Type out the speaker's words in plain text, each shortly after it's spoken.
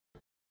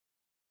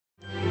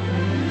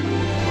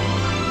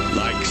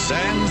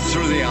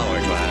through the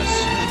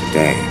hourglass.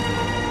 Today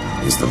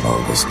is the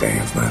longest day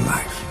of my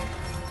life.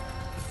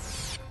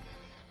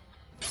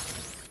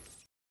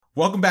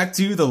 Welcome back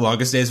to The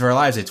Longest Days of Our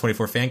Lives, a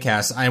 24 fan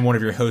cast. I am one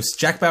of your hosts,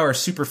 Jack Bauer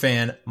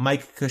superfan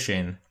Mike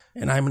Cushing.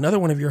 And I'm another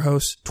one of your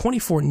hosts,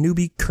 24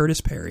 newbie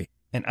Curtis Perry.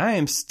 And I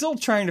am still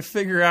trying to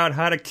figure out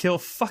how to kill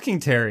fucking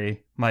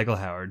Terry, Michael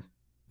Howard.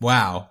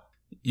 Wow.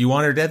 You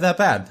want her dead that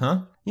bad,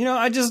 huh? You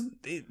know,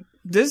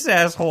 this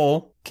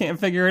asshole can't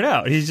figure it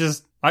out. He's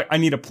just, I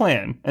need a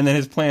plan. And then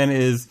his plan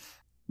is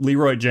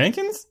Leroy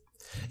Jenkins?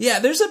 Yeah,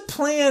 there's a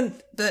plan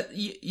that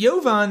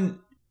Jovan,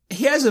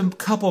 he has a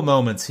couple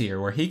moments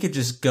here where he could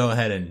just go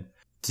ahead and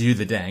do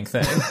the dang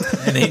thing.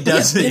 And he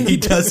doesn't, he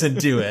doesn't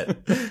do it.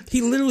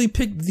 He literally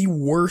picked the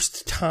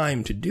worst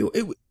time to do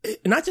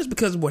it. Not just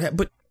because of what happened,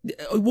 but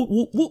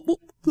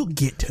we'll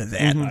get to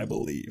that, I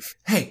believe.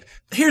 Hey,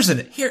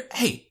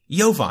 hey,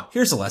 Jovan,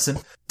 here's a lesson.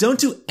 Don't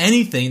do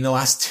anything in the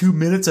last 2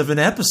 minutes of an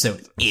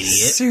episode, idiot.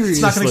 Seriously.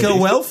 It's not going to go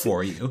well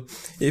for you.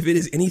 If it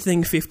is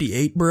anything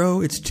 58,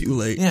 bro, it's too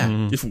late.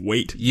 Yeah. Just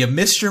wait. You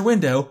missed your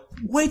window.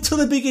 Wait till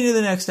the beginning of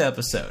the next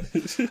episode.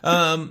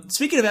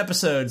 Speaking of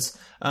episodes,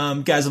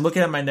 guys, I'm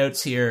looking at my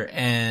notes here,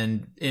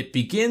 and it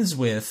begins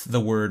with the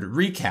word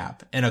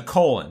recap and a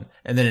colon,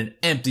 and then an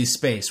empty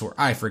space where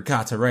I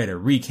forgot to write a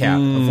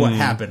recap of what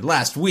happened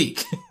last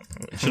week.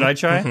 Should I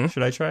try?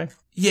 Should I try?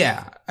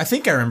 Yeah, I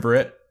think I remember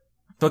it,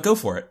 but go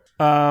for it.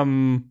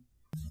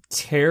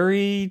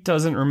 Terry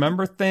doesn't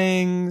remember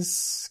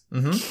things.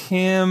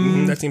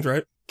 Kim, that seems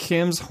right.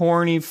 Kim's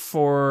horny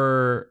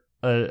for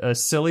a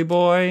silly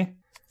boy.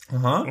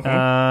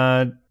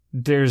 There's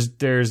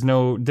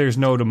no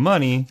to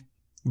money,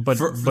 but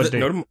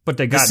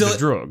they got the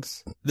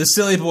drugs. The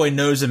silly boy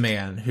knows a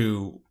man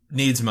who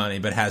needs money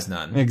but has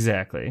none.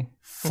 Exactly.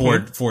 For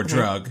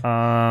drug.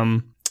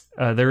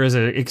 There is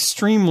an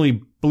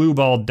extremely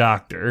blue-balled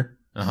doctor.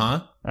 With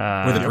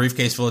a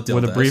briefcase full of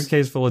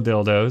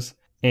dildos.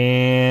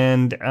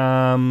 And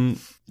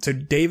so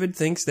David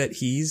thinks that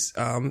he's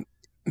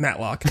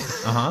Matlock.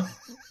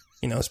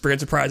 You know, spread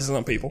surprises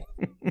on people.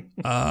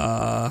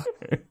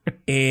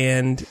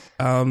 And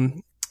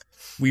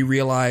we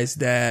realize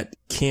that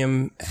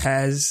Kim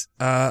has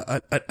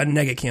a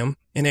nega Kim,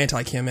 an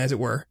anti Kim, as it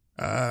were,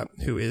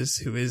 who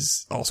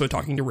is also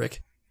talking to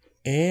Rick.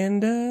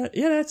 And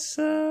that's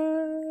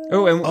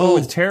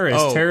with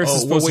Terrace. Terrace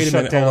is supposed to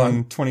shut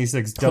down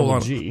 26 Double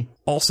G.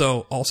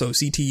 Also,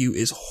 CTU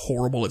is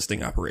horrible at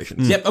sting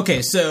operations. Yep.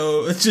 Okay.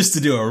 So just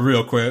to do a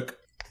real quick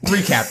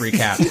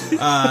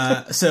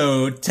recap.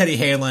 So Teddy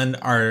Halen,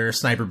 our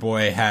sniper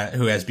boy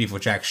who has beef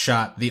with Jack,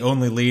 shot the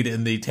only lead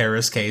in the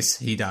terrorist case.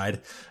 He died.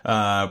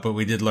 But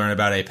we did learn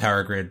about a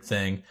power grid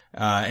thing.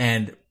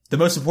 And the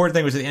most important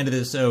thing was at the end of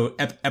this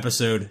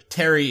episode,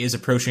 Terry is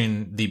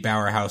approaching the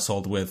Bauer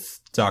household with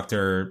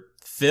Dr.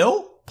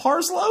 Phil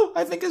Parslow,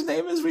 I think his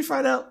name is, we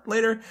find out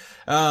later.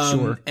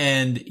 Sure.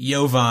 And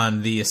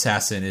Jovan, the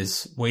assassin,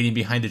 is waiting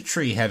behind a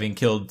tree, having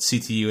killed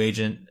CTU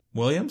agent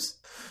Williams.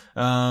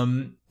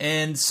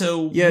 And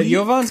so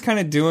Jovan's kind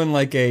of doing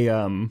like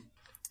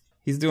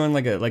he's doing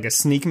like a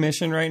sneak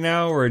mission right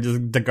now, where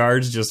the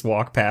guards just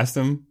walk past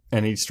him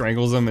and he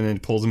strangles them and then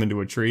pulls them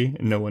into a tree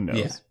and no one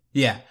knows.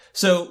 Yeah.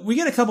 So we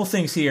get a couple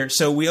things here.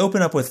 So we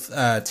open up with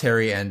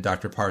Terry and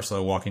Dr.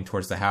 Parslow walking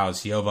towards the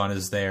house. Jovan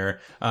is there.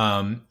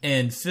 And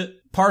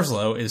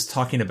Parslow is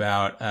talking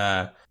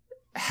about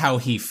how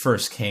he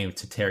first came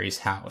to Terry's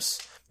house.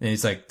 And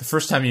he's like, the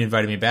first time you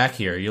invited me back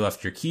here, you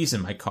left your keys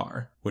in my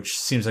car, which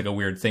seems like a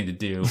weird thing to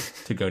do,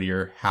 to go to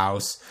your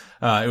house.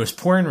 It was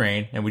pouring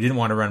rain, and we didn't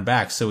want to run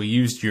back, so we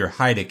used your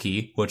hide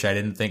key, which I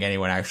didn't think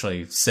anyone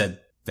actually said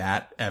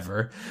that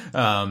ever.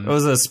 It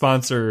was a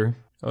sponsor.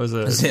 It was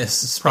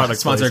a product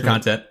sponsor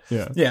content.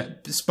 Yeah.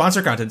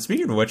 Sponsor content.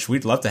 Speaking of which,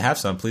 we'd love to have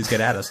some. Please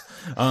get at us.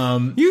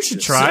 You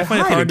should try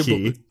hide a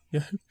key.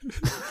 Yeah.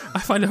 I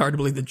find it hard to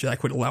believe that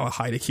Jack would allow a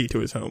hide a key to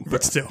his home,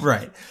 but still.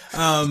 Right.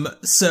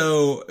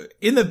 So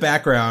in the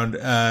background,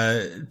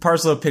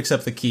 Parslow picks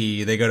up the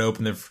key. They go to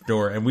open the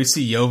door, and we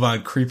see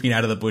Jovan creeping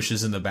out of the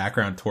bushes in the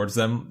background towards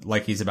them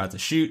like he's about to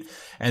shoot.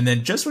 And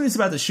then just when he's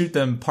about to shoot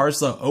them,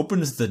 Parslow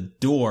opens the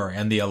door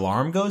and the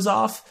alarm goes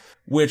off.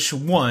 Which,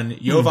 one,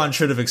 Jovan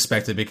should have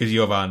expected because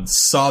Jovan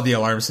saw the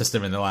alarm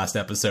system in the last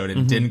episode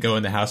and didn't go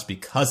in the house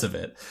because of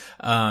it.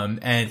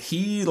 And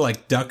he,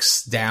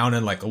 ducks down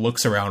and,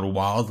 looks around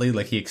wildly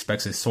like he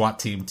expects his SWAT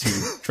team to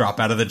drop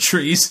out of the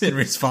trees in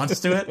response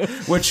to it,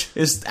 which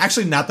is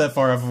actually not that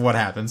far off of what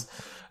happens.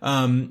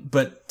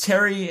 But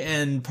Terry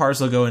and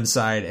Parslow go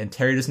inside, and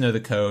Terry doesn't know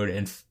the code,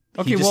 and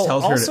he just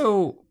tells her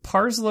also,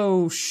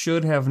 Parslow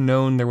should have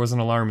known there was an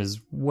alarm as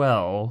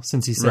well,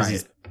 since he says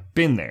he's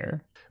been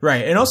there.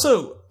 Right. And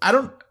also,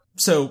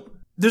 so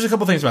there's a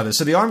couple things about this.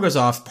 So the alarm goes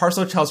off.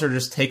 Parslow tells her to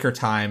just take her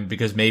time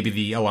because maybe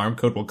the alarm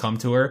code will come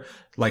to her.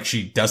 Like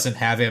she doesn't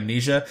have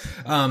amnesia.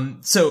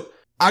 So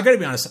I gotta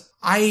be honest.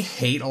 I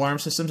hate alarm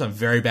systems. I'm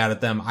very bad at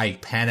them. I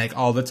panic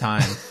all the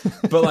time.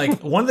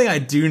 But one thing I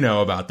do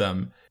know about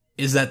them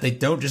is that they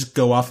don't just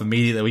go off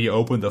immediately when you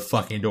open the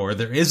fucking door.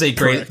 There is a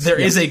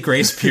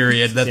grace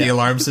period that the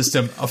alarm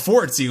system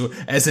affords you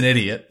as an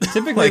idiot.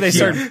 Typically, they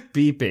start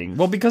beeping.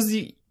 Well, because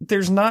you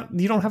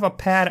don't have a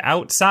pad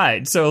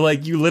outside, so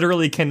like you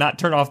literally cannot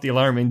turn off the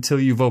alarm until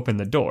you've opened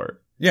the door.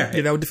 Yeah,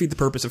 that would defeat the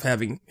purpose of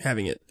having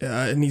it.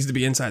 It needs to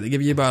be inside. They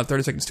give you about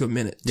 30 seconds to a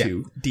minute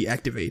to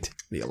deactivate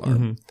the alarm.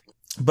 Mm-hmm.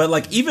 But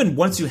like even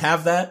once you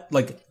have that,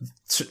 like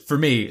for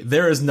me,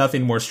 there is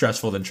nothing more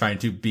stressful than trying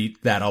to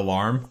beat that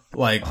alarm.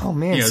 Like, oh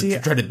man,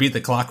 try to beat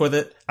the clock with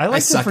it. I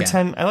like to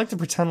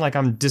pretend like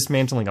I'm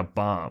dismantling a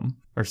bomb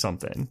or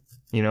something.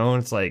 You know,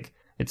 it's like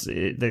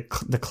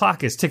the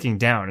clock is ticking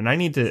down, and I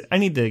need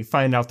to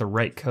find out the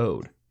right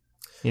code.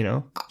 You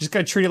know, just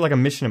gotta treat it like a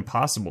Mission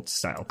Impossible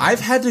style thing. I've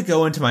had to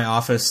go into my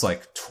office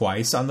like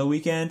twice on the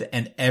weekend,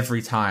 and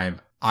every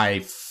time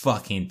I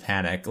fucking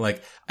panic.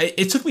 Like,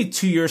 it took me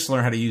 2 years to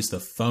learn how to use the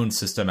phone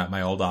system at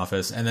my old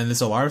office, and then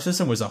this alarm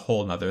system was a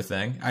whole nother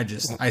thing.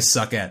 I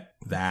suck at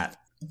that.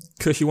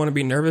 Kush, you want to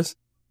be nervous?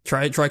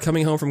 Try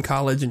coming home from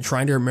college and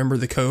trying to remember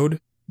the code.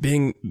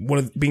 Being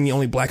the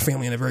only black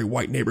family in a very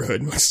white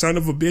neighborhood. Son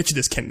of a bitch,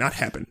 this cannot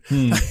happen.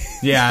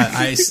 Yeah,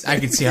 I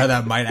can see how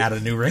that might add a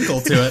new wrinkle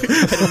to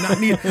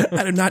it.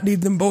 I do not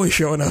need them boys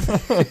showing up.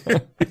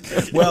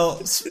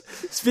 Well,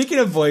 speaking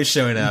of boys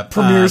showing up,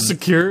 Premier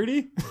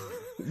Security.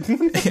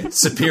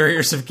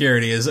 Superior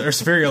Security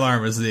Superior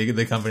Alarm is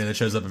the company that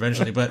shows up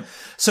eventually. But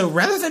so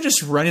rather than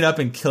just running up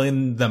and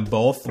killing them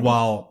both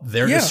while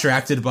they're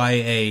distracted by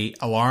a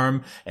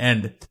alarm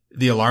and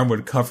the alarm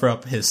would cover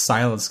up his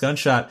silenced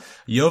gunshot,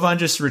 Jovan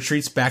just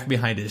retreats back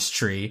behind his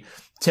tree.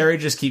 Terry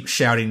just keeps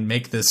shouting,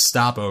 "Make this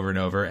stop," over and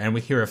over, and we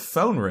hear a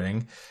phone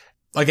ring.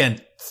 Again,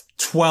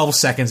 12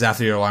 seconds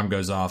after your alarm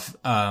goes off.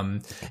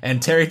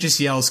 And Terry just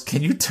yells,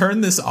 "Can you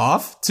turn this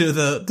off?" to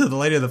the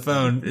lady on the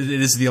phone.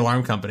 It is the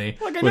alarm company.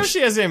 Like, I know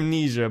she has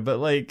amnesia, but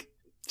like,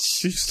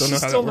 she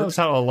still knows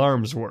how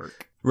alarms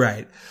work.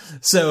 Right.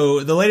 So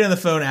the lady on the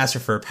phone asks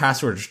her for a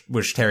password,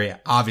 which Terry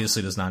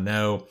obviously does not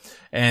know.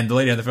 And the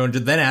lady on the phone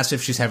then asks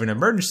if she's having an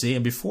emergency.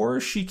 And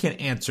before she can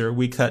answer,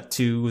 we cut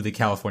to the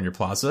California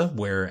Plaza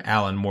where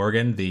Alan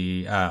Morgan,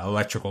 the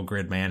electrical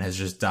grid man, has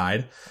just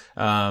died.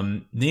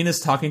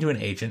 Nina's talking to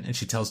an agent, and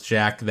she tells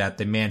Jack that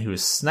the man who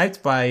was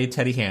sniped by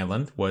Teddy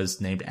Hanlon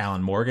was named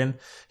Alan Morgan.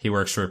 He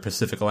works for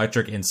Pacific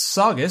Electric in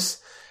Saugus.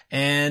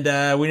 And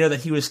we know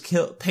that he was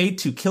paid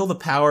to kill the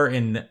power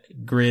in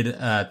grid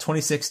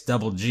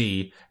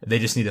 26GG. They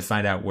just need to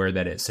find out where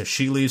that is. So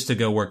she leaves to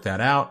go work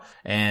that out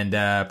and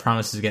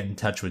promises to get in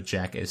touch with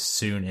Jack as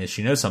soon as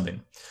she knows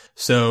something.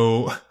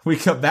 So we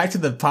come back to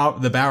the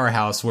Bauer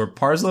house where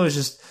Parslow is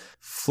just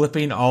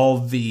flipping all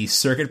the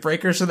circuit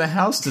breakers in the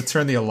house to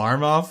turn the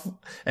alarm off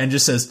and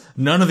just says,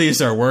 "None of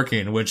these are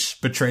working," which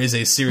betrays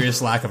a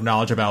serious lack of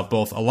knowledge about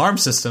both alarm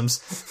systems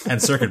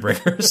and circuit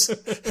breakers.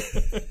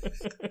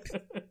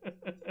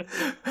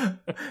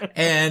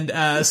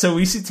 And so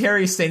we see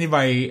Terry standing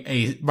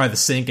by the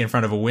sink in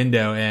front of a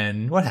window,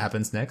 and what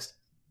happens next?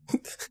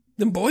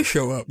 Them boys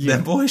show up.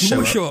 Them boys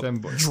show up. Them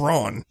boys.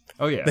 Drawn.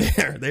 Oh yeah,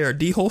 they are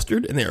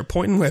deholstered and they are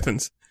pointing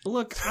weapons.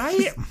 Look,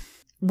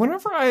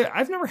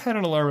 I've never had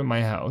an alarm in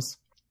my house,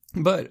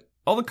 but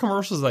all the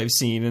commercials I've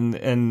seen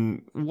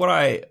and what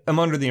I am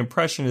under the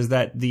impression is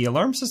that the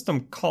alarm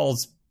system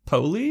calls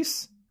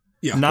police.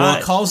 Yeah, well,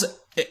 it calls.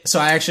 So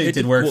I actually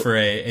did work for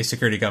a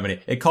security company.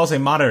 It calls a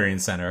monitoring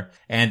center,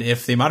 and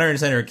if the monitoring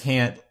center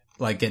can't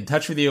get in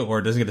touch with you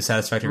or doesn't get a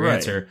satisfactory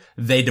answer,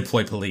 they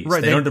deploy police.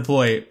 Right, they don't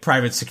deploy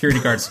private security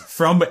guards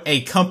from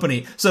a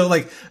company. So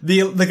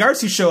the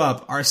guards who show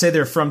up say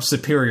they're from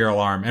Superior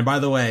Alarm, and by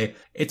the way,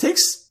 it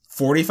takes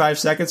 45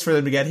 seconds for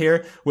them to get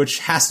here, which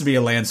has to be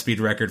a land speed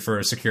record for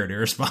a security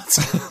response.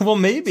 Well,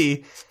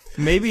 maybe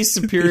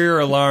Superior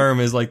Alarm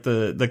is like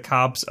the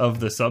cops of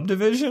the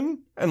subdivision,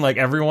 and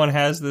everyone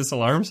has this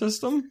alarm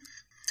system.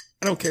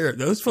 I don't care.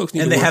 Those folks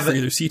need to work for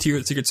either CT or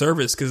the Secret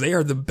Service because they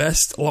are the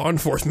best law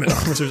enforcement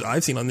officers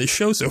I've seen on this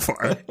show so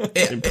far.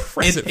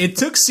 Impressive. It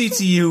took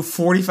CTU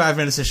 45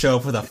 minutes to show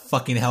up with a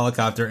fucking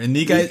helicopter, and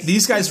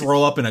these guys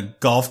roll up in a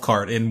golf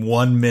cart in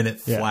 1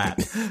 minute flat.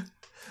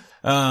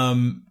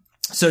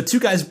 So two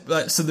guys,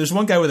 so there's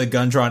one guy with a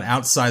gun drawn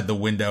outside the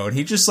window, and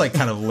he just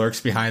kind of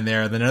lurks behind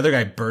there. And then another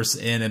guy bursts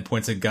in and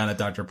points a gun at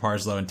Dr.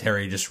 Parslow, and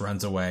Terry just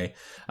runs away.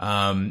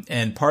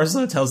 And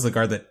Parslow tells the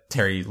guard that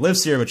Terry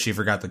lives here, but she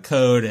forgot the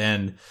code,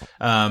 and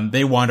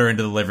they wander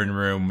into the living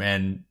room,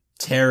 and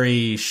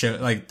Terry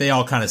they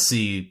all kind of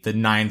see the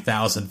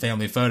 9,000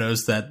 family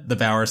photos that the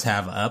Bowers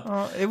have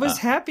up. It was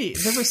happy.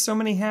 There were so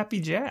many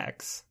happy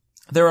Jacks.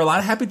 There were a lot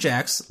of happy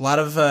Jacks, a lot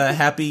of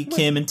happy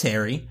Kim and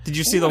Terry. Did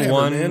you see the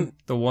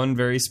one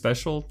very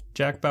special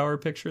Jack Bauer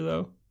picture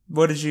though?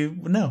 What did you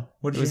know?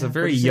 It was a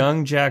very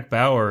young Jack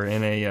Bauer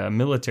in a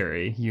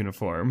military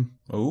uniform.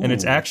 Ooh. And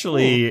it's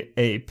actually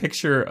a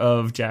picture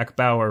of Jack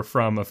Bauer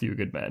from A Few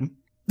Good Men.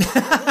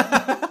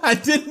 I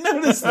didn't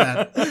notice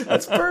that.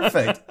 That's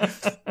perfect.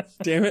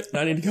 Damn it.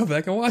 I need to go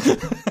back and watch it.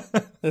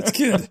 That's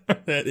good.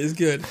 That is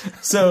good.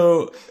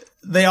 So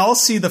they all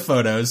see the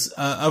photos,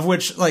 of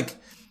which,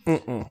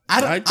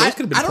 I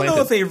don't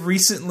know if they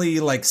recently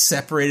like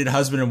separated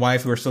husband and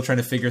wife who are still trying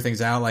to figure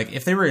things out. Like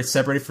if they were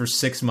separated for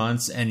 6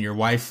 months and your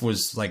wife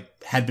was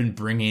like had been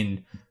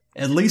bringing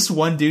at least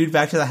one dude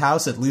back to the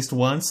house at least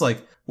once,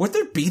 like would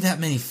there be that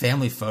many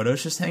family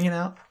photos just hanging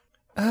out?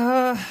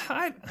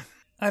 I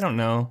don't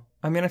know.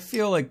 I mean, I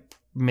feel like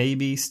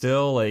maybe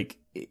still like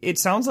it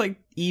sounds like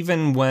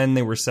even when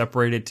they were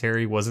separated,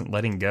 Terry wasn't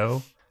letting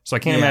go. So I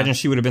can't imagine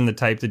she would have been the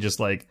type to just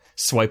like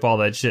swipe all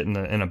that shit in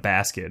a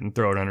basket and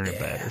throw it under the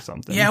bed or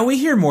something. Yeah, we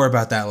hear more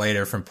about that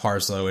later from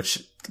Parslow,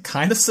 which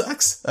kind of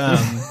sucks.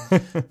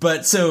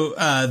 But so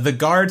the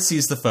guard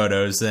sees the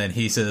photos and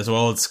he says,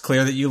 well, it's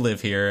clear that you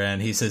live here.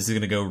 And he says he's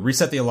going to go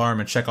reset the alarm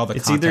and check all the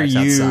contacts outside.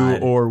 It's either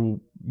you or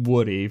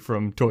Woody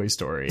from Toy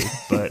Story,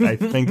 but I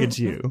think it's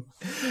you.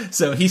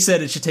 So he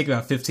said it should take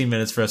about 15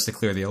 minutes for us to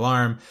clear the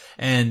alarm.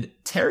 And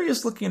Terry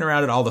is looking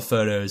around at all the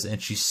photos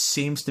and she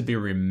seems to be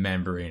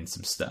remembering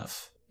some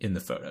stuff in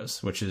the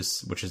photos, which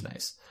is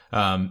nice.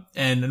 And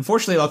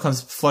unfortunately, it all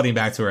comes flooding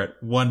back to her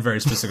at one very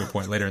specific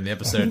point later in the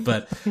episode.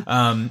 But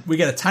we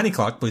get a tiny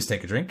clock. Please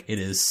take a drink. It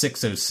is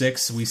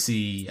 6:06. We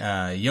see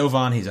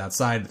Jovan. He's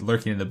outside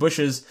lurking in the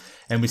bushes.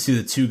 And we see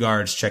the 2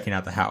 guards checking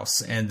out the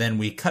house. And then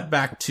we cut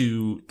back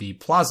to the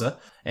plaza.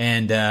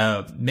 And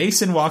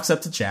Mason walks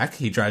up to Jack.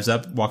 He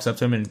walks up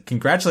to him and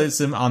congratulates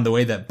him on the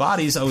way that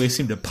bodies always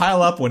seem to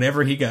pile up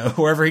wherever he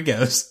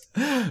goes.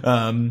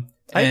 I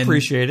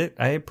appreciate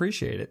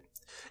it.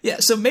 Yeah,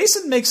 so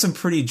Mason makes some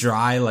pretty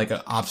dry, like,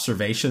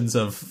 observations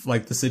of,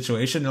 like, the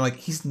situation. And, like,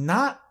 he's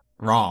not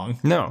wrong.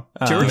 No.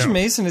 George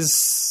Mason is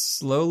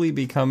slowly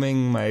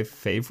becoming my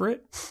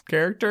favorite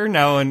character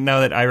now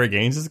that Ira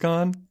Gaines is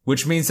gone.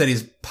 Which means that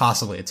he's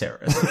possibly a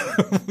terrorist.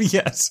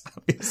 Yes,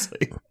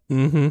 obviously.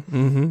 I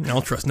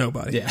don't trust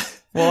nobody. Yeah.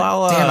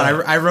 Well, Damn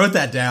it, I wrote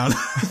that down.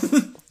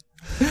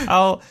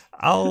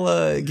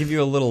 I'll give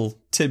you a little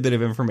tidbit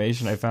of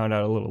information I found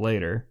out a little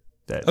later.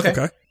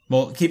 Okay.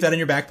 Well, keep that in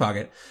your back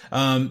pocket.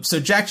 So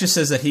Jack just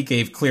says that he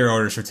gave clear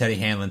orders for Teddy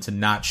Hanlon to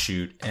not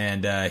shoot,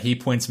 and he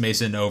points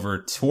Mason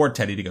over toward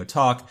Teddy to go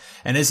talk.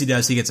 And as he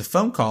does, he gets a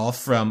phone call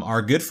from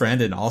our good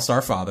friend and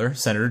all-star father,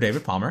 Senator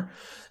David Palmer.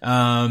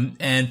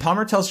 And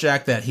Palmer tells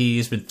Jack that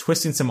he's been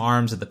twisting some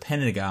arms at the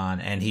Pentagon,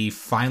 and he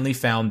finally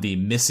found the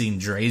missing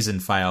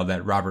Drazen file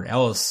that Robert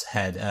Ellis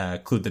had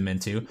clued them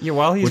into. Yeah,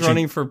 while he's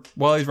running for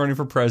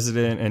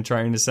president and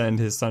trying to send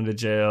his son to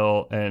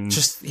jail, and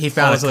he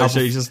found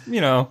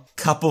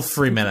couple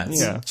free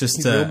minutes,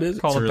 just to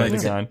call the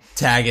Pentagon,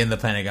 tag in the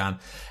Pentagon.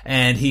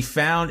 And he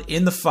found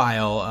in the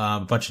file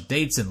a bunch of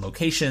dates and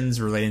locations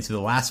relating to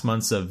the last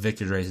months of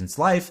Victor Drazen's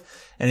life.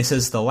 And he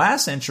says the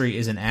last entry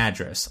is an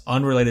address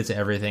unrelated to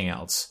everything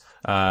else.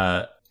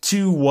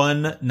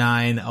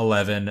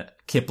 21911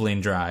 Kipling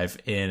Drive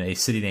in a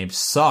city named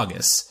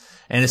Saugus.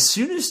 And as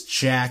soon as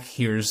Jack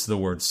hears the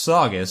word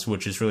Saugus,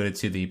 which is related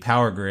to the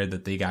power grid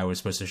that the guy was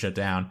supposed to shut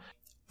down,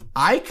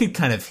 I could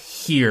kind of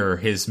hear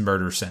his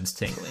murder sense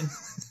tingling.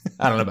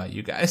 I don't know about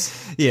you guys.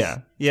 Yeah.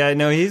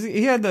 No,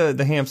 he had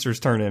the hamsters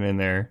turning in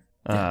there.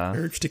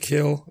 Urge to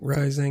kill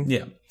rising.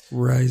 Yeah,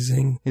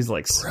 rising. He's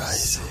like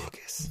rising.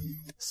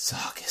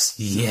 Saugus.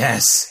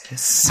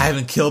 Yes. I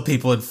haven't killed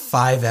people in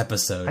 5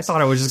 episodes. I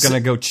thought I was just gonna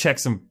go check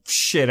some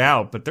shit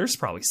out, but there's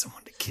probably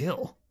someone to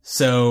kill.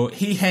 So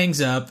he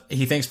hangs up.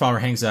 He thinks Palmer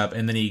hangs up,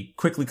 and then he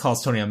quickly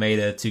calls Tony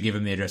Almeida to give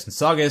him the address in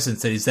Saugus,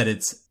 and he's got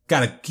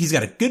a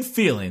good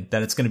feeling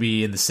that it's going to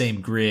be in the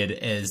same grid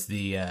as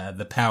the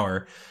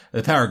power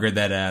grid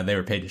that they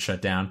were paid to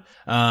shut down.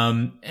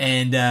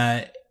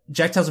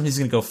 Jack tells him he's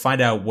going to go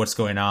find out what's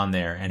going on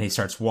there, and he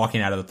starts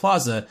walking out of the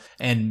plaza,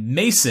 and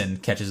Mason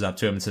catches up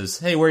to him and says,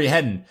 "Hey, where are you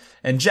heading?"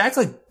 And Jack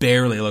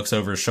barely looks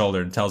over his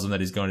shoulder and tells him that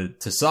he's going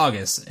to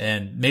Saugus,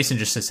 and Mason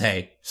just says,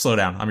 "Hey, slow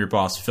down. I'm your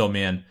boss. Fill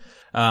me in."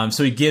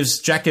 So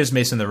Jack gives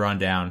Mason the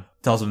rundown,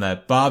 tells him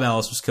that Bob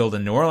Ellis was killed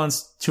in New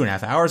Orleans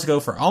 2.5 hours ago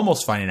for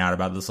almost finding out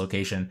about this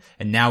location,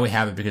 and now we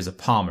have it because of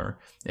Palmer.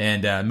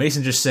 And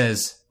Mason just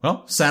says,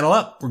 "Well, saddle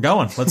up. We're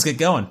going. Let's get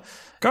going."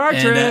 Car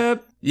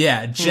trip.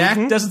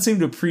 Jack doesn't seem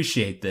to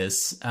appreciate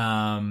this,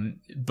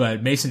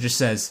 but Mason just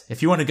says,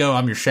 "If you want to go,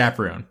 I'm your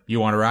chaperone. You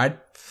want to ride?"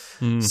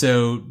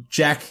 So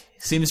Jack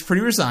seems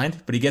pretty resigned,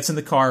 but he gets in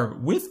the car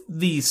with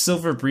the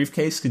silver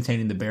briefcase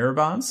containing the bearer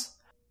bonds.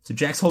 So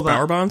Jack's holding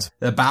Bauer bonds?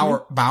 The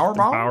Bauer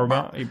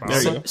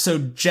bond? So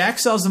Jack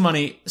sells the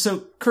money.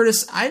 So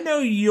Curtis, I know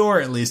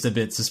you're at least a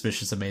bit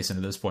suspicious of Mason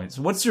at this point.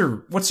 So what's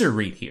your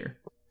read here?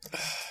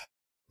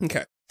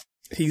 Okay.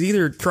 He's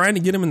either trying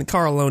to get him in the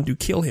car alone to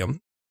kill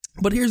him.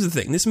 But here's the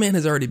thing. This man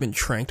has already been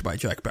tranked by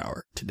Jack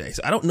Bauer today.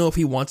 So I don't know if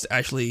he wants to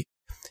actually,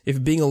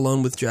 if being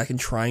alone with Jack and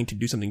trying to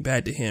do something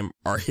bad to him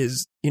are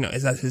is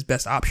that his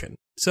best option.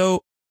 So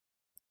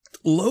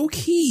low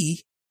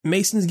key,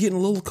 Mason's getting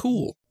a little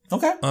cool.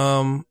 Okay.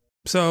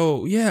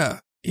 So yeah,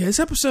 this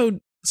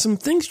episode, some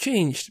things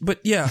changed, but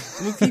yeah,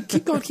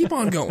 we'll keep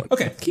on going.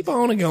 Okay. Keep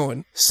on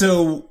going.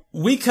 So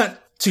we cut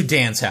to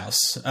Dan's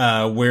house,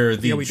 where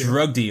the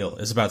drug deal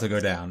is about to go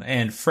down.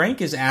 And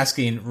Frank is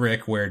asking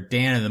Rick where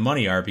Dan and the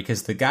money are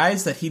because the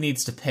guys that he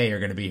needs to pay are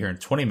going to be here in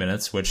 20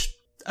 minutes, which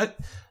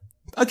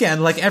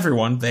again, like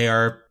everyone, they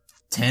are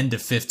 10 to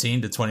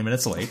 15 to 20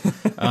 minutes late.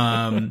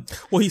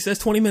 Well, he says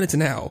 20 minutes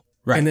now.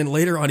 Right. And then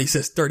later on, he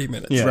says 30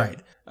 minutes. Yeah. Right.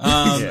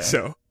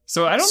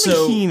 So I don't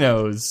think he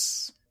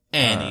knows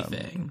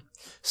anything.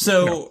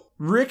 So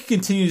Rick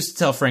continues to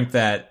tell Frank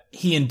that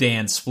he and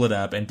Dan split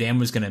up and Dan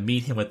was going to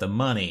meet him with the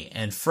money.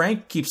 And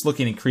Frank keeps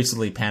looking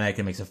increasingly panicked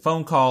and makes a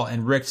phone call.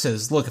 And Rick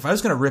says, look, if I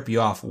was going to rip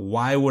you off,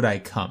 why would I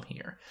come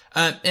here?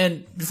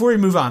 And before we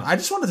move on, I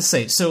just wanted to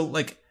say, so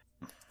like,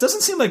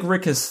 doesn't seem like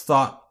Rick has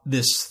thought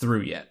this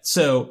through yet.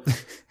 So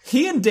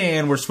he and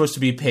Dan were supposed to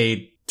be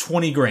paid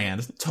 20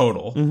 grand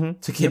total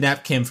to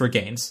kidnap Kim for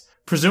Gaines.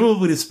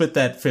 Presumably to split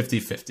that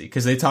 50-50,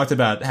 because they talked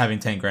about having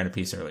 10 grand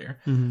apiece earlier.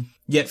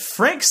 Yet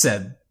Frank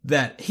said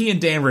that he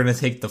and Dan were going to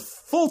take the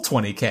full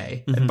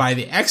 20K and buy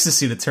the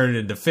ecstasy to turn it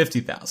into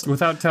 50,000.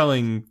 without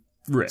telling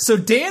Rick. So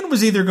Dan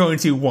was either going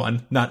to,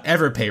 1, not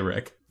ever pay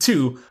Rick,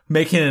 2,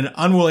 make him an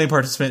unwilling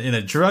participant in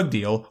a drug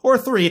deal, or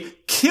 3,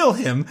 kill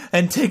him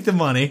and take the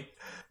money.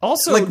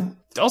 Also,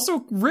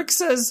 Rick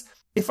says,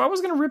 if I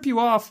was going to rip you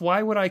off,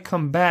 why would I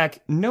come back,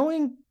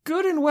 knowing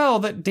good and well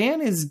that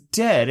Dan is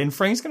dead, and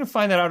Frank's going to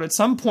find that out at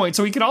some point.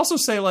 So he could also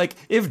say, like,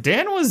 if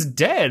Dan was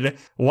dead,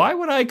 why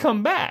would I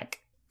come back?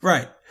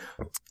 Right.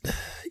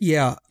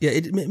 yeah,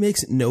 it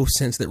makes no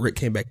sense that Rick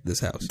came back to this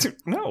house.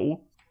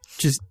 No.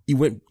 Just you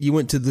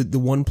went to the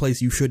one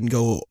place you shouldn't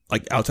go,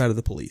 like outside of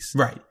the police.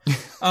 Right.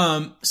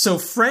 So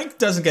Frank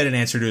doesn't get an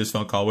answer to his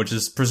phone call, which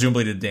is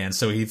presumably to Dan.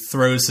 So he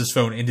throws his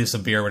phone into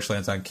some beer, which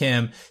lands on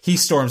Kim. He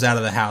storms out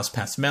of the house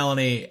past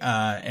Melanie.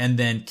 And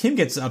then Kim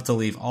gets up to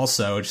leave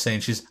also, just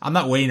saying I'm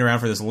not waiting around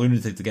for this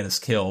lunatic to get us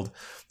killed.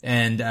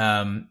 And,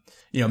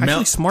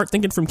 Actually, smart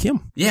thinking from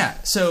Kim. Yeah.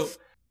 So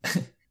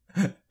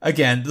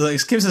again,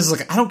 like Kim says,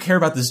 like, I don't care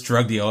about this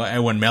drug deal.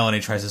 And when Melanie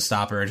tries to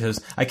stop her, she says,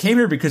 I came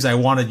here because I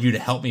wanted you to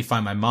help me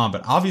find my mom.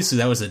 But obviously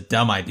that was a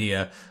dumb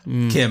idea.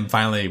 Kim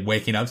finally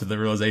waking up to the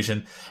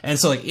realization. And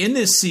so like in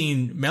this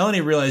scene,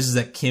 Melanie realizes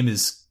that Kim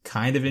is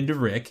kind of into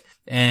Rick.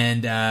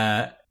 And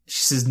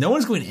she says, no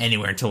one's going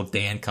anywhere until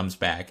Dan comes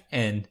back.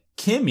 And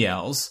Kim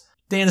yells,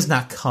 Dan is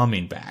not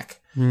coming back.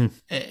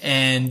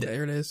 And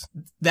there it is.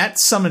 That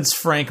summons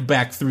Frank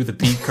back through the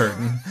beat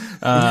curtain.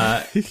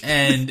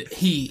 And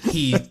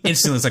he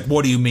instantly is like,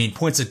 what do you mean?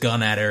 Points a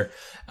gun at her.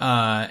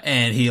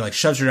 And he like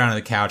shoves her down to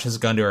the couch, has a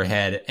gun to her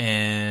head.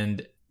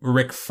 And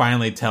Rick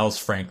finally tells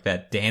Frank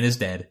that Dan is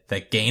dead,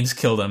 that Gaines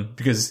killed him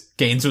because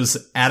Gaines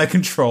was out of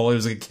control. He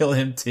was going to kill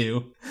him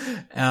too.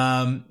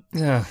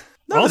 Yeah.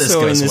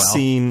 Also in this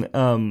scene,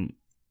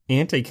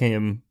 Auntie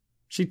Kim,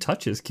 she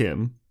touches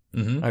Kim.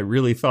 I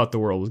really thought the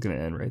world was going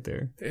to end right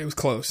there. It was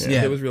close.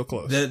 Yeah. It was real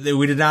close.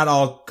 We did not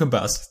all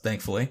combust,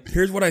 thankfully.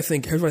 Here's what I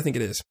think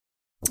it is.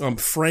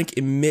 Frank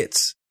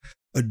emits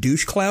a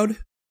douche cloud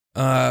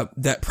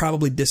that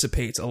probably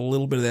dissipates a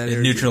little bit of that It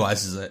energy.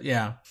 neutralizes it,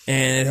 yeah.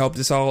 And it helped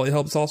us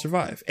all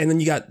survive. And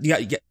then you got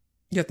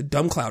the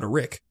dumb cloud of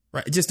Rick,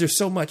 right? It just there's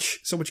so much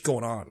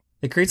going on.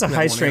 It creates a that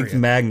high one strength area.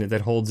 magnet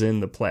that holds in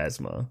the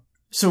plasma.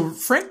 So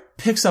Frank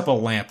picks up a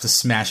lamp to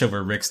smash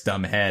over Rick's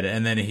dumb head,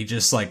 and then he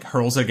just like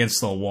hurls it against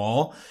the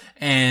wall,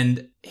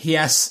 and he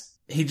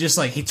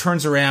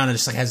turns around and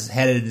just like has his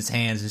head in his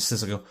hands and just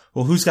says like,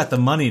 well, who's got the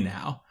money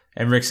now?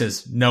 And Rick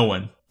says, no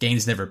one.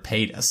 Gaines never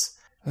paid us.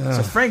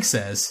 So Frank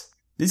says,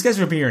 these guys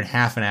are going to be here in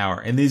half an hour,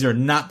 and these are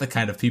not the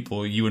kind of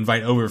people you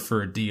invite over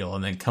for a deal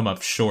and then come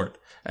up short.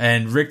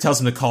 And Rick tells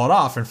him to call it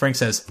off, and Frank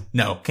says,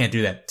 no, can't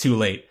do that. Too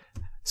late.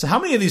 So how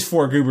many of these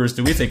 4 goobers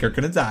do we think are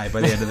going to die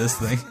by the end of this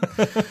thing?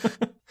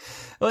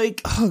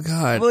 Like, Oh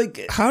God!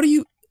 Like- how do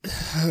you?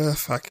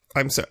 Fuck!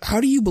 I'm sorry. How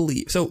do you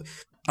believe? So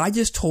I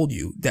just told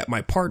you that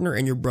my partner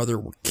and your brother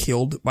were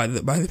killed by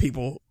the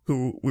people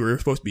who we were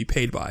supposed to be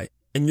paid by.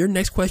 And your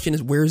next question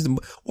is,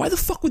 why the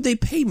fuck would they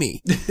pay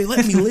me? They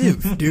let me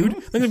live, dude.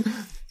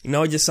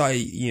 I just saw,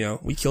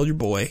 we killed your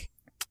boy.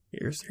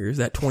 Here's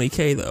that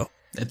 20K though.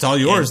 It's all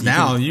yours And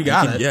now. You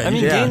got it. Yeah, I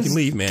mean, you Gaines, can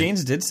leave, man.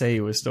 Gaines did say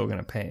he was still going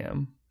to pay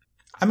him.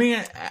 I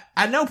mean,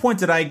 at no point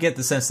did I get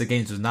the sense that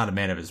Gaines was not a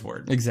man of his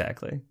word.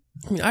 Exactly.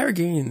 I mean, Ira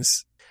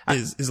Gaines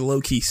is a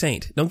low key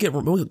saint. Don't get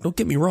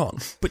me wrong,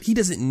 but he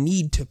doesn't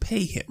need to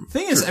pay him.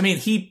 Thing is, I mean,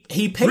 he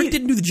Rick paid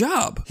didn't do the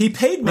job. he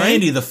paid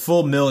Mandy the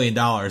full $1 million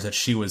that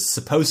she was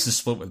supposed to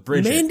split with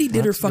Bridget. Mandy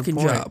did her That's a good fucking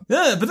point. job.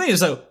 But the thing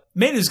is, though,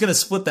 Mandy was going to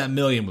split that $1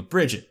 million with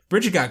Bridget.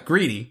 Bridget got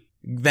greedy,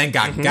 then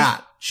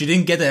got. She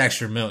didn't get that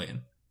extra $1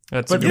 million.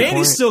 That's But a good Mandy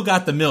point. still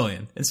got the $1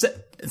 million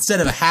instead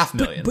of a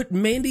 $500,000. But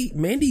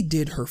Mandy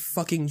did her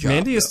fucking job.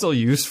 Mandy is though. still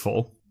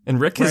useful, and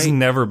Rick has Right.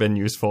 never been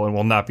useful and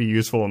will not be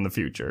useful in the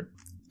future.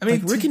 I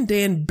mean, Like Rick and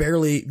Dan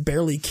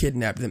barely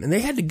kidnapped them, and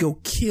they had to go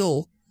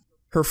kill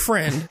her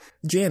friend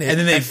Janet And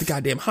then at the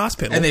goddamn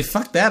hospital. and they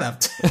fucked that up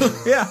too.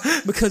 Yeah.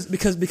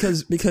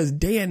 because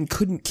Dan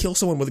couldn't kill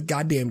someone with a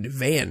goddamn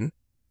van.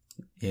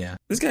 Yeah.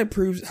 This guy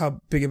proves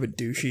how big of a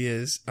douche he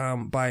is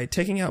by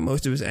taking out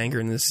most of his anger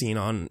in this scene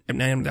on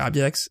inanimate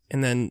objects,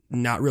 and then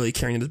not really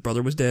caring that his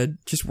brother was dead,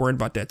 just worrying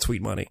about that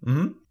sweet money.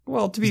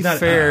 Well, to be He's not-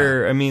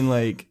 fair, I mean,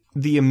 like,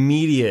 the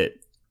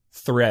immediate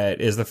threat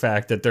is the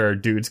fact that there are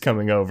dudes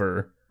coming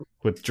over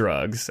with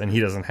drugs, and he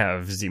doesn't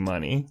have the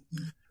money.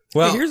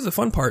 Well, Hey, here's the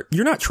fun part.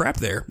 You're not trapped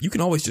there. You can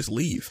always just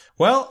leave.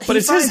 well, But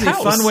it's his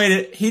house.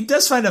 He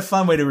does find a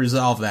fun way to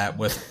resolve that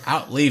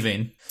without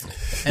leaving,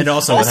 and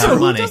also Also, without who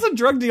money. does a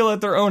drug deal at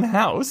their own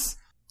house?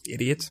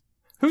 Idiots.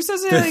 Who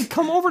says hey,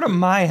 come over to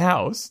my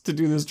house to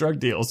do this drug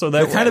deal? So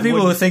that The kind of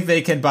people who would- think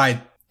they can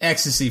buy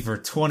ecstasy for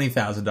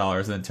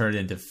 $20,000 and then turn it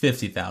into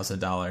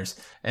 $50,000,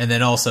 and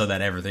then also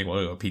that everything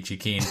will go peachy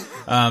keen.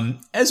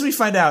 As we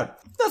find out,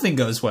 nothing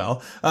goes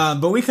well.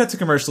 But we cut to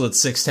commercial at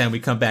 6:10. We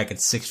come back at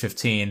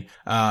 6:15.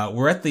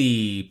 We're at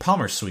the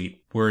Palmer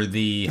Suite, where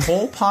the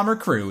whole Palmer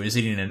crew is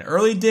eating an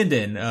early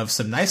din-din of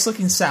some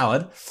nice-looking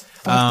salad.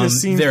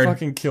 this scene they're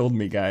fucking killed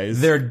me,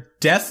 guys. they're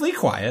deathly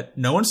quiet.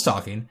 No one's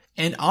talking.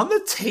 And on the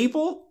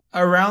table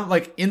around,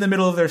 like in the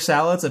middle of their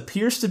salads,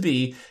 appears to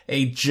be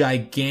a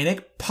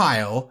gigantic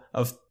pile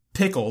of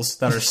pickles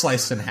that are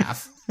sliced in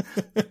half.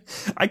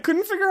 I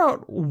couldn't figure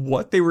out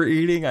what they were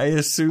eating. I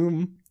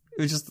assume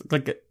it was just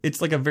like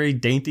it's like a very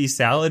dainty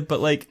salad, but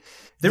like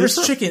There was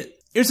this- chicken.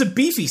 It was a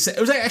beefy. It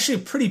was actually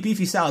a pretty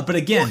beefy salad. But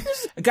again,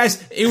 guys,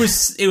 it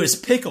was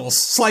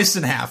pickles sliced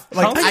in half.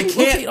 Like I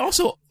can't. Okay,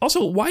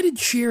 also, why did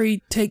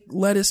Sherry take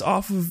lettuce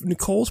off of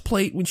Nicole's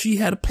plate when she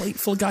had a plate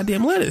full of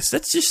goddamn lettuce?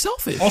 That's just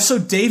selfish. Also,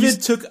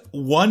 David took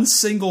one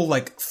single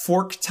like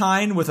fork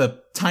tine with a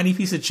tiny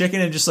piece of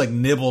chicken and just like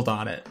nibbled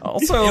on it.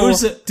 Also, It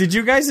was a- did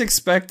you guys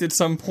expect at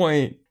some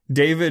point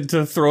David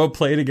to throw a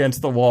plate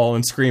against the wall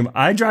and scream,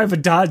 "I drive a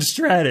Dodge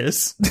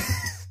Stratus"?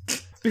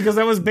 Because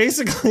that was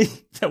basically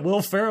that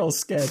Will Ferrell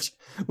sketch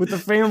with the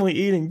family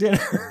eating dinner.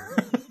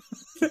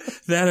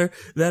 that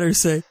or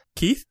say,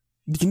 Keith,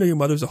 did you know your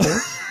mother's a whore?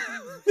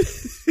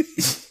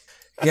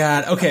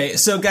 God. Okay.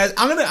 So guys,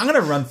 I'm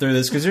gonna run through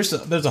this because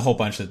there's a whole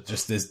bunch of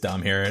just this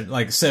dumb here.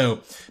 Like,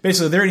 so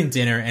basically they're eating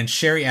dinner and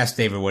Sherry asks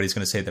David what he's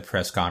gonna say at the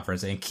press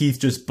conference, and Keith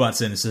just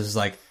butts in and says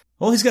like,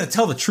 "Well, he's gonna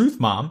tell the truth,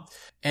 Mom."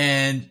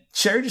 And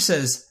Sherry just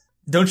says,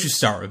 "Don't you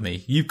start with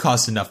me. You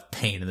caused enough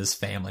pain in this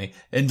family."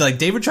 And like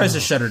David tries to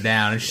shut her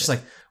down, and she's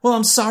like, "Well,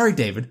 I'm sorry,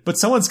 David, but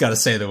someone's got to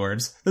say the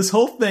words." This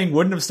whole thing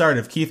wouldn't have started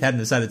if Keith hadn't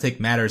decided to take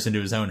matters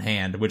into his own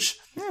hand, which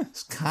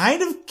is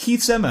kind of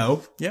Keith's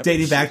MO, Yep.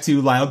 dating back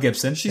to Lyle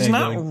Gibson. She's And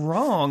not going-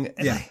 wrong.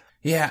 Yeah.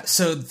 Yeah,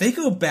 so they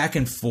go back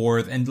and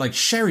forth, and like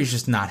Sherry's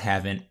just not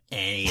having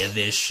any of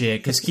this shit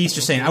because Keith's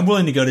just saying, "I'm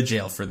willing to go to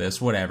jail for this,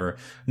 whatever."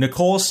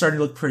 Nicole's starting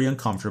to look pretty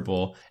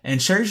uncomfortable,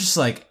 and Sherry's just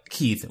like,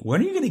 "Keith,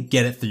 when are you going to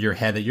get it through your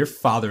head that your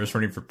father is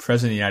running for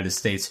president of the United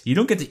States? You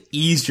don't get to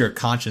ease your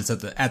conscience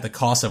at the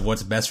cost of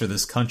what's best for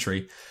this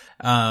country."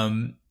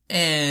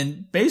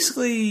 And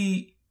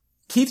basically,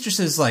 Keith just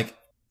is like,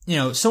 you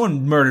know,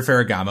 someone murdered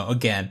Ferragamo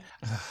again.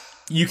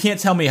 You can't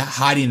tell me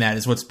hiding that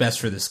is what's best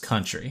for this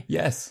country.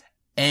 Yes.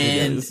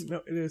 And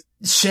No, it is.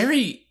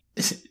 Sherry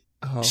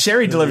Oh,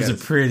 Sherry delivers yes.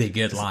 a pretty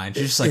good line.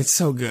 She's just like, It's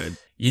so good.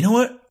 "You know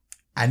what?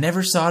 I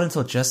never saw it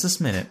until just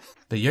this minute,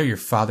 but you're your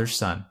father's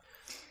son.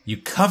 You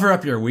cover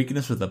up your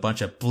weakness with a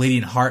bunch of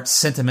bleeding heart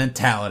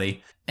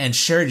sentimentality." And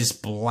Sherry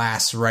just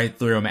blasts right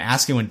through him,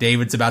 asking when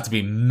David's about to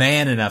be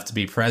man enough to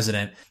be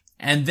president.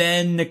 And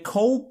then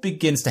Nicole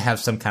begins to have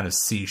some kind of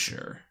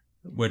seizure,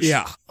 which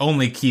Yeah.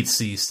 only Keith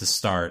sees to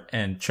start,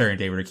 and Sherry and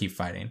David are keep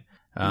fighting.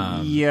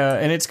 Yeah,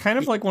 and it's kind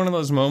of like one of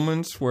those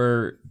moments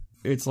where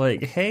it's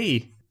like,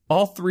 hey,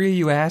 all three of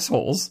you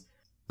assholes,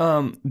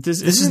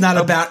 this is isn't not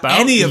about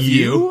any of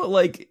you.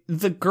 Like,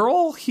 the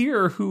girl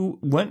here who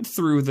went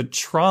through the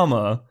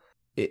trauma,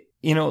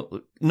 you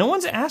know, no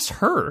one's asked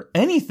her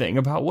anything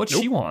about what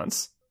she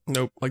wants.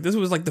 Nope. Like this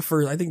was like the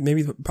first. I think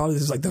probably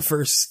this is like the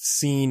first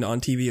scene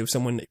on TV of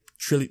someone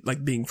truly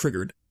like being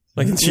triggered.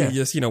 Like and she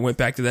just went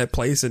back to that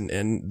place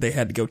and they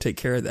had to go take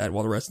care of that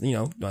while the rest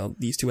while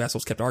these two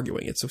assholes kept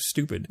arguing. It's so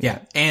stupid. Yeah,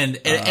 and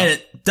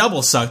it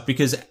double sucked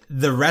because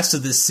the rest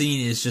of the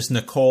scene is just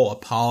Nicole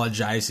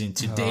apologizing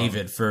to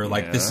David for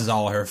like this is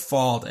all her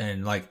fault,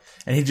 and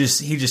he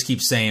just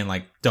keeps saying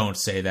like, "Don't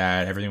say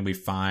that, everything will be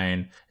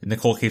fine." And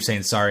Nicole keeps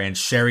saying sorry, and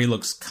Sherry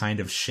looks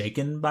kind of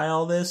shaken by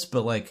all this,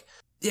 but like,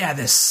 yeah,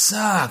 this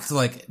sucked.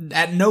 Like,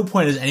 at no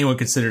point has anyone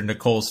considered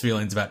Nicole's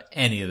feelings about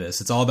any of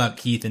this. It's all about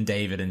Keith and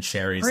David and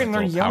Sherry's. Right, like, and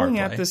they're little power yelling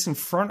at play. this in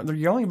front. They're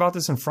yelling about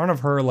this in front of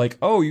her, like,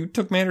 "Oh, you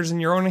took matters in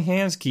your own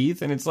hands,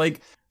 Keith." And it's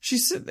like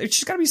she's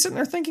got to be sitting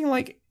there thinking,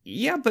 like,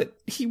 "Yeah, but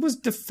he was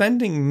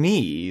defending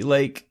me.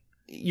 Like,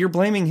 you're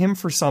blaming him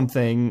for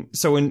something,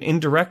 so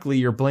indirectly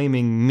you're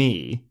blaming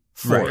me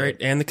for it." Right.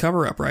 And the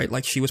cover up, right?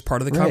 Like she was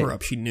part of the Right. cover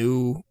up. She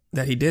knew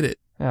that he did it.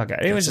 Okay,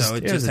 it was So just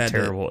it just had to-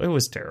 terrible. It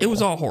was terrible. It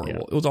was all horrible.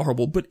 Yeah. It was all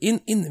horrible. But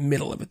in the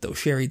middle of it though,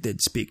 Sherry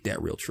did speak that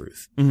real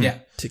truth Yeah,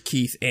 to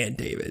Keith and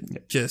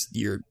David. Just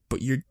you're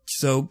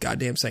so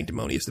goddamn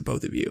sanctimonious to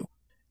both of you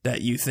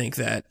that you think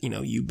that,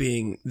 you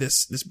being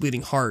this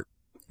bleeding heart,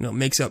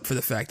 makes up for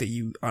the fact that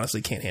you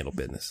honestly can't handle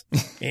business.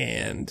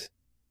 And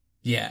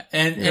yeah,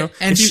 and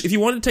if you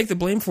wanted to take the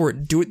blame for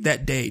it, do it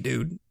that day,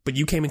 dude. But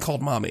you came and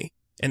called Mommy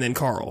and then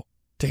Carl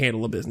to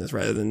handle the business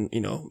rather than,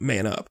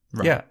 man up.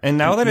 Right. Yeah, and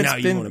now that Now it's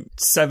you been wanna-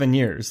 7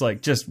 years,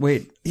 like, just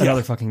wait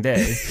another fucking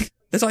day.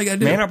 That's all you gotta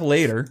do. Man up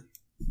later.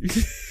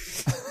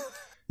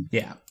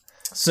 Yeah.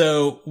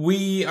 So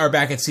we are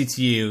back at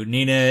CTU.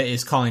 Nina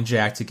is calling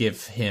Jack to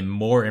give him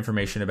more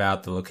information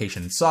about the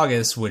location in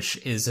Saugus, which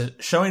is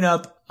showing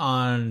up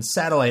on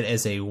satellite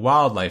as a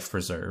wildlife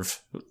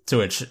preserve. To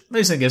which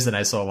Mason gives a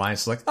nice little line.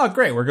 She's like, "Oh,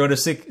 great, we're going to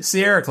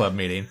Sierra Club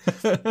meeting,"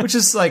 which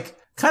is like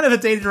kind of a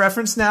dated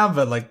reference now,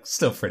 but like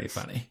still pretty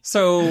funny.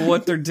 So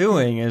what they're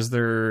doing is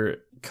they're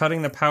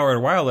cutting the power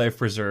at Wildlife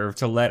Preserve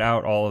to let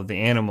out all of the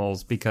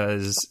animals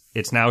because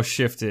it's now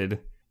shifted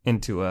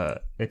into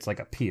it's like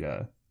a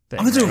PETA thing.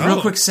 I'm gonna do a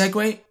real quick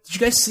segue. Did you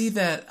guys see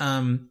that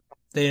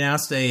they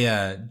announced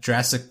a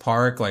Jurassic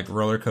Park like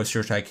roller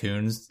coaster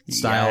tycoon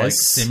style like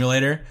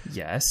simulator?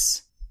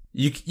 Yes.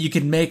 You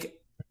can make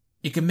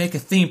a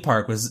theme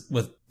park with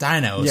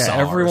dinos. Yeah,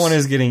 everyone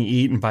is getting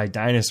eaten by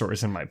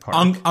dinosaurs in my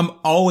park. I'm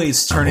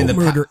always turning the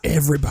murder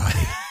everybody.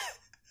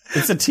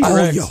 It's a T-Rex.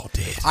 All y'all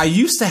did. I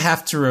used to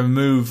have to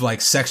remove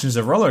like sections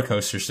of roller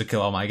coasters to kill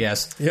all my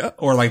guests. Yeah.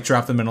 Or like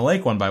drop them in a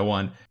lake one by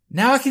one.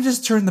 Now I can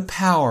just turn the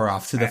power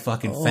off to the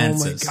fucking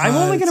fences. God. I'm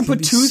only going to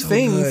put two so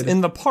things good. in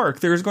the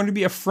park. There's going to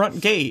be a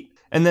front gate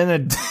and then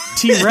a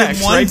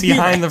T-Rex One right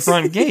behind the T-Rex.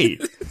 front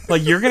gate.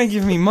 Like, you're going to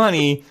give me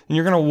money and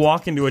you're going to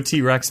walk into a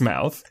T-Rex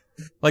mouth.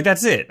 Like,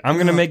 that's it. I'm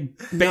going to make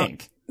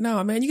bank.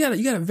 No, man, you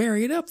gotta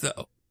vary it up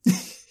though.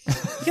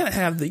 You gotta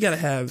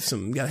have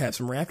some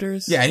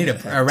raptors. Yeah, I need a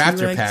raptor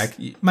T-Rex. pack.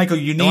 Michael,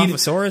 you need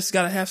Dilophosaurus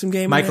gotta have some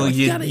game. Michael, in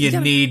there. Like, you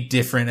need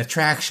different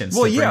attractions.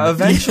 Well, to bring yeah, the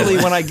eventually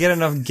people when in. I get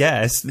enough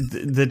guests,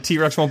 the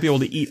T-Rex won't be able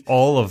to eat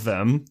all of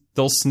them.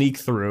 They'll sneak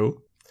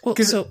through. Well,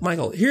 so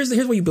Michael, here's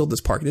why you build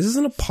this park. This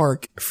isn't a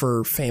park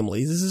for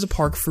families. This is a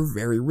park for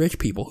very rich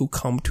people who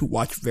come to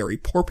watch very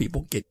poor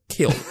people get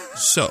killed.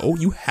 So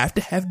you have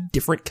to have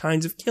different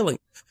kinds of killing.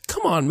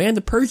 Come on, man.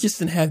 The Purge just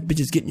didn't have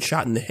bitches getting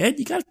shot in the head.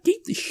 You gotta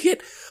keep the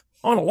shit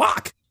on a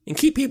lock and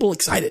keep people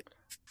excited.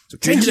 So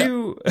change it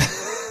up.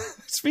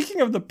 Speaking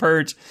of the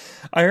Purge,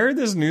 I heard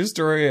this news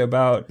story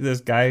about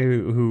this guy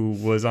who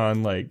was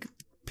on like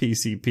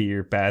PCP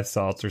or bath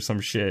salts or some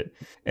shit,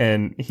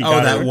 and he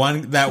got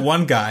that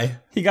one guy.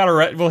 He got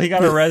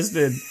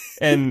arrested,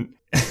 and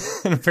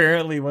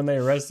apparently when they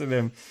arrested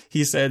him,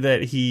 he said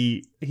that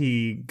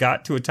he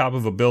got to the top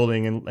of a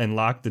building and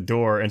locked the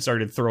door and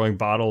started throwing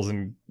bottles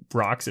and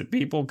rocks at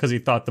people because he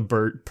thought the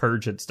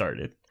Purge had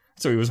started.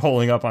 So he was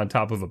holding up on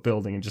top of a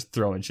building and just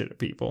throwing shit at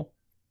people.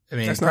 I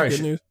mean, That's not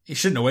good news. He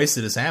shouldn't have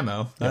wasted his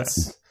ammo.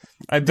 That's.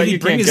 I bet you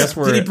can't guess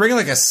where. Did he bring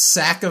like a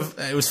sack of?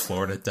 It was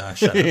Florida. Duh,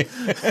 shut up.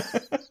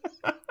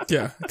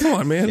 Yeah, come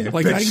on, man.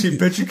 Like, bet you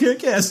can't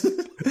guess. well,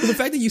 the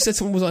fact that you said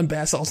someone was on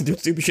bath salts and doing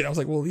stupid shit, I was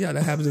like, well, yeah,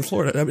 that happens in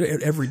Florida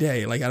every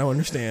day. Like, I don't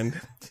understand.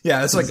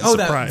 Yeah, it's like, It's a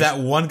surprise. that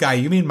one guy.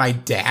 You mean my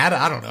dad?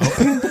 I don't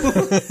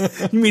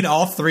know. You mean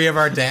all three of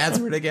our dads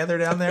were together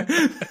down there?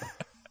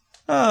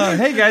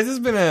 Hey guys, this has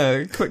been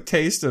a quick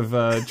taste of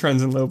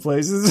Trends in Low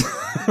Places.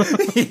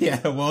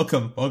 Yeah,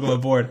 welcome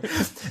aboard.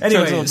 Trends in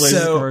Anyway, Low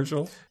Places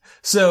commercial.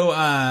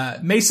 So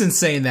Mason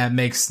saying that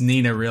makes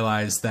Nina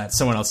realize that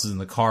someone else is in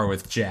the car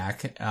with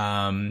Jack.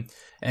 And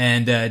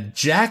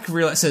Jack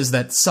says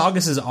that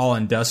Saugus is all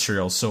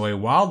industrial, so a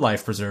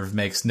wildlife preserve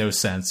makes no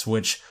sense,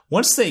 which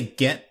once they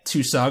get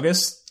to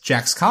Saugus,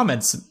 Jack's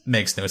comments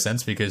makes no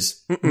sense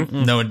because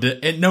no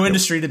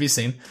industry to be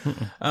seen.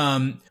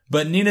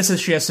 But Nina says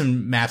she has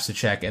some maps to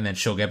check and then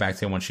she'll get back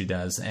to him when she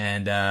does.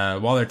 And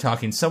while they're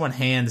talking, someone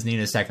hands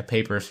Nina a stack of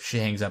papers. She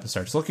hangs up and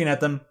starts looking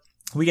at them.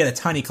 We get a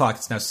tiny clock.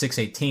 It's now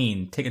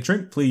 6:18. Take a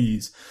drink,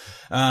 please.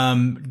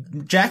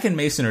 Jack and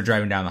Mason are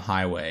driving down the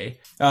highway.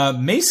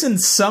 Mason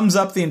sums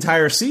up the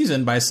entire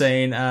season by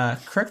saying,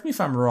 correct me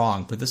if I'm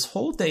wrong, but this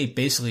whole day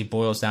basically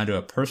boils down to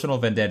a personal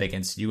vendetta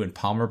against you and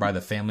Palmer by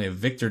the family of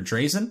Victor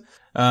Drazen.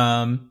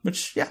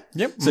 Which, yeah.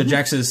 Yep. So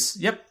Jack says,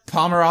 yep,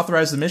 Palmer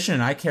authorized the mission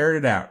and I carried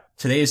it out.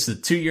 Today is the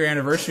 2-year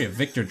anniversary of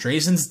Victor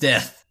Drazen's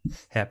death.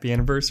 Happy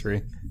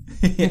anniversary.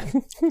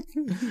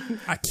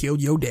 I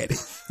killed your daddy.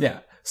 Yeah.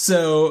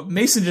 So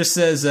Mason just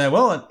says,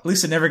 well, at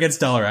least it never gets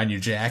dull around you,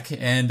 Jack.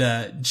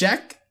 And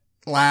Jack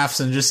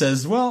laughs and just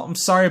says, well, I'm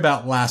sorry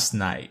about last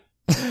night.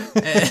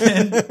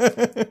 And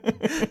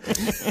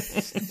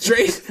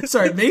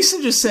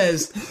Mason just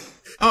says,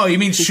 oh, you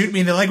mean shoot me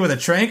in the leg with a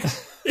trank?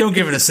 Don't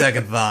give it a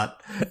second thought.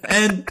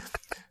 And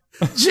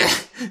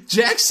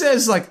Jack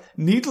says, like,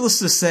 needless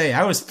to say,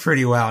 I was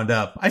pretty wound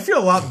up. I feel a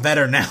lot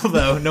better now,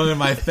 though, knowing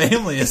my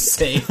family is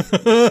safe.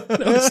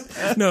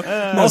 No,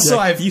 Also, Jack,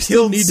 I've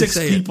killed 6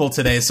 people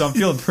today, so I'm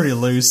feeling pretty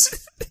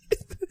loose.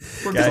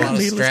 We're getting a lot of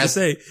Needless to stress.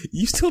 say,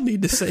 you still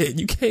need to say it.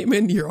 You came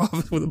into your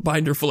office with a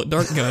binder full of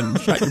dart gun and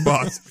shot your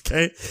boss,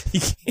 okay? You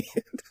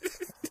can't.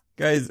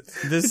 Guys,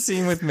 this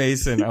scene with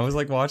Mason, I was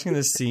like watching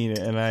this scene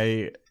and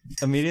I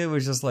immediately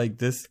was just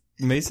like,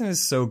 Mason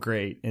is so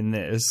great in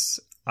this.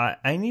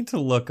 I need to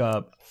look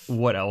up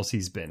what else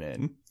he's been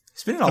in.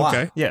 He's been in a lot.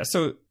 Okay. Yeah,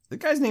 so the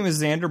guy's name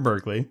is Xander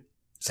Berkeley.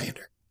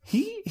 Xander.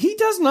 He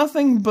does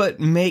nothing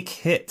but make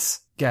hits,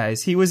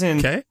 guys. He was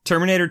in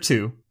Terminator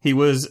 2. He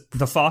was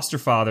the foster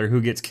father who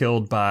gets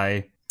killed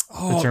by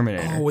the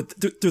Terminator. Oh,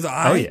 through the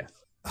eye? Oh, yeah.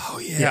 Oh,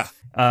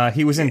 yeah.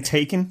 He was in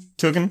Taken.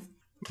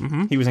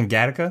 Mm-hmm. He was in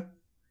Gattaca.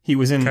 He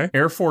was in Okay.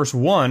 Air Force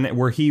One,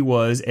 where he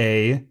was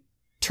a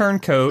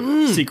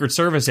turncoat Secret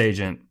Service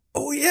agent.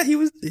 Oh yeah, he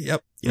was.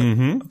 Yep.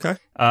 Mm-hmm. Okay.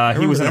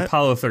 He was in that.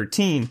 Apollo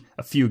 13,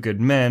 A Few Good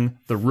Men,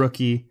 The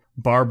Rookie,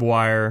 Barbed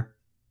Wire.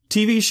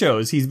 TV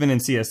shows. He's been in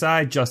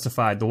CSI,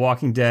 Justified, The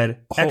Walking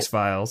Dead,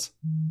 X-Files.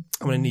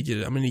 I'm gonna need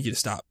you to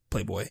stop,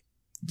 Playboy.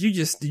 Did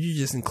you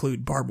just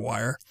include barbed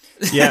wire?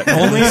 Yeah,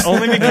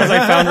 only because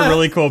I found a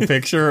really cool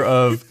picture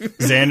of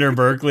Xander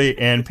Berkeley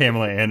and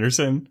Pamela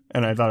Anderson,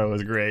 and I thought it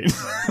was great.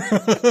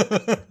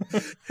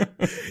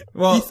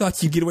 Well, You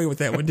thought you'd get away with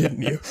that one,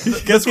 didn't you?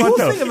 Guess the what? cool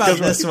though? thing about Guess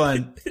what? this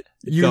one,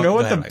 You Go- know go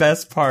what ahead, the Mike.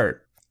 best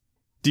part?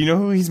 Do you know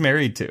who he's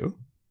married to?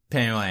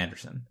 Pamela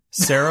Anderson.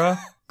 Sarah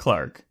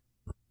Clark.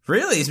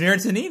 Really? He's married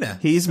to Nina.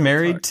 He's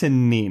married to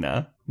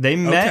Nina. They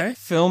met Okay.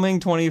 filming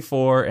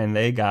 24 and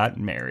they got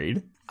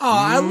married. Oh,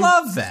 I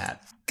love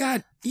that.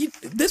 God,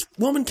 this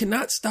woman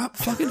cannot stop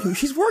fucking who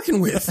she's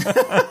working with.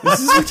 This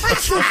is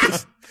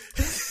ridiculous.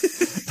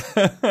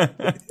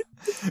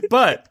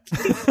 But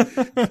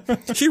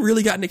She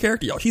really got into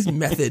character, y'all. She's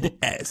method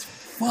as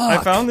fuck.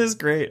 I found this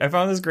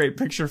great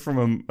picture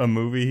from a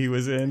movie he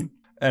was in,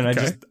 and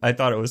I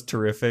thought it was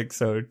terrific.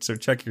 So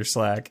check your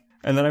Slack.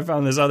 And then I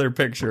found this other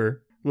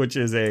picture, which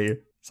is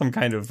some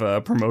kind of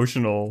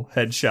promotional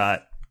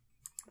headshot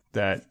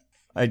that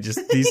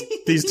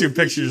these two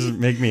pictures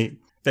made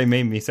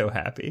me so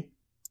happy.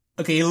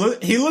 Okay,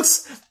 he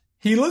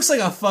looks like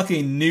a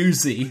fucking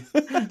newsie.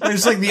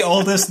 He's like the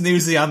oldest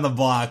newsie on the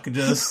block.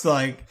 Just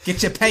like,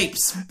 get your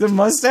papes. The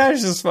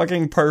mustache is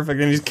fucking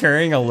perfect, and he's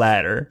carrying a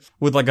ladder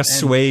with like a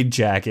suede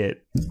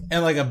jacket.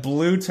 And like a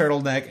blue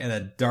turtleneck and a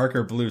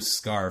darker blue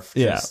scarf.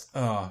 Just,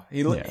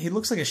 he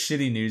looks like a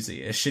shitty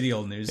newsie, a shitty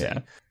old newsie. Yeah.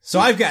 So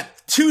I've got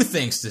two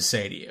things to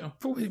say to you.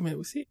 But wait a minute,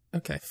 was he?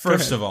 Okay.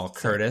 First of all,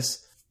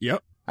 Curtis,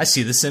 Yep. I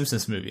see the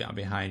Simpsons movie on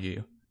behind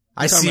you.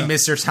 I talking see about?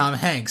 Mr. Tom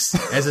Hanks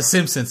as a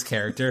Simpsons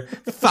character.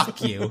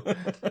 Fuck you.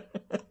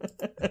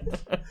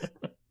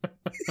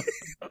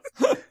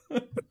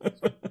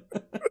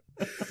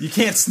 You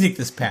can't sneak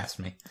this past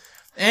me.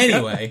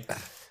 Anyway,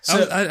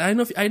 so I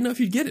didn't know if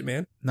you'd get it,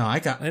 man. no, I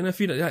got. I didn't know if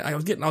you'd. I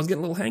was getting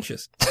a little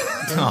anxious.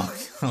 Oh,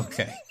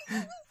 okay.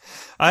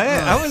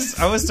 I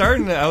was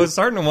starting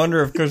to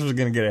wonder if Chris was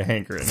going to get a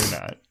hankering or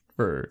not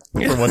for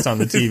what's on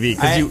the TV,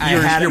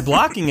 because you're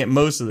blocking it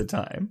most of the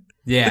time.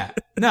 Yeah.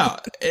 No,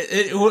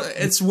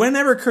 it's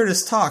whenever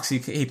Curtis talks,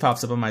 he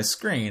pops up on my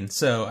screen,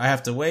 so I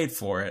have to wait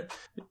for it.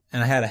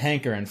 And I had a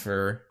hankering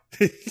for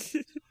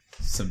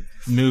some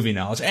movie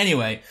knowledge.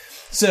 Anyway,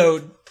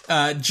 so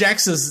Jack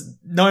says,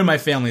 knowing my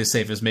family is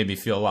safe has made me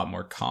feel a lot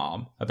more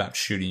calm about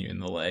shooting you in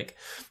the leg.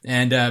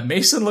 And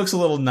Mason looks a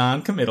little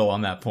non-committal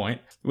on that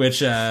point, which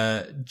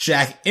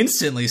Jack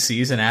instantly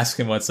sees and asks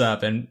him what's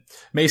up. And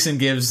Mason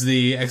gives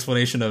the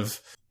explanation of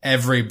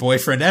every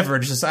boyfriend ever,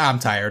 just I'm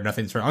tired,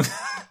 nothing's wrong.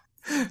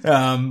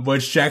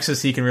 Which Jack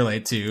says he can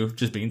relate to,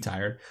 just being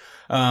tired.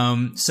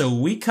 So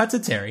we cut to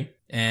Terry,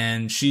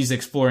 and she's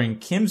exploring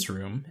Kim's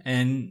room,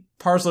 and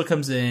Parslow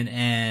comes in,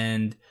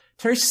 and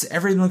Terry says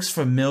everything looks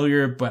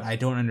familiar, but I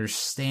don't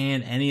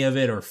understand any of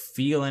it or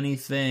feel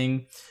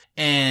anything.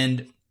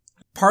 And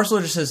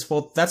Parslow just says,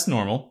 well, that's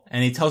normal.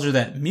 And he tells her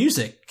that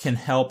music can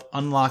help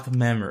unlock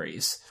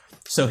memories.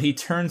 So he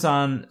turns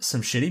on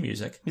some shitty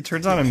music. He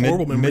turns on a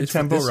Horrible memories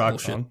mid-tempo for this rock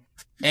bullshit. song.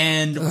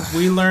 And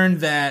we learned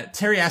that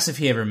Terry asked if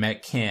he ever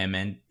met Kim,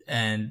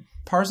 and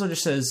Parslow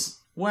just says,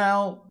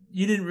 well,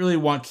 you didn't really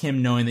want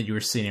Kim knowing that you were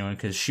seeing anyone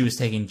because she was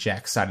taking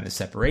Jack's side in the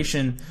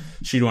separation.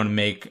 You didn't want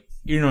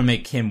to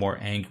make Kim more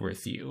angry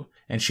with you.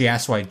 And she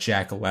asked why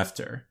Jack left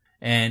her.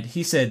 And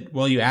he said,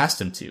 well, you asked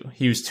him to.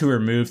 He was too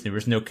removed. There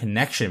was no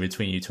connection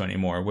between you two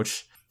anymore,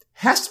 which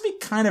has to be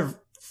kind of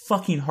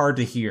fucking hard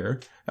to hear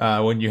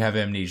when you have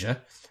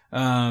amnesia.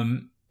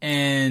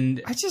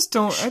 And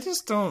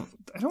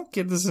I don't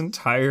get this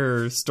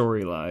entire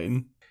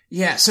storyline.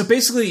 yeah, so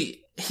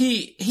basically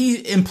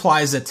he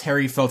implies that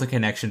Terry felt a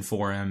connection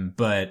for him,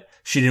 but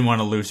she didn't want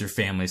to lose her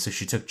family, so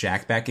she took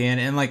Jack back in.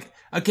 And like,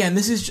 again,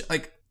 this is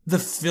like the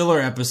filler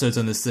episodes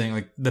on this thing,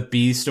 like the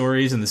B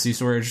stories and the C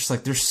story are just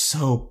like, they're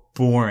so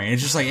boring.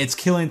 It's just like, it's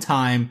killing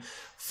time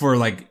for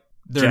like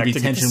there Jack to be to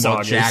get to tension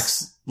while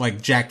Saugus.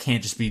 Jack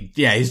can't just be,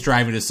 he's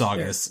driving to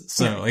Saugus.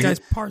 So Yeah, like, guys,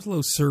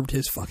 Parslow served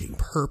his fucking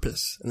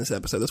purpose in this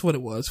episode. That's what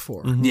it was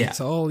for. Yeah.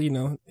 It's all,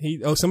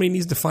 somebody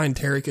needs to find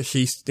Terry because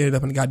she ended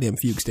up in a goddamn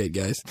fugue state,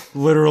 guys.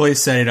 literally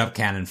setting up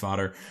cannon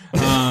fodder.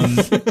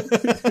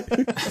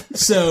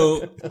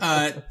 So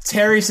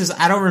Terry says,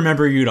 I don't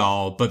remember you at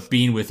all, but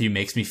being with you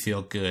makes me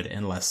feel good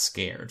and less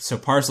scared. So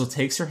Parslow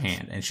takes her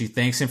hand, and she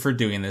thanks him for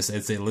doing this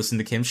as they listen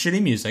to Kim's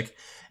shitty music.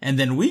 And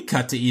then we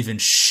cut to even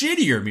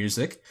shittier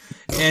music,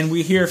 and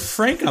we hear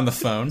Frank on the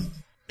phone,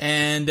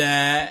 and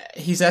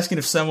he's asking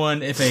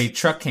if a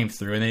truck came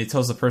through, and then he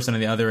tells the person on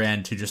the other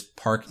end to just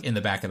park in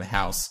the back of the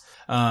house.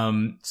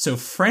 So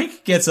Kim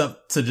gets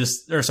up to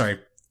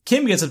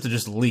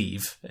just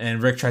leave,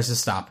 and Rick tries to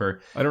stop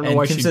her. I don't know And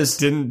why Kim she says,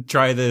 didn't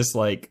try this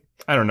like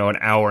I don't know, an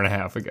hour and a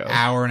half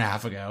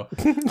ago.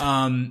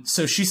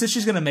 So she says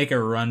she's going to make a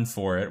run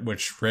for it,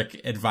 which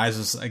Rick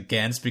advises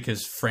against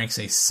because Frank's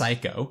a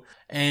psycho.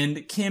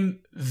 And Kim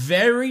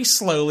very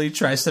slowly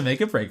tries to make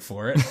a break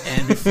for it.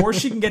 And before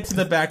she can get to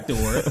the back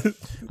door,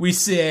 we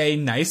see a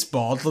nice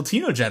bald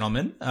Latino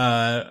gentleman,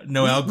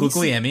 Noel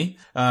Guglielmi,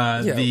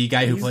 the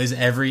guy who plays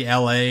every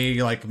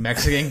LA like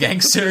Mexican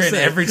gangster in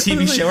every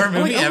TV show or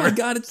movie ever. Oh my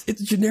god,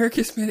 it's generic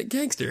Hispanic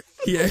gangster.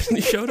 He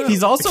actually showed up.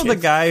 He's also the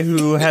guy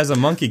who has a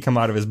monkey come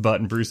out of his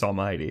butt in Bruce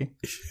Almighty.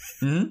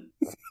 Mm-hmm.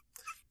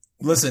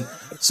 Listen,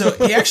 so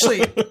he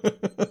actually,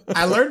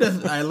 I learned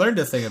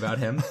a thing about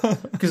him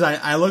because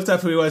I looked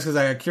up who he was because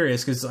I got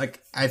curious because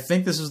like I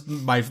think this was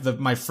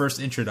my first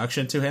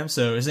introduction to him.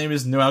 So his name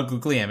is Noel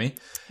Guglielmi.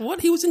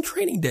 What? He was in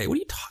Training Day. What are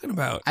you talking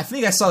about? I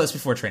think I saw this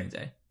before Training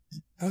Day.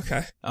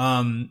 Okay.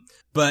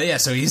 But yeah,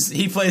 so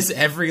he plays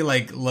every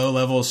like low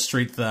level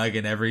street thug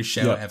in every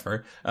show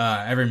ever,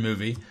 every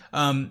movie.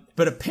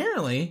 But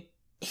apparently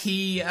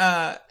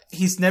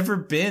he's never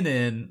been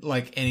in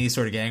like any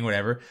sort of gang,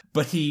 whatever.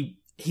 But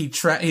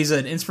he's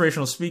an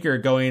inspirational speaker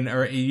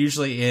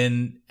usually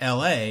in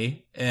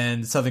LA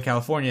and Southern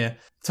California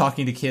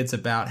talking to kids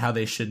about how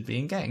they should be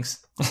in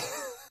gangs.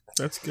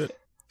 That's good.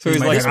 So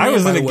he's like, I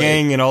was in a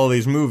gang in all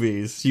these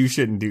movies. You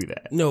shouldn't do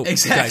that. No,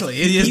 exactly.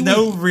 Guys, he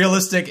no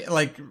realistic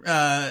like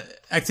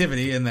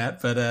activity in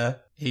that,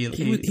 but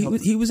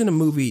he was in a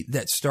movie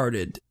that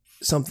started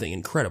something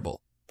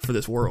incredible for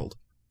this world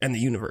and the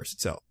universe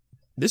itself.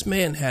 This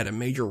man had a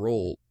major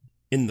role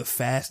in The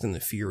Fast and the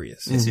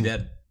Furious. Yes, he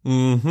did.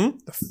 Mm-hmm.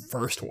 The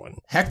first one.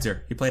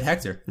 Hector. He played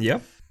Hector.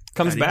 Yep.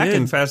 Comes back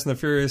in Fast and the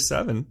Furious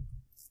 7.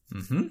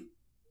 Mm-hmm.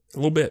 A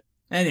little bit.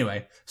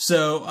 Anyway,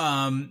 so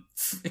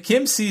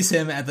Kim sees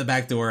him at the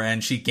back door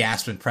and she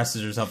gasps and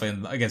presses herself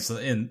against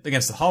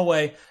the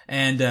hallway.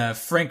 And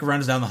Frank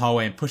runs down the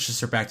hallway and pushes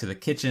her back to the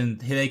kitchen.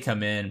 They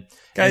come in.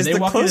 Guys, the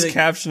closed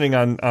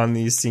captioning on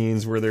these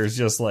scenes where there's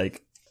just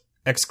like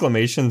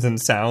exclamations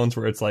and sounds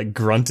where it's like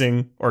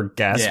grunting or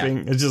gasping.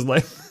 Yeah. It's just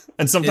like,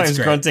 and sometimes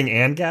grunting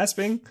and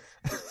gasping.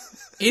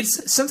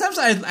 It's sometimes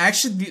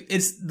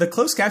the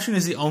closed caption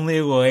is the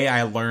only way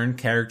I learn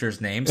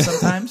characters' names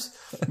sometimes,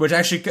 which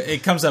actually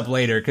it comes up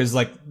later because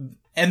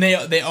and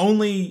they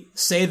only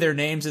say their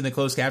names in the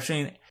closed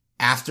captioning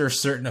after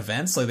certain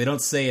events. Like they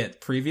don't say it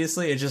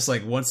previously. It's just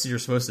like once you're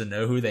supposed to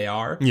know who they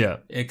are,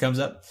 it comes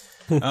up.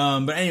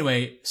 But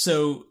anyway,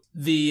 so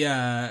the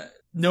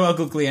Noel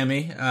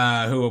Guglielmi,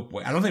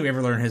 who I don't think we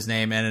ever learned his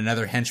name, and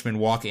another henchman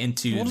walk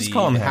into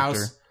the house.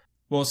 Hector.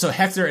 Well, so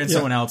Hector and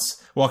someone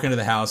else walk into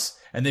the house.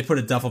 And they put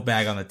a duffel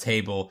bag on the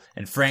table,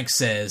 and Frank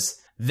says,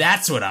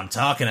 "That's what I'm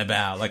talking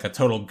about," like a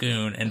total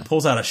goon, and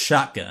pulls out a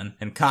shotgun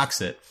and cocks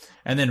it.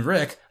 And then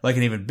Rick, like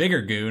an even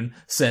bigger goon,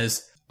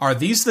 says, "Are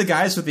these the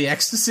guys with the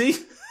ecstasy?"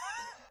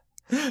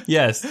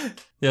 Yes,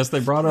 they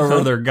brought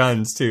over their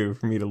guns too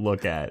for me to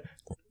look at.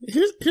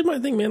 Here's my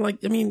thing, man.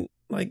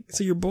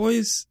 So your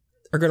boys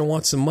are gonna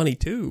want some money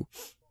too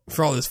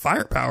for all this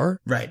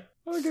firepower, right?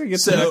 Well, they're gonna get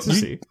some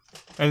ecstasy,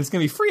 and it's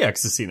gonna be free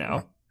ecstasy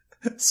now.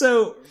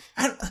 So,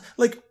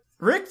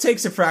 Rick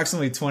takes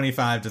approximately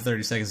 25 to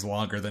 30 seconds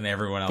longer than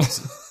everyone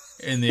else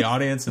in the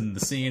audience and the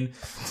scene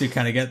to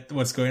kind of get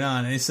what's going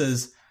on. And he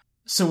says,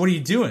 "So what are you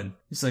doing?"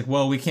 He's like,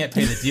 "Well, we can't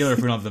pay the dealer if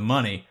we don't have the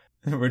money."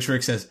 Which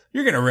Rick says,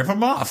 "You're going to rip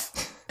him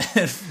off."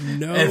 And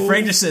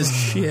Frank just says,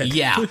 shit.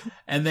 "Yeah."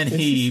 And then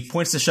he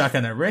points the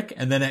shotgun at Rick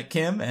and then at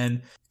Kim.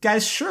 And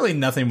guys, surely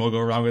nothing will go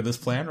wrong with this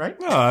plan, right?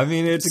 No, I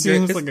mean, it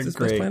seems like a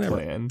great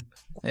plan.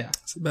 Yeah.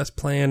 It's the best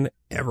plan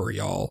ever,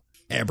 y'all.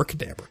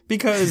 Abracadabra.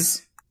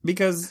 Because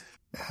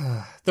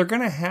they're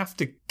going to have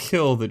to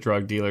kill the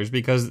drug dealers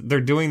because they're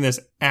doing this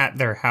at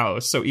their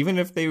house. So even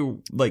if they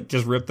like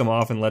just rip them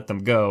off and let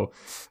them go,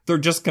 they're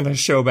just going to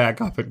show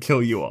back up and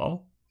kill you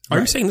all. Are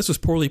you saying this was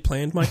poorly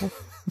planned, Michael?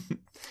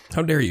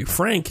 How dare you?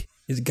 Frank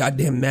is a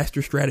goddamn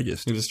master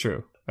strategist. It is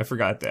true. I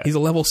forgot that. He's a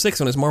level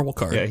 6 on his Marvel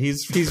card. Yeah,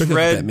 he's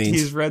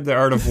read The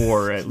Art of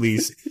War at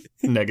least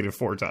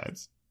 -4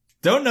 times.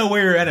 Don't know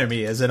where your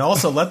enemy is, and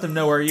also let them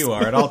know where you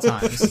are at all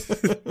times.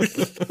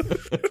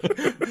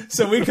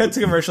 So we cut to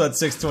commercial at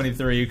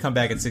 6:23. You come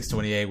back at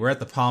 6:28. We're at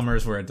the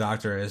Palmers, where a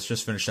doctor has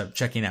just finished up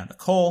checking out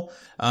Nicole.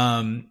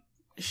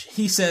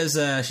 He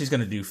says she's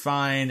going to do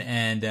fine,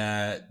 and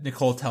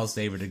Nicole tells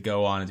David to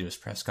go on and do his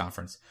press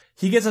conference.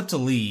 He gets up to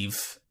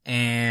leave,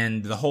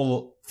 and the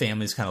whole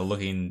family's kind of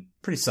looking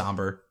pretty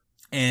somber.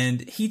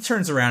 And he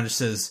turns around and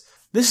says,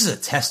 "This is a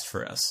test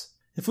for us.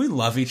 If we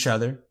love each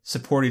other,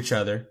 support each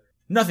other,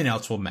 nothing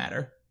else will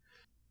matter."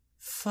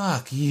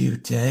 Fuck you,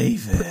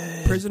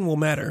 David. Prison will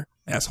matter,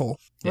 asshole.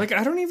 Like,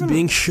 I don't even...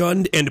 Being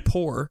shunned and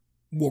poor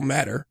will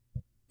matter.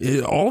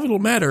 All of it will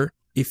matter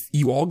if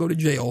you all go to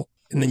jail,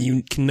 and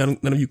then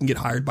none of you can get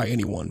hired by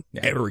anyone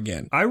ever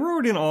again. I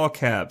wrote in all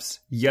caps,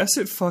 "Yes,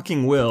 it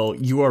fucking will.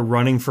 You are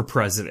running for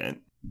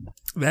president."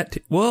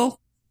 Well,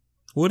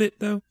 would it,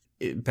 though?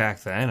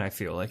 Back then, I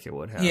feel like it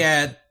would have.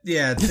 Yeah,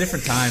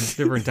 different times.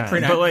 Different times.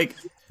 But, like...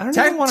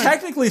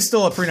 Technically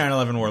still a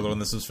pre-9/11 world when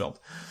this was filmed.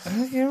 I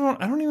don't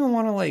even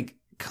want to, like,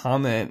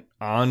 comment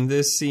on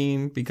this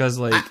scene because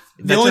like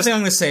the only thing I'm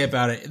going to say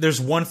about it, there's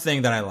one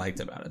thing that I liked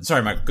about it.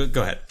 Sorry, Mike,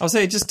 go ahead. I'll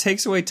say it just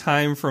takes away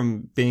time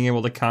from being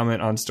able to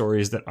comment on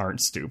stories that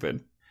aren't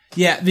stupid.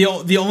 Yeah,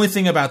 the only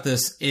thing about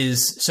this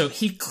is, so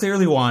he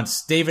clearly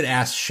wants, David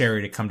asks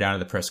Sherry to come down to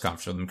the press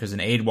conference with him because an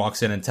aide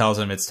walks in and tells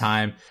him it's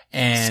time.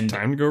 And It's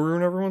time to go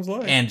ruin everyone's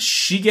life. And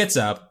she gets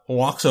up,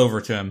 walks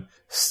over to him,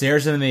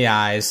 stares him in the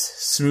eyes,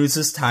 smooths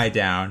his tie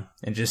down,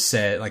 and just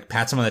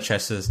pats him on the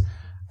chest, says,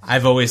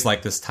 "I've always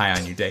liked this tie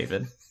on you,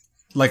 David."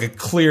 Like a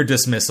clear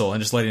dismissal,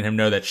 and just letting him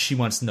know that she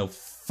wants no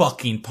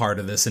fucking part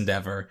of this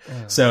endeavor.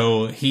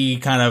 So he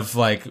kind of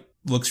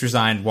looks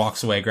resigned,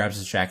 walks away, grabs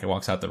his jacket,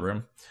 walks out the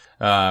room.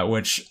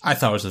 Which I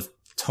thought was a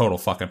total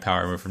fucking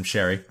power move from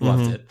Sherry.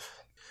 Loved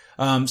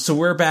it. So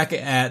we're back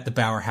at the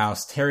Bauer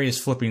house. Terry is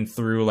flipping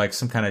through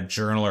some kind of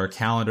journal or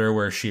calendar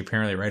where she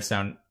apparently writes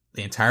down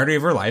the entirety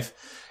of her life.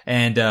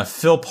 And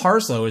Phil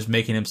Parslow is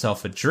making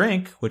himself a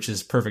drink, which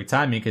is perfect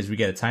timing because we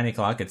get a tiny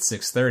clock at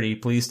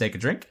 6:30. Please take a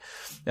drink.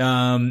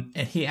 And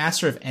he asks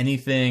her if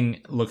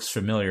anything looks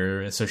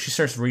familiar. So she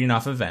starts reading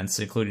off events,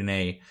 including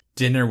a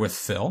dinner with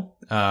Phil.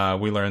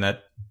 We learn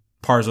that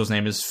Parslow's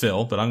name is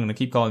Phil, but I'm going to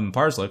keep calling him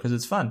Parslow because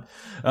it's fun.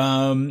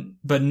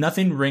 But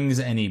nothing rings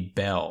any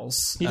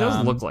bells. He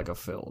does look like a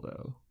Phil,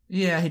 though.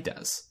 Yeah, he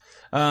does.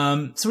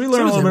 So we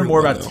learn a little bit more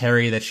about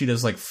Terry, that she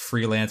does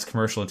freelance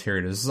commercial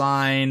interior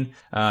design.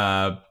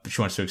 But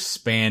she wants to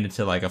expand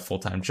into a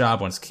full-time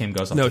job once Kim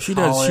goes off to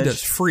college. She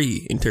does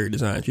free interior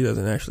design. She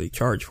doesn't actually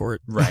charge for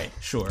it. Right,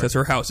 sure. Because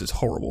her house is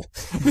horrible.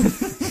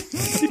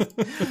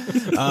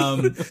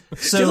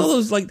 So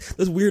all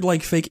those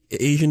weird fake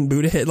Asian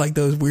Buddha head,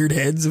 those weird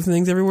heads of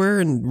things everywhere,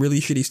 and really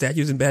shitty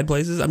statues in bad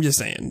places. I'm just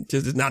saying,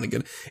 it's not a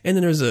good. And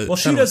then there's a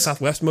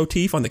Southwest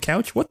motif on the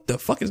couch. What the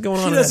fuck is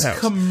going on in that house? She does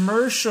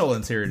commercial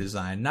interior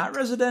design, not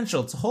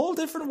residential. It's a whole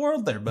different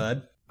world there,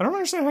 bud. I don't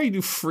understand how you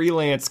do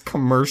freelance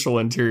commercial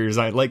interior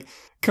design.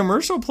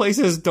 Commercial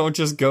places don't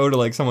just go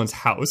to someone's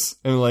house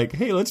and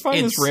hey, let's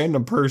find this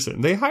random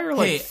person. They hire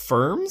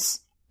firms.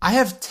 I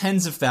have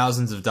tens of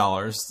thousands of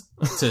dollars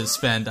to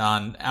spend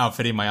on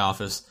outfitting my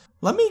office.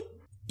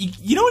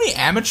 You know any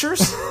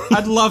amateurs?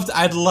 I'd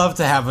love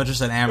to have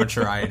just an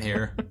amateur eye in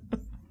here.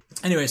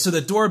 Anyway, so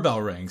the doorbell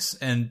rings,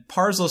 and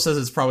Parslow says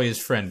it's probably his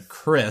friend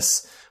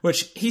Chris,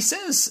 which he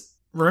says,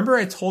 remember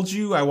I told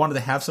you I wanted to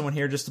have someone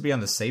here just to be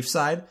on the safe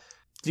side?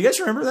 Do you guys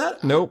remember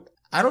that? Nope.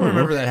 I don't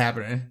remember that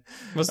happening.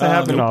 Must have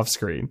happened off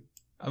screen.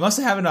 I must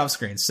have happened off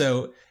screen.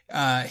 So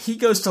he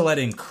goes to let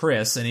in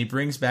Chris, and he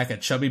brings back a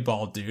chubby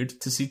bald dude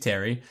to see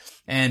Terry.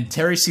 And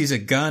Terry sees a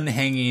gun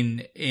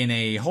hanging in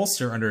a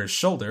holster under his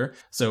shoulder.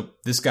 So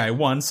this guy,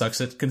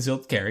 sucks at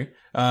concealed carry.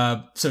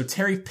 So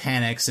Terry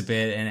panics a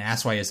bit and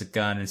asks why he has a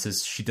gun and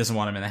says she doesn't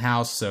want him in the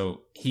house.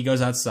 So he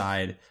goes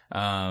outside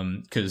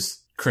because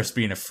Chris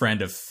being a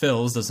friend of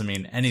Phil's doesn't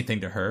mean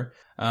anything to her.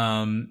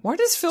 Why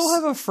does Phil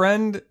have a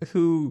friend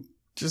who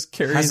just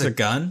carries a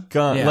gun?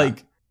 Yeah.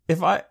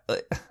 If I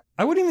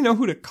wouldn't even know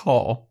who to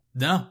call.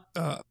 No.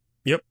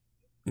 Yep.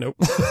 Nope.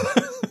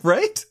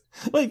 Right?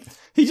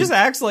 He just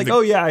acts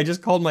oh yeah, I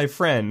just called my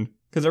friend,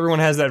 because everyone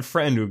has that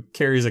friend who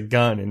carries a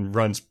gun and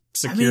runs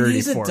security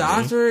he's for a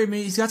doctor. I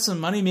mean, he's got some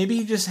money. Maybe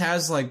he just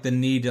has the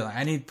need to,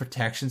 I need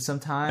protection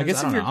sometimes. I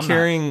guess if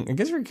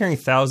you're carrying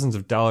thousands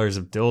of dollars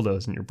of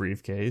dildos in your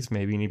briefcase,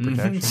 maybe you need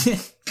protection.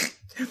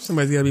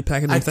 Somebody's got to be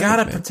packing them. I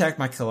gotta protect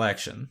my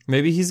collection.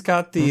 Maybe he's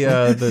got the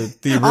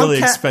really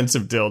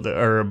expensive dildo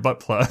or a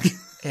butt plug.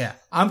 Yeah,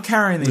 I'm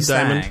carrying these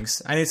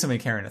things. I need somebody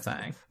carrying a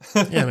thing.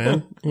 Yeah,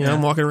 man.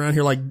 I'm walking around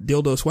here like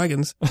dildo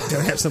swaggins.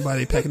 Gotta have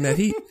somebody packing that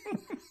heat.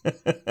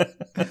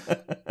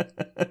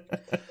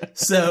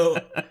 So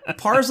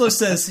Parslow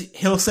says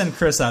he'll send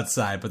Chris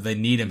outside, but they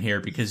need him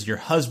here because your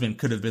husband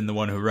could have been the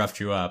one who roughed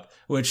you up.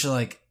 Which,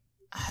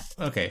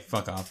 okay,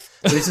 fuck off.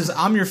 But he says,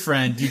 I'm your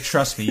friend. You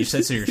trust me. You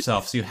said so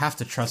yourself, so you have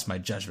to trust my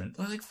judgment.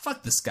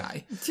 Fuck this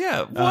guy.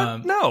 Yeah,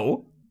 what?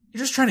 No. You're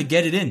just trying to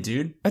get it in,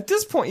 dude. At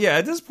this point,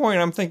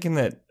 I'm thinking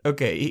that,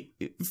 okay,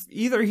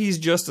 either he's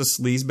just a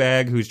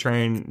sleazebag who's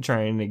trying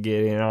to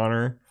get in on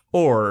her,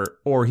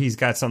 or he's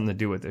got something to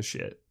do with this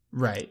shit.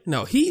 Right.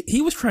 No,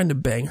 he was trying to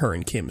bang her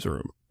in Kim's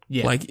room.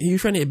 Yeah. He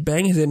was trying to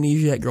bang his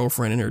amnesiac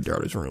girlfriend in her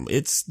daughter's room.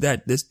 It's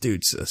that this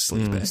dude's a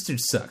sleazebag. This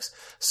dude sucks.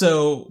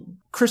 So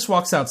Chris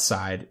walks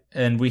outside,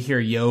 and we hear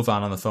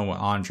Jovan on the phone with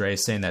Andre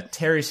saying that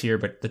Terry's here,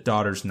 but the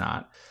daughter's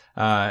not.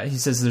 He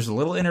says there's a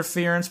little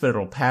interference, but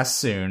it'll pass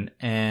soon.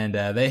 And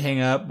they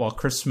hang up while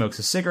Chris smokes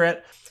a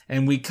cigarette.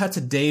 And we cut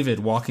to David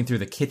walking through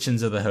the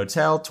kitchens of the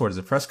hotel towards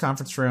the press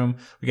conference room.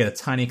 We get a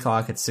tiny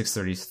clock at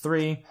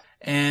 6:33.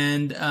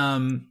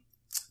 And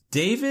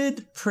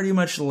David pretty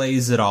much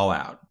lays it all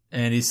out.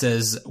 And he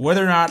says,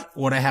 whether or not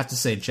what I have to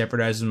say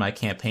jeopardizes my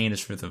campaign is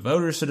for the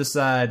voters to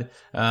decide.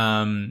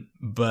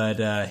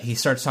 But he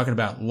starts talking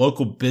about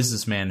local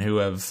businessmen who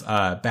have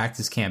backed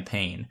his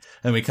campaign.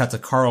 Then we cut to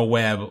Carl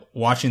Webb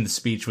watching the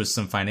speech with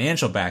some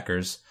financial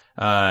backers.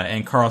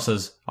 And Carl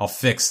says, I'll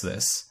fix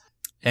this.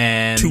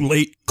 And Too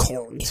late,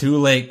 Carl. Too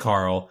late,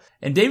 Carl.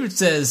 And David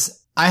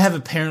says, I have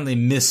apparently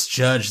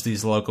misjudged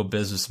these local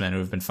businessmen who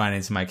have been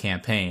financing my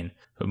campaign,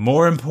 But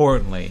more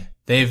importantly,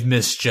 they've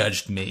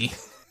misjudged me.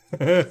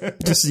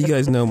 Just so you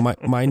guys know,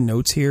 my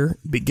notes here,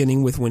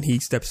 beginning with when he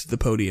steps to the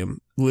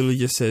podium, literally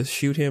just says,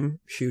 shoot him.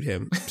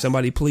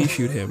 Somebody please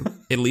shoot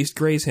him. At least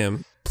graze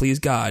him. Please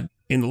God.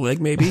 In the leg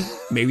maybe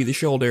the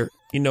shoulder.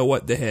 You know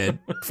what? The head.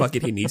 Fuck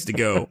it, he needs to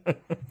go.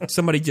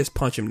 Somebody just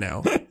punch him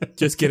now.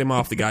 Just get him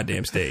off the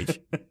goddamn stage.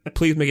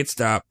 Please make it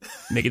stop.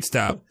 Make it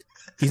stop.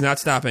 He's not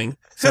stopping.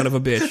 Son of a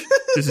bitch.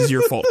 This is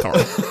your fault,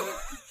 Carl.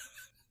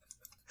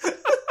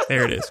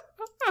 There it is.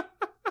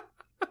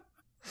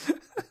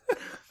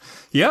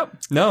 Yep.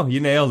 No, you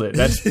nailed it.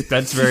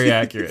 That's very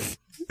accurate.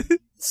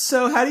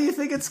 So how do you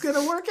think it's going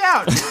to work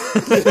out?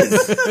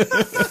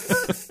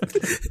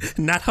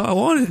 Not how I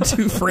wanted it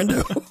to,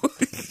 friendo.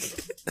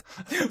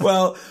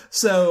 Well,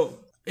 so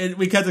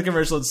we cut the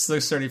commercial at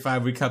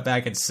 6:35. We cut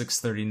back at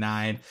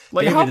 6:39.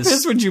 Like, David how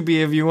pissed would you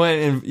be if you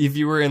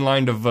were in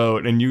line to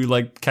vote and you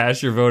like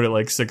cast your vote at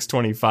like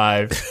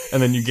 6:25,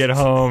 and then you get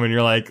home and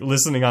you're like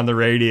listening on the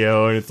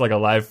radio and it's like a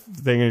live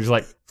thing and you're just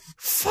like,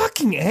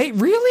 fucking A,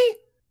 really?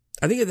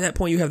 I think at that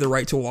point you have the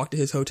right to walk to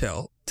his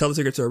hotel, tell the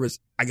Secret Service,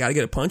 I gotta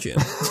get a punch in.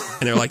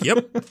 And they're like, yep.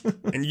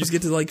 And you just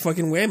get to like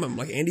fucking wham him,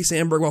 like Andy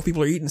Samberg while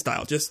people are eating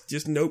style.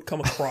 Just note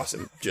come across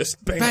him.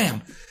 Just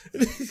bam.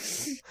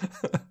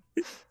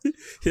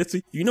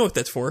 You know what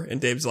that's for. And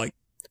Dave's like,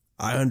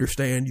 I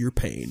understand your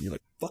pain. You're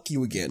like, fuck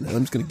you again. And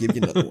I'm just gonna give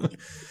you another one.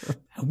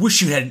 I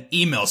wish you had an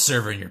email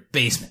server in your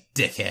basement,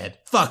 dickhead.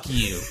 Fuck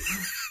you.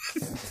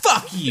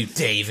 Fuck you,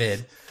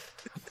 David.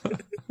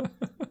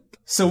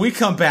 So we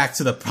come back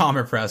to the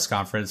Palmer press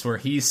conference where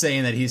he's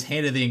saying that he's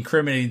handed the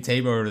incriminating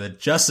tape over to the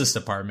Justice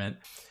Department.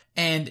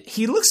 And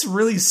he looks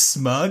really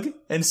smug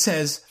and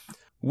says,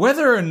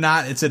 whether or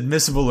not it's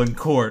admissible in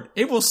court,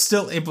 it will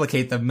still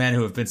implicate the men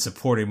who have been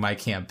supporting my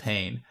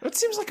campaign. That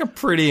seems like a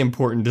pretty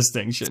important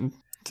distinction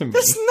to me.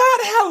 That's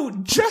not how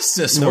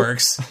justice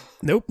works.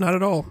 Nope, not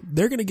at all.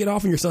 They're gonna get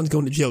off and your son's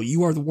going to jail.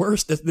 You are the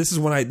worst. I think this is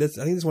when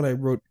I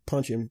wrote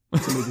punch him.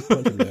 Somebody just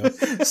punch him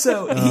now.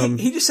 So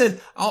he just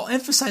said, I'll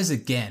emphasize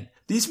again.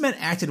 These men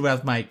acted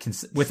without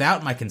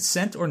my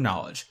consent or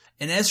knowledge.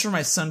 And as for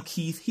my son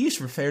Keith, he is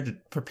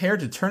prepared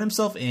to turn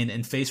himself in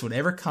and face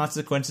whatever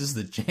consequences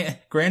the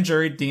grand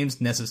jury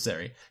deems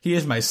necessary. He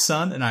is my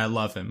son, and I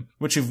love him,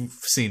 which you've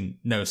seen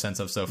no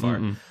sense of so far.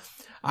 Mm-mm.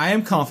 I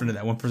am confident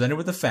that when presented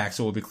with the facts,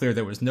 it will be clear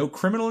there was no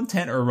criminal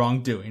intent or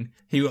wrongdoing.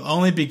 He will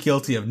only be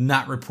guilty of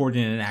not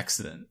reporting an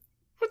accident.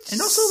 And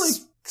also, like,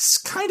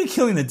 kind of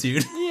killing the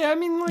dude. Yeah, I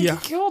mean, like, he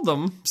killed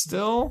him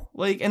still.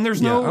 Like, and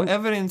there's no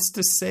evidence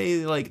to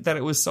say, like, that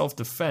it was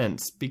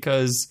self-defense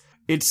because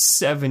it's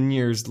 7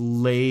 years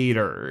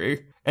later.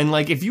 And,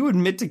 like, if you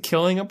admit to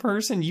killing a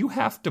person, you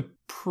have to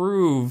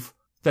prove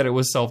that it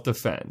was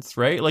self-defense,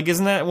 right? Like,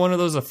 isn't that one of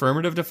those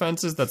affirmative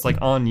defenses that's,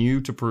 like, on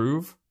you to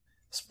prove?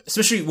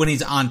 Especially when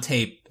he's on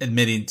tape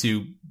admitting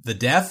to the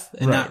death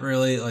and not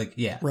really, like,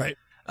 Right.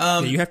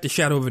 You have to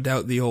shadow of a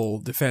doubt the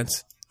old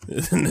defense.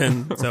 And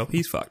then, so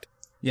he's fucked.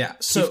 Yeah,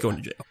 so he's going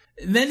to jail.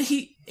 Then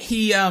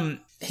he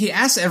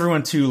asked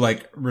everyone to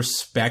like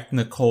respect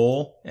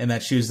Nicole and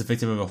that she was the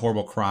victim of a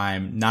horrible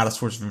crime, not a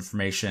source of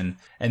information.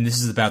 And this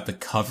is about the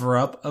cover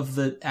up of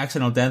the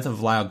accidental death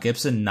of Lyle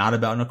Gibson, not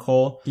about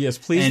Nicole. Yes,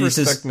 please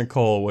respect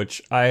Nicole,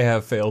 which I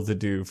have failed to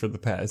do for the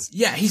past.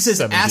 Yeah, he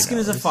says, asking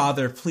as a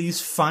father,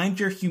 please find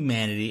your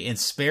humanity and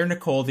spare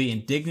Nicole the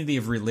indignity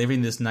of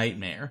reliving this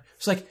nightmare.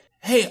 It's like,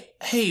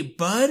 hey,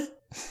 bud,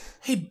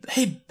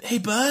 hey,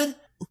 bud.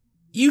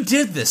 You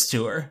did this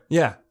to her.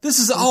 Yeah. This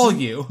is all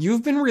you.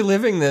 You've been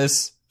reliving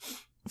this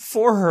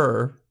for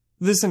her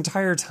this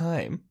entire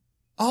time.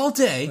 All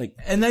day. Like,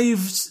 and now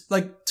you've,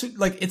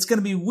 it's going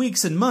to be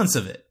weeks and months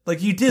of it.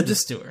 Like, you did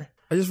this to her.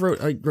 I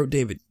wrote,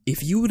 David,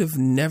 if you would have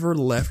never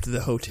left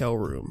the hotel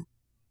room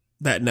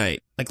that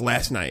night, like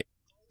last night,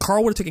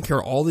 Carl would have taken care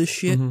of all this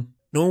shit. Mm-hmm.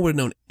 No one would have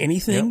known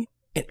anything,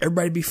 and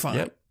everybody would be fine.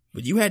 Yep.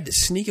 But you had to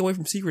sneak away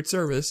from Secret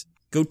Service,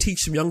 go teach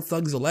some young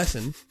thugs a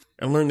lesson,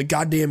 and learn the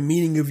goddamn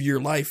meaning of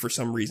your life for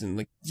some reason.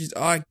 Like,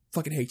 I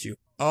fucking hate you.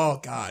 Oh,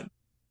 God.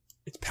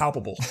 It's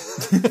palpable.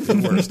 You're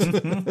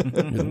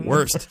the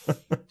worst.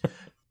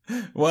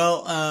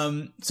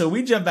 Well, so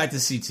we jump back to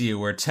CTU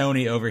where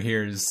Tony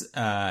overhears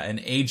an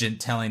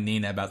agent telling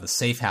Nina about the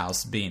safe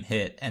house being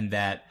hit and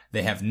that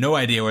they have no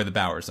idea where the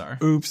Bowers are.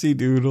 Oopsie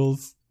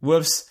doodles.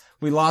 Whoops.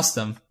 We lost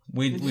them.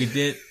 We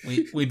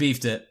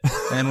beefed it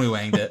and we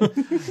wanged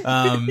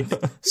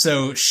it.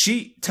 So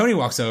Tony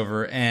walks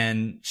over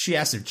and she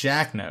asks if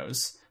Jack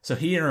knows. So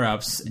he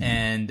interrupts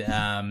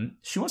and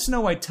she wants to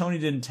know why Tony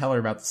didn't tell her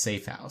about the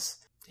safe house.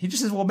 He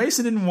just says, well,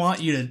 Mason didn't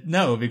want you to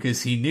know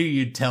because he knew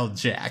you'd tell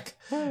Jack.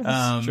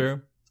 That's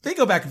true. They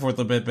go back and forth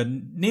a little bit, but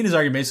Nina's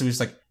argument basically was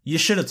like, you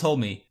should have told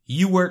me.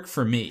 You work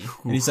for me.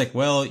 And he's like,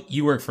 well,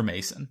 you work for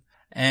Mason.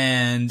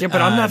 And yeah,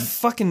 but I'm not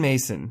fucking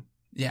Mason.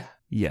 Yeah.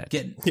 Yet.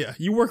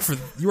 You work for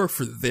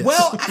this.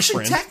 Well,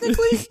 actually,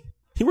 technically,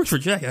 he works for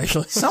Jack.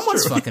 Actually,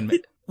 someone's fucking.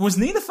 Was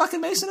Nina fucking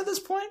Mason at this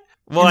point?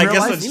 Well, I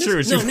guess that's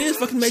true. No, Nina's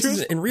fucking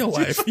Mason in real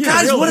life.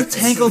 Guys, what a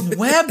tangled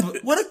web!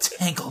 What a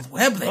tangled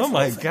web! Oh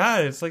my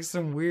god, it's like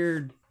some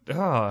weird.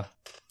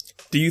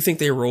 Do you think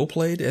they role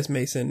played as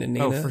Mason and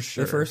Nina Oh, for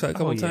sure. the first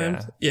couple Oh, yeah.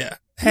 times? Yeah.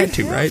 Had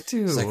to, right?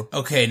 To. It's like,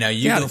 okay, now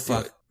you Gotta go do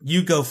fuck. it.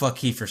 You go fuck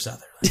Kiefer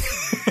Sutherland.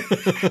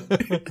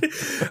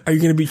 Are you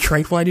going to be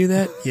tranked while I do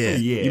that? Yeah.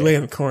 Yeah. You lay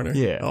in the corner.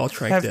 Yeah. All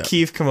tranked Have up.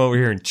 Keith come over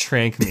here and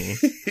trank me.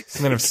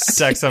 And then have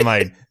sex on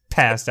my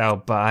passed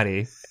out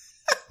body.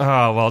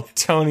 Oh, well,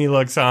 Tony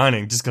looks on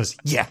and just goes,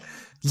 yeah,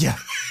 yeah,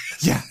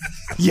 yeah,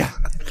 yeah,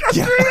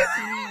 yeah.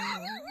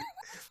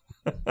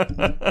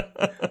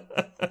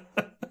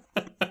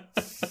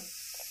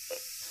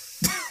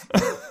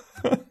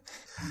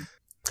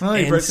 Oh,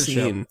 he And broke the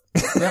show. scene.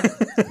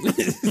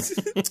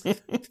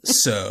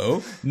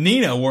 So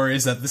Nina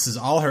worries that this is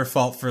all her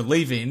fault for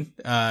leaving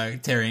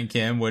Terry and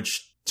Kim,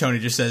 which Tony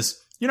just says,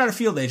 "You're not a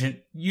field agent.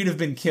 You'd have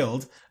been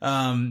killed."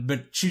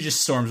 But she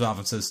just storms off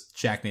and says,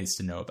 "Jack needs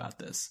to know about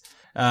this."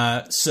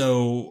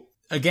 So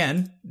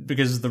again,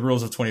 because of the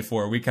rules of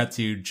 24, we cut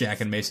to Jack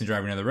and Mason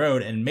driving down the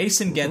road, and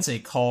Mason gets a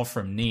call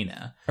from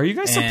Nina. Are you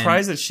guys And-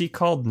 surprised that she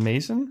called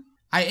Mason?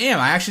 I am.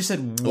 I actually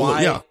said, Well,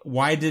 why? yeah.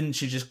 Why didn't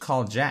she just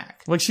call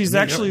Jack? Like, she's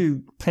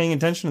actually paying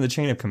attention to the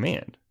chain of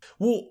command.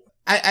 Well,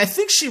 I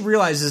think she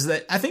realizes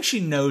that. I think she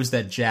knows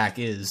that Jack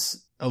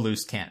is a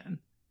loose cannon.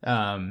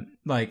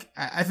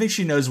 I think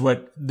she knows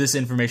what this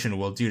information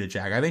will do to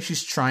Jack. I think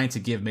she's trying to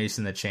give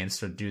Mason the chance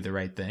to do the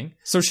right thing.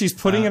 So she's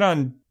putting it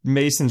on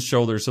Mason's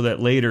shoulder so that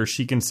later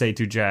she can say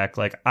to Jack,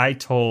 like, I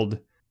told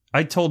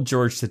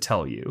George to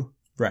tell you.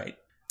 Right.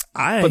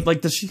 But like,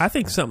 does I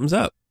think something's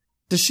up.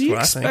 she what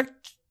I think. expect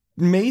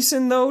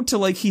Mason though to,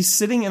 like, he's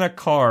sitting in a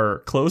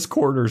car close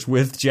quarters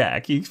with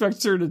Jack. He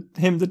expects him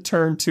to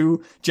turn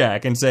to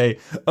Jack and say,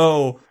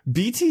 "Oh,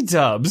 BT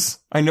Dubs,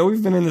 I know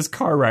we've been in this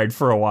car ride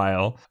for a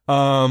while.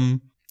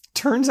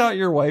 Turns out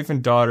your wife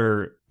and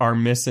daughter are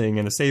missing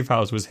and the safe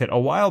house was hit a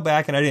while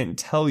back and I didn't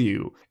tell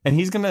you." And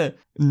he's gonna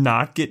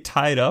not get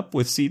tied up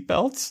with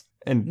seatbelts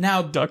and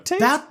Now, duct tape?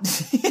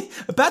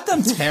 about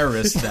them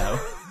terrorists, though.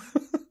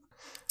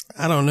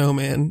 I don't know,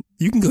 man.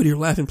 You can go to your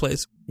laughing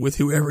place with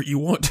whoever you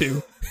want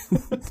to.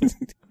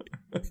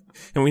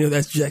 And we know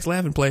that's Jack's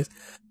laughing place.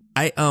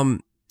 I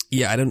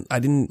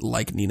didn't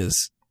like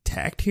Nina's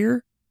tact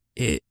here.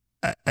 I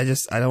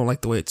don't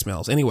like the way it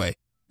smells. Anyway,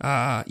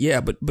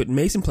 but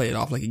Mason played it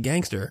off like a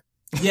gangster,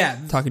 Yeah.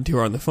 talking to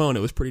her on the phone.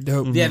 It was pretty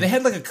dope. Yeah, they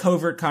had like a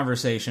covert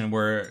conversation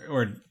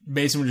where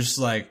Mason was just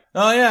like,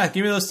 "Oh yeah,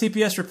 give me those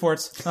TPS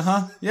reports."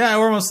 Yeah,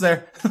 we're almost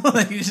there.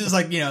 Like, he's just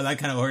like, that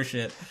kind of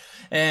horseshit.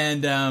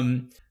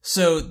 And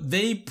so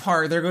they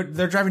park.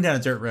 They're driving down a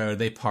dirt road.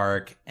 They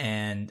park,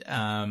 and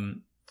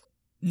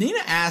Nina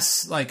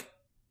asks, like,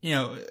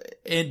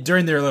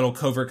 during their little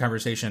covert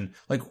conversation,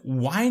 like,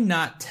 why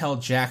not tell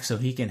Jack so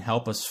he can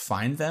help us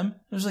find them?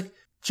 I was like,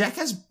 Jack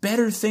has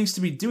better things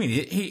to be doing.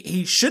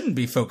 He shouldn't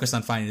be focused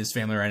on finding his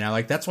family right now.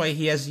 Like, that's why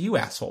he has you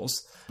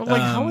assholes. But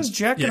like, how is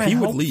Jack gonna he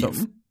would help leave.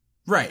 them?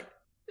 Right.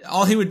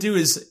 All he would do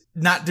is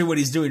not do what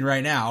he's doing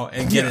right now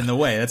and get in the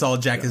way. That's all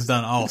Jack has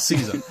done all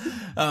season.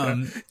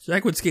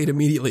 Jack would skate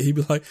immediately. He'd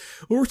be like,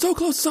 "Well, we're so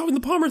close to solving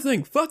the Palmer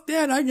thing. Fuck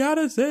that. I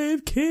gotta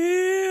save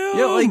Kim."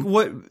 Yeah, like,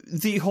 what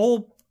the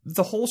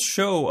whole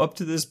show up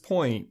to this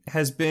point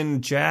has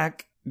been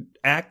Jack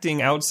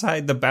acting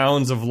outside the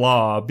bounds of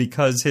law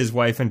because his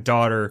wife and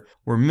daughter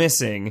were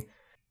missing.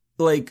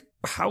 Like,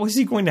 how is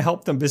he going to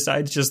help them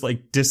besides just,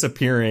 like,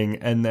 disappearing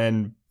and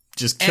then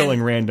just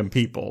killing random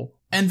people?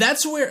 And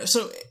that's where,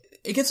 so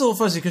it gets a little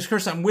fuzzy because,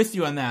 Kirsten, I'm with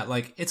you on that.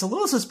 Like, it's a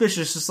little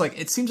suspicious. Just like,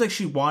 it seems like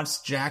she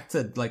wants Jack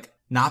to, like,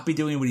 not be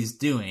doing what he's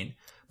doing.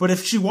 But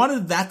if she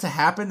wanted that to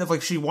happen, if,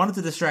 like, she wanted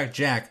to distract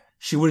Jack,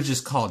 she would have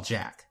just called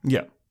Jack.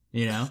 Yeah.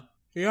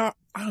 Yeah,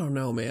 I don't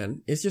know,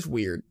 man. It's just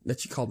weird that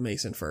she called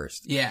Mason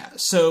first. Yeah.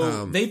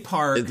 So they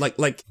park.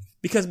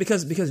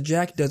 Because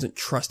Jack doesn't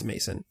trust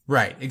Mason.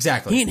 Right.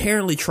 Exactly. He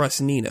inherently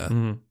trusts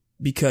Nina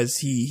because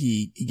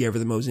he gave her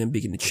the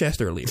Mozambique in the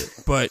chest earlier.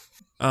 But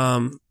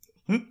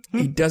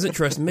he doesn't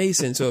trust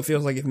Mason, so it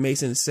feels like if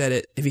Mason said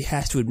it, if he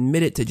has to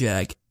admit it to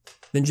Jack,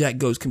 then Jack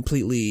goes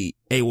completely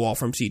AWOL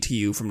from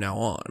CTU from now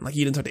on. Like,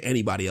 he didn't talk to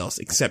anybody else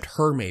except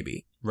her,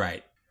 maybe.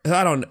 Right.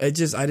 I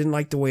didn't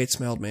like the way it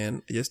smelled,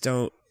 man.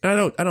 I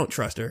don't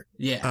trust her.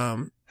 Yeah.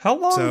 How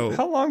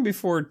long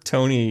before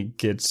Tony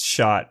gets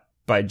shot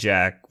by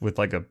Jack with,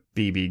 like, a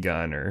BB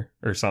gun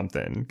or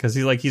something? Because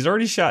he's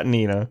already shot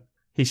Nina.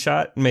 He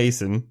shot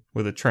Mason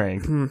with a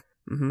trank.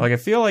 Mm-hmm. Like, I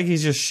feel like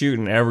he's just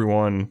shooting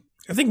everyone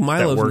I think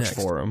Milo's that works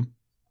next. for him.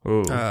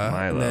 Ooh,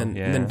 Milo. And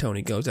yeah. then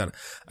Tony goes down.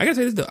 I gotta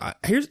say this though.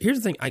 Here's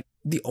the thing.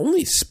 The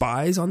only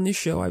spies on this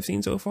show I've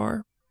seen so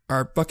far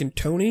are fucking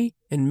Tony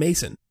and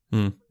Mason.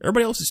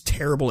 Everybody else is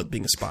terrible at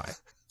being a spy.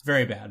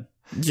 Very bad.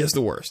 Just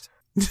the worst.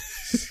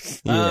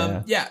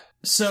 Yeah. Yeah.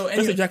 So That's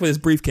anyway, Jack with his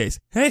briefcase.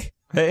 Hey,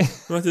 Hey, you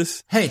want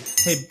this? hey,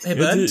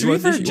 bud. You to be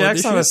want fair, this- you want Jack's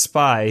this not a shit?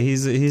 spy.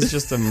 He's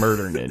just a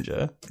murder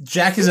ninja.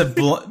 Jack is a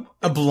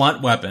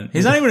blunt weapon.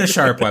 He's not even a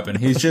sharp weapon.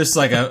 He's just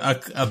like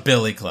a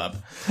billy club.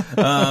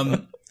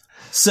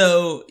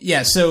 So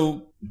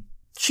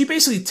she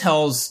basically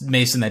tells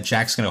Mason that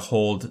Jack's going to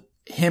hold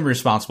him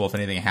responsible if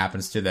anything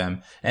happens to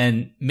them.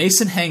 And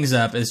Mason hangs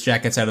up as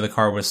Jack gets out of the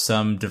car with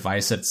some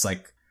device that's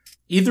like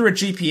either a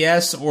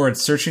GPS or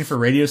it's searching for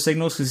radio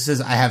signals because he says,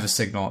 I have a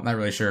signal. I'm not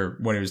really sure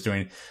what he was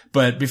doing.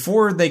 But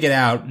before they get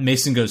out,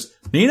 Mason goes,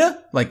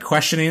 Nina? Like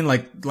questioning,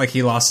 like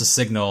he lost a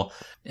signal.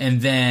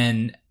 And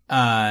then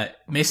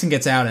Mason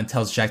gets out and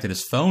tells Jack that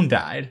his phone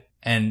died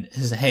and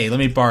says, hey, let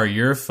me borrow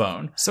your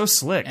phone. So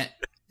slick.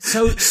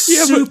 So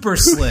super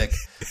slick.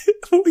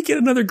 We get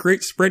another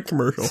great Sprint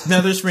commercial.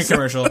 Another Sprint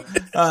commercial.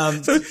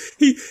 So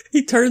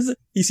he turns,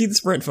 you see the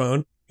Sprint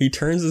phone, he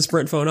turns the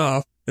Sprint phone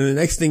off, and the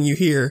next thing you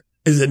hear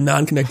is a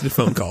non-connected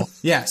phone call.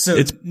 Yeah, so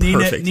it's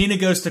perfect. Nina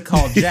goes to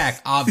call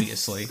Jack,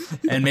 obviously,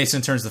 and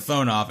Mason turns the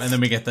phone off, and then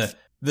we get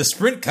the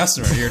Sprint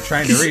customer you're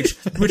trying to reach,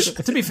 which,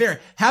 to be fair,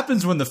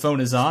 happens when the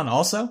phone is on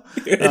also.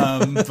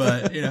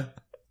 But, you know.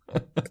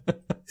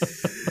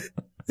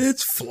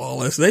 It's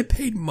flawless. They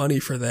paid money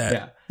for that.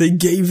 Yeah. They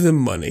gave them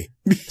money.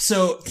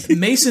 So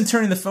Mason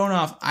turning the phone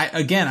off,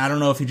 I don't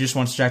know if he just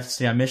wants Jack to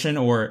stay on mission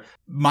or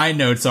my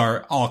notes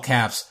are all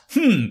caps.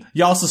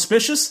 Y'all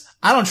suspicious?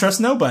 I don't trust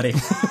nobody.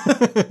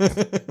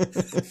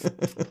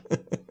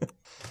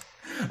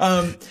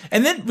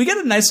 And then we get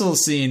a nice little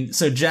scene.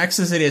 So Jack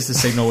says that he has to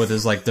signal with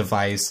his like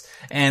device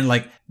and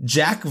like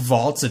Jack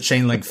vaults a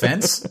chain link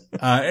fence.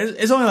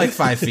 It's only like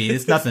 5 feet.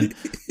 It's nothing.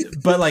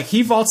 But like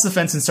he vaults the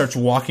fence and starts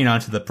walking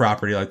onto the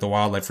property, like the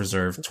wildlife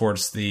reserve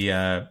towards the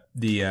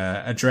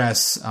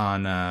address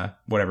on,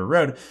 whatever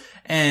road.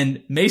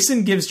 And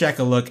Mason gives Jack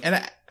a look. And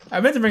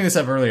I meant to bring this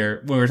up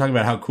earlier when we were talking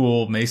about how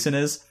cool Mason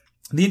is.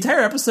 The entire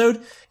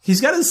episode,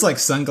 he's got his like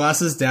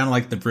sunglasses down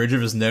like the bridge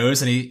of his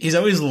nose and he's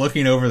always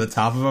looking over the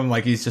top of them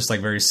like he's just like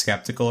very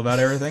skeptical about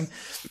everything.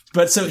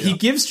 But so he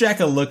gives Jack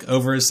a look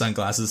over his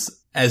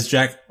sunglasses as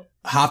Jack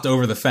hopped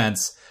over the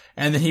fence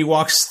and then he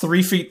walks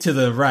 3 feet to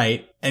the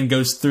right and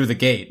goes through the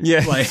gate.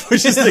 Yeah. Like,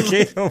 which is the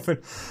gate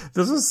open.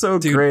 This was so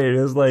great.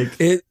 It was like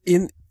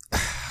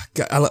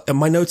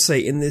my notes say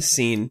in this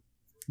scene,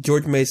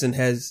 George Mason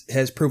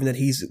has proven that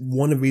he's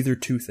one of either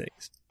two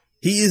things.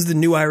 He is the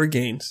new Ira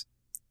Gaines.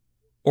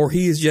 Or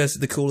he is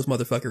just the coolest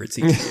motherfucker at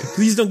CTU.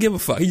 He just don't give a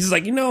fuck. He's just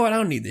like, you know what? I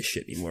don't need this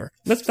shit anymore.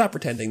 Let's stop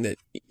pretending that,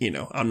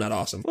 I'm not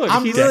awesome. Look,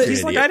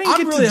 he's like, I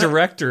didn't get the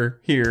director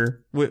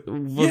here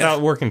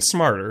without working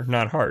smarter,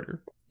 not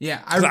harder.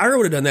 Yeah. Ira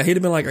would have done that. He'd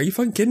have been like, are you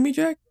fucking kidding me,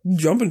 Jack? You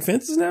jumping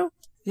fences now?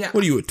 Yeah.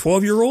 What are you, a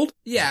 12-year-old?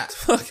 Yeah.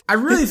 Fuck. I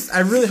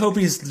really hope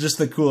he's just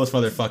the coolest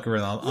motherfucker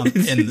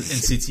in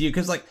CTU.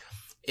 Because, like,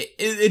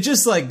 it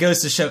just like goes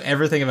to show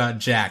everything about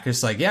Jack.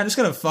 It's like, yeah, I'm just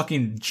gonna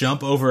fucking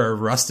jump over a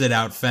rusted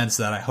out fence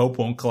that I hope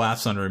won't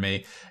collapse under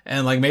me.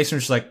 And like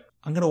Mason's just like,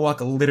 I'm gonna walk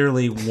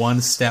literally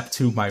one step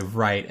to my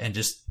right and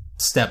just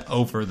step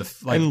over the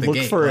and the look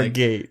gate. for like, a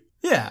gate.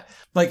 Yeah,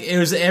 like it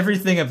was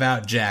everything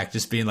about Jack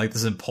just being like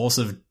this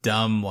impulsive,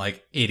 dumb,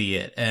 like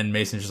idiot. And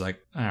Mason's just like,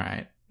 all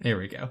right, here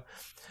we go.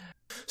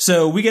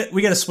 So we get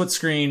a split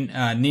screen.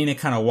 Nina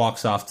kind of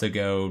walks off to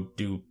go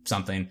do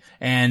something,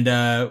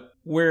 and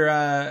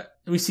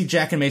we see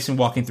Jack and Mason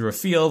walking through a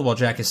field while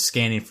Jack is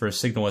scanning for a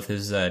signal with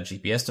his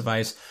GPS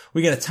device.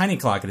 We get a tiny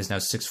clock. It is now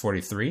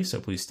 6:43, so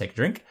please take a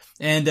drink.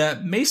 And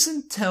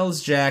Mason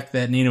tells Jack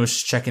that Nina was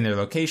checking their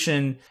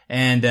location,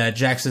 and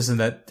Jack says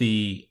that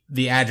the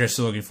address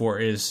they're looking for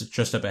is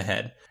just up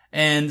ahead.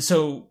 And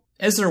so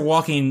as they're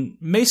walking,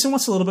 Mason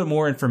wants a little bit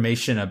more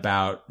information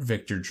about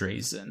Victor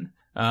Drazen.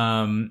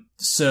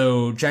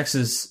 So Jack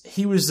says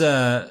he was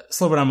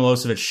Slobodan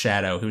Milosevic's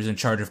shadow. He was in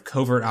charge of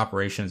covert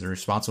operations and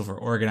responsible for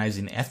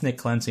organizing ethnic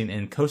cleansing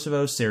in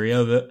Kosovo,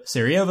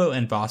 Sarajevo,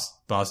 and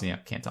Bosnia.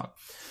 Can't talk.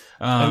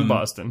 And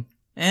Boston.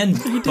 And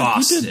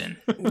Boston.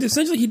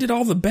 Essentially, he did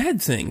all the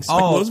bad things.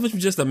 Like, Milosevic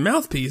was just a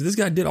mouthpiece. This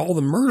guy did all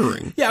the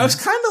murdering. Yeah, it was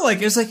kind of like,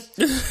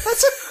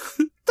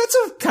 that's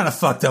a kind of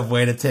fucked up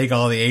way to take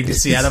all the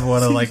agency out of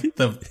one of like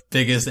the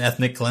biggest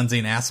ethnic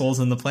cleansing assholes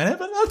in the planet.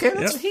 But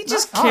okay, he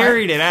just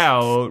carried it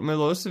out.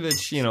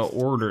 Milosevic,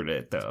 ordered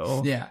it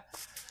though. Yeah,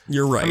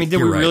 you're right. I mean, did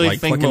we really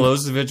think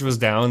Milosevic was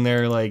down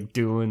there like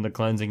doing the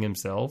cleansing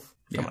himself?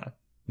 Come on,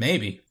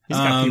 maybe he's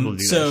got people to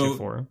do that shit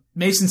for him.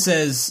 Mason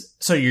says,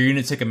 "So your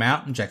unit took him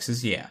out?" And Jack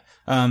says, "Yeah."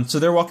 So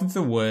they're walking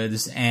through the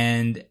woods,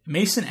 and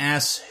Mason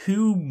asks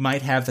who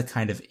might have the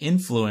kind of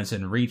influence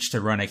and reach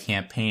to run a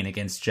campaign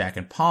against Jack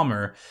and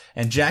Palmer,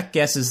 and Jack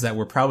guesses that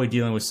we're probably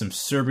dealing with some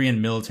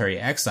Serbian military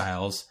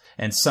exiles,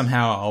 and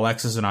somehow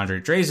Alexis and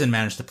Andre Drazen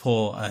managed to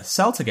pull a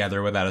cell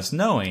together without us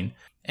knowing.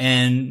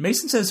 And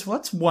Mason says, well,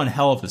 that's one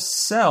hell of a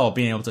cell,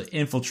 being able to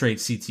infiltrate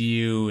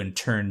CTU and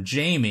turn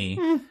Jamie.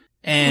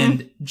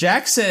 And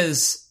Jack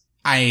says,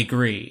 I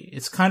agree.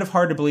 It's kind of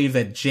hard to believe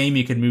that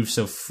Jamie could move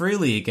so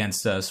freely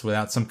against us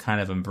without some kind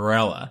of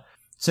umbrella.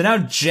 So now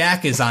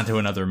Jack is onto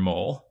another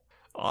mole.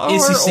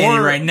 Is he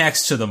standing right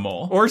next to the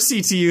mole? Or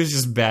CTU is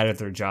just bad at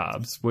their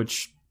jobs,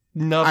 which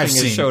nothing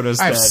has showed us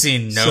I've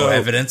seen no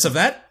evidence of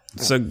that.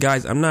 So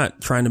guys, I'm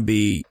not trying to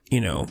be,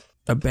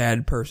 a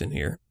bad person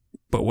here.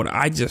 But what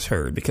I just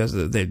heard, because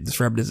they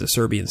described it as a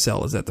Serbian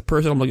cell, is that the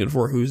person I'm looking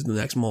for who's the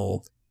next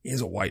mole is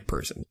a white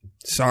person.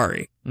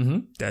 Sorry.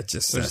 Mm-hmm. That's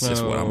just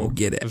what I'm going to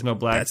get at. There's no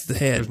black. That's the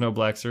head. There's no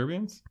black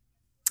Serbians?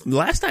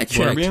 Last I checked,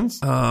 Serbians?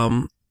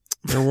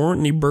 There weren't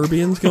any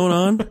Burbians going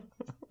on.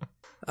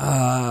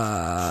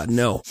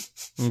 No.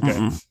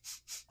 Okay.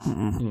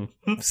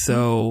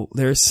 So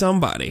there's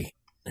somebody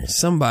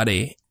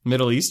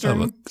Middle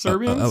Eastern of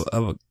Serbians?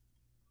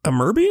 a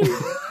Merbian?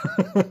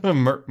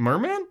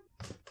 Merman?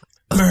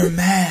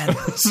 Merman.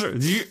 Sir,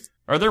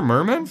 are there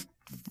mermen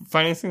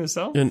financing to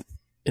sell? In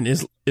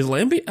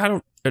Islambi? I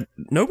don't.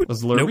 Nope.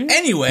 Was Nope. Lurby?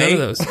 Anyway, None of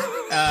those.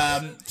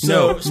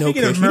 so No,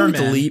 speaking Coach, of you don't have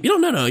to mermen, leave.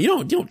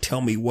 You don't tell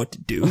me what to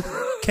do.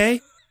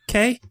 Okay?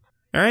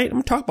 All right? I'm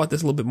gonna talk about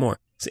this a little bit more.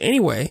 So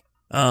anyway,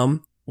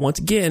 once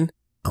again,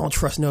 I don't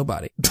trust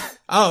nobody.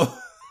 oh,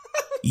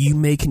 You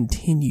may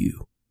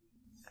continue.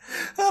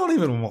 I don't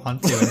even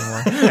want to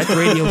anymore. That's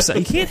radio.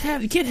 You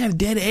can't have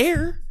dead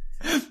air,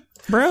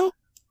 bro.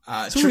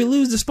 So we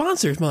lose the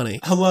sponsors' money.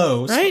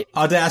 Hello, Right?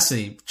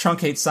 Audacity,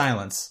 truncate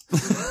silence.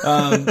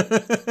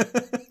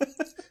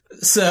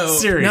 So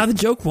Siri. Now the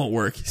joke won't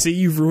work. See,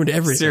 you've ruined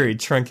everything. Siri,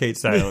 truncate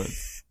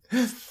silence.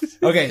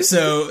 okay,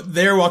 so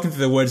they're walking through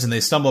the woods and they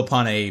stumble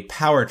upon a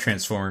power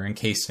transformer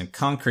encased in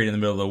concrete in the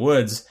middle of the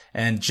woods.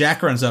 And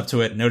Jack runs up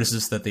to it,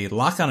 notices that the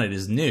lock on it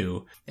is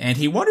new, and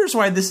he wonders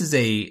why this is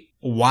a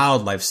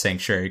wildlife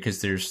sanctuary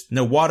because there's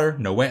no water,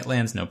 no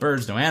wetlands, no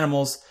birds, no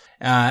animals.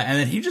 And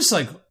then he just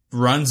like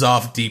runs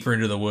off deeper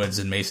into the woods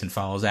and Mason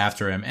follows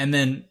after him. And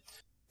then,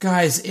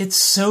 guys,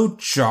 it's so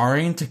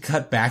jarring to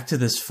cut back to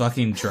this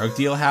fucking drug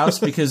deal house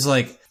because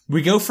like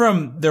we go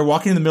from they're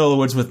walking in the middle of the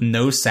woods with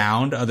no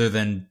sound other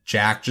than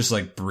Jack just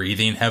like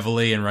breathing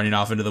heavily and running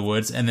off into the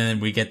woods. And then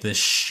we get this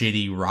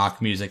shitty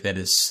rock music that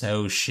is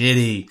so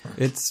shitty.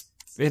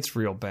 It's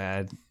real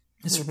bad.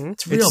 It's real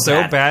It's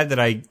so bad that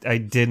I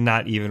did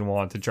not even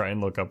want to try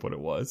and look up what it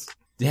was.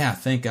 Yeah,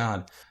 thank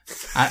God.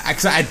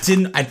 I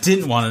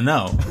didn't want to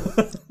know.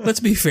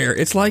 Let's be fair.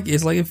 It's like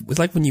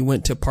when you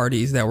went to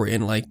parties that were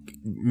in like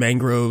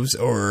mangroves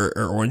or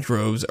orange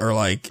groves or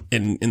like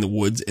in the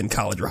woods in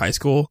college or high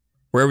school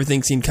where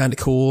everything seemed kind of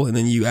cool, and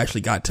then you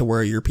actually got to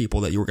where your people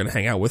that you were going to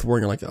hang out with were,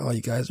 and you're like, oh,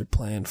 you guys are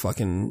playing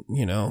fucking,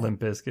 Limp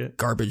Bizkit.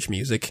 garbage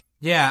music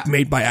Yeah.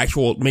 made by a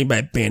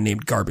band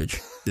named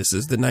Garbage. This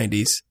is the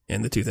 90s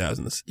and the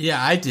 2000s.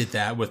 Yeah, I did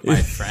that with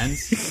my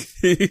friends.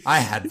 I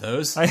had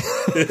those. I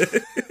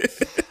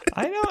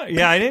know.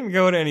 Yeah, I didn't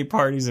go to any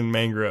parties in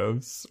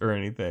mangroves or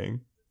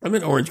anything. I'm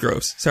in orange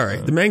groves. Sorry.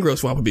 The mangrove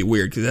swamp would be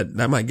weird because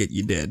that might get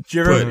you dead. Did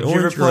you But ever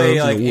orange play groves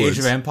in like the Age woods-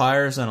 of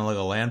Empires on like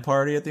a LAN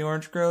party at the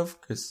Orange Grove?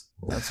 Because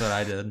that's what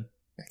I did.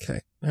 Okay.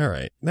 All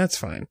right. That's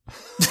fine.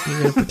 You're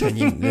gonna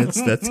pretend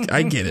that's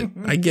I get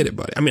it,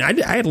 buddy. I mean,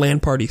 I had LAN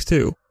parties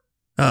too.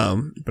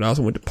 But I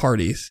also went to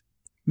parties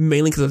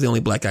mainly because I was the only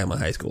black guy in my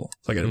high school.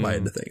 So I got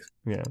invited to things.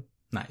 Yeah.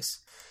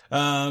 Nice.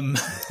 I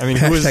mean,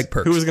 who was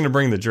perks. going to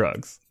bring the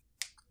drugs?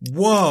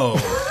 Whoa.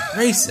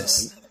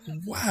 Racist.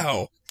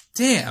 Wow.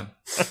 Damn.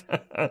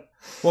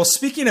 Well,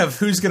 speaking of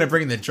who's going to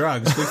bring the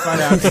drugs, we find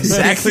out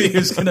exactly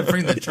who's going to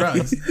bring the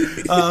drugs.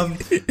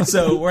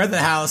 So we're at the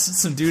house.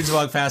 Some dudes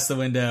walk past the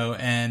window,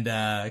 and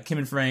Kim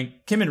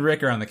and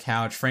Rick are on the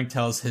couch. Frank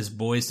tells his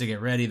boys to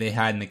get ready. They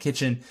hide in the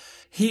kitchen.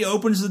 He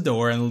opens the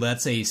door and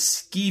lets a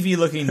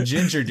skeevy-looking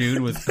ginger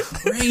dude with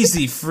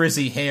crazy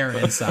frizzy hair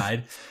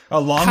inside,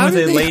 along with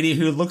a lady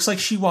who looks like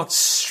she walked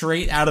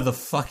straight out of the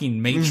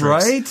fucking Matrix.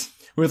 Right?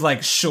 With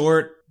like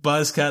short,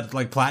 buzz cut,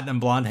 like platinum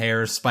blonde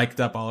hair spiked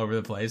up all over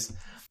the place.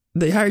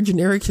 They hired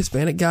generic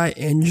Hispanic guy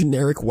and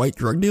generic white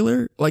drug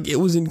dealer. Like, it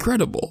was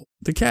incredible.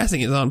 The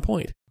casting is on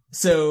point.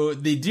 So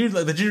the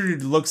ginger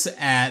dude looks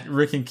at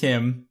Rick and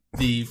Kim,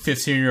 the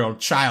 15-year-old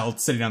child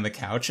sitting on the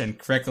couch, and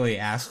correctly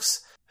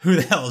asks, "Who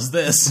the hell is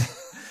this?"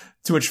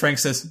 To which Frank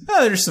says, "Oh,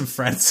 they're just some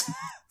friends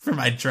for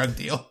my drug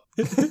deal."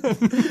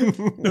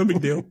 No big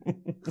deal.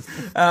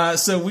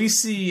 So we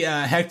see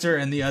Hector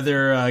and the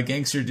other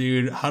gangster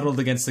dude huddled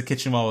against the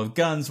kitchen wall with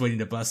guns, waiting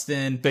to bust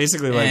in.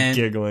 Basically, like And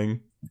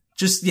giggling.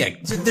 just, yeah,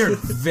 they're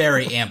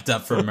very amped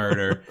up for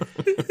murder.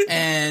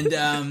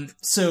 And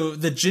so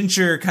the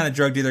ginger kind of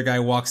drug dealer guy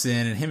walks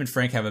in, and him and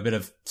Frank have a bit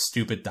of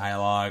stupid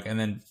dialogue. And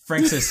then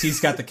Frank says he's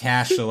got the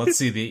cash, so let's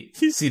see the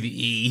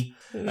E.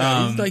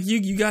 He's like,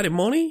 you got it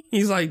money?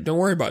 He's like, don't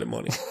worry about it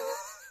money.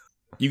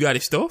 You got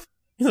his stuff?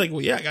 He's like,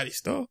 well, yeah, I got his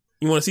stuff.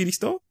 You want to see his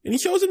stuff? And he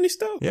shows him his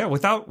stuff. Yeah,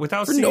 without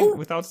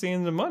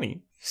seeing the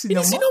money. He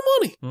didn't see no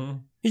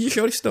money. He just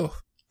showed his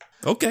stuff.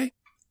 Okay.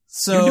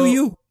 So You do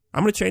you.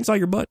 I'm going to chainsaw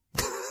your butt.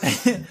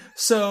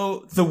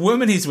 So the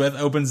woman he's with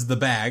opens the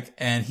bag,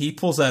 and he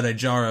pulls out a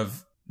jar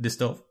of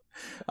distill.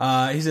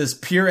 He says,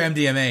 "Pure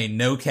MDMA,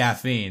 no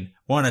caffeine.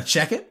 Want to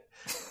check it?"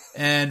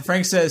 And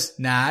Frank says,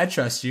 "Nah, I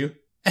trust you."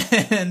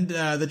 And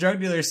the drug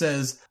dealer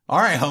says, "All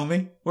right,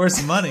 homie, where's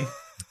the money?"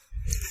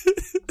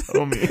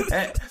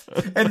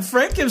 And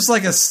Frank gives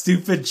like a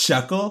stupid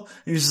chuckle.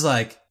 He's just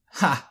like,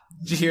 "Ha,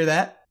 did you hear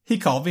that? He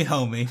called me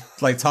homie."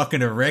 Like talking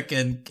to Rick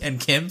and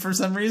Kim for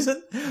some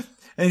reason. And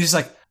he's just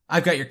like,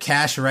 "I've got your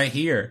cash right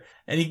here."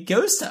 And he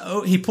pulls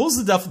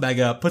the duffel bag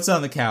up, puts it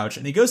on the couch,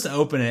 and he goes to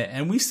open it.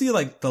 And we see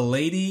like the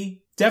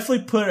lady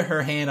definitely put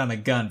her hand on a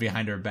gun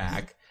behind her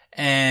back.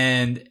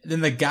 And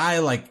then the guy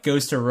like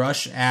goes to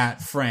rush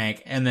at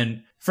Frank, and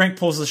then Frank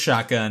pulls the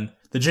shotgun,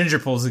 The Ginger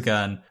pulls a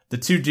gun. The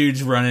two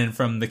dudes run in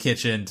from the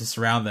kitchen to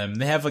surround them.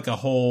 They have like a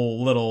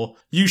whole little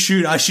you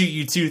shoot, I shoot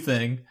you too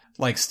thing,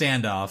 like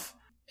standoff.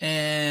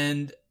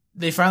 And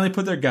they finally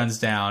put their guns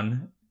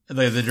down.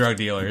 The drug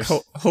dealers.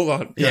 Hold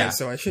on. Yeah.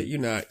 So I shit you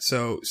not.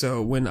 So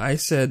when I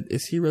said,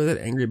 is he really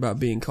that angry about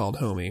being called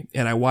homie?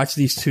 And I watched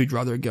these two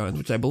draw their guns,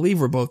 which I believe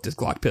were both just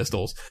Glock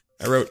pistols.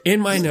 I wrote in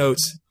my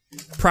notes,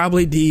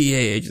 probably DEA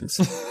agents.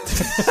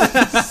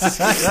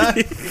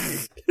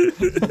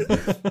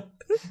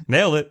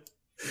 Nailed it.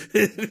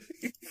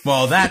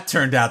 Well, that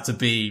turned out to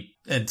be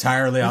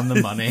entirely on the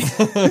money.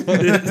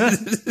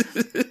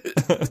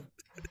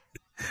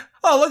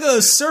 Oh, look at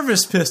those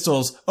service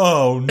pistols.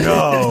 Oh,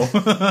 no.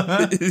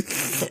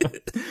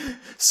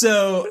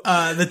 So,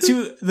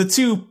 the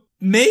two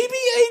maybe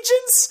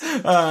agents,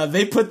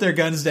 they put their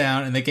guns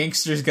down and the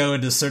gangsters go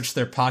in to search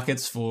their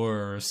pockets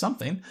for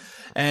something.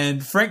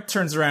 And Frank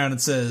turns around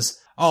and says,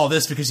 all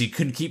this because you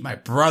couldn't keep my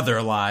brother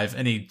alive.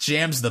 And he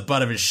jams the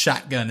butt of his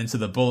shotgun into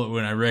the bullet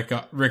wound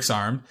on Rick's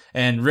arm.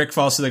 And Rick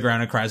falls to the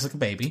ground and cries like a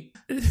baby.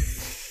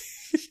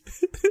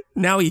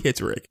 Now he hits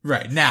Rick.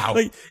 Right, now.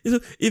 Like,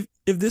 if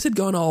this had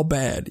gone all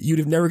bad, you'd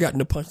have never gotten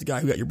to punch the guy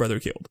who got your brother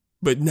killed.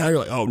 But now you're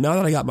like, oh, now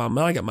that I got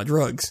my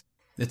drugs,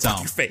 It's on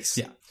your face.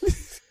 Yeah.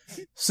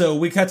 So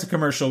we cut to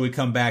commercial. We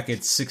come back at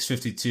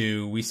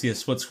 6:52. We see a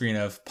split screen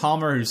of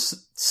Palmer,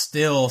 who's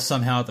still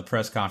somehow at the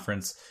press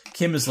conference.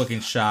 Kim is looking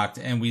shocked,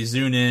 and we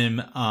zoom in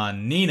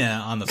on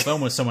Nina on the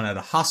phone with someone at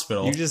a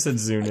hospital. You just said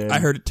zoom in. I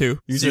heard it too.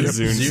 You said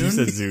zoom. Zoom? You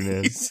said zoom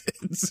in.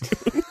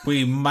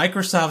 We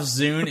Microsoft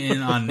zoom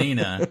in on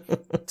Nina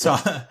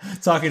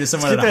talking to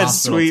someone Get at a that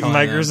hospital. sweet telling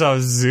them,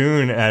 Microsoft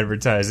Zune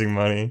advertising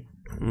money.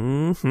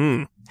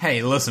 Mm-hmm.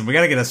 hey, listen, we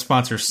got to get a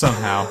sponsor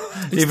somehow.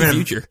 Even the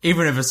future.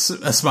 Even if it's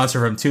a sponsor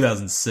from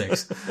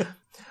 2006.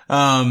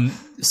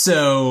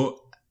 So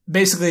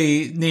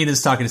basically,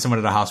 Nina's talking to someone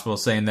at a hospital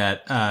saying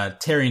that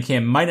Terry and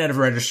Kim might not have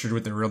registered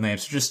with their real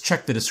names, so just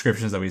check the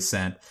descriptions that we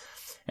sent.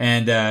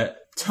 And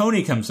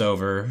Tony comes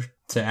over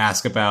to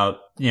ask about,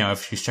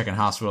 if she's checking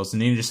hospitals. And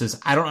Nina just says,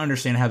 I don't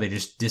understand how they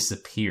just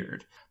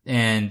disappeared.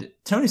 And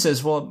Tony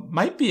says, well, it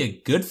might be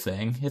a good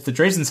thing. If the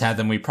Drazens had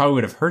them, we probably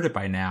would have heard it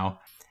by now.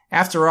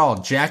 After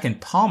all, Jack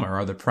and Palmer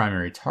are the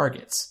primary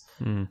targets.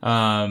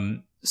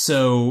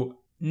 So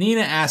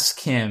Nina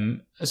asks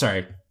Tony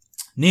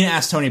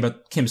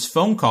about Kim's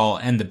phone call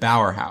and the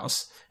Bauer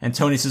house. And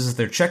Tony says that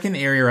they're checking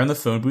the area around the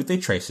phone booth they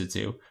traced it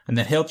to, and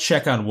that he'll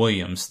check on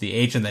Williams, the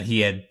agent that he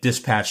had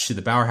dispatched to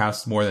the Bauer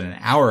house more than an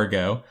hour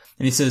ago.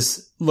 And he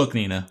says, look,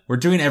 Nina, we're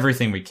doing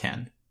everything we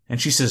can.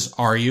 And she says,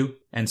 are you?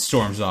 And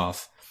storms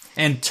off.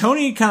 And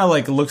Tony kind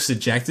of looks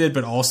dejected,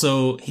 but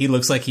also he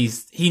looks like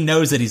he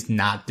knows that he's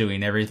not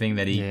doing everything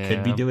that he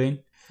could be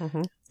doing.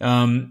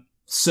 Mm-hmm.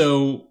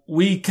 So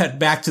we cut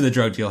back to the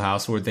drug deal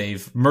house where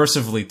they've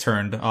mercifully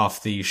turned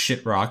off the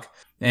shit rock.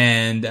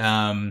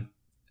 And,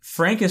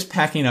 Frank is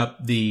packing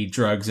up the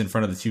drugs in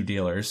front of the two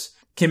dealers.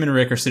 Kim and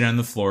Rick are sitting on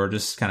the floor,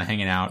 just kind of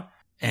hanging out.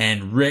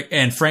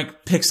 And Frank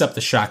picks up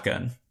the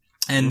shotgun.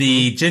 And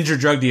the ginger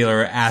drug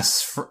dealer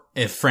asks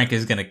if Frank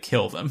is going to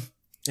kill them.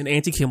 And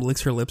Auntie Kim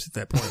licks her lips at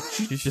that point.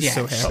 She's just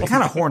so happy. She's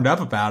kind of horned up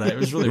about it. It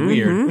was really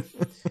weird.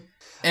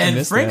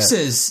 And Frank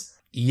says,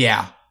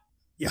 yeah.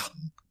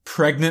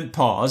 Pregnant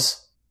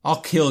pause.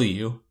 I'll kill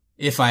you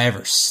if I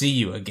ever see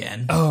you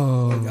again.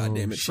 Oh, God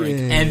damn it, Frank.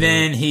 And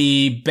then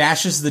he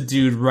bashes the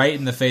dude right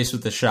in the face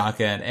with the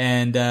shotgun.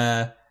 And,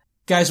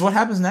 guys, what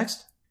happens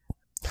next?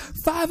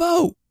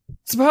 5-0.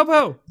 It's a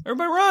popo.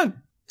 Everybody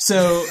run.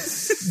 So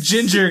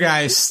Ginger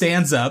guy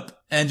stands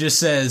up and just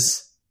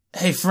says,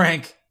 hey,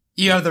 Frank,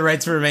 you have the right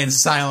to remain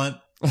silent.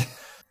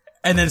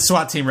 And then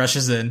SWAT team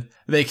rushes in.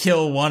 They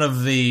kill one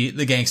of the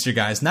gangster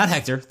guys. Not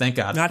Hector, thank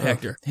God. Not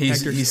Hector.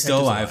 He's still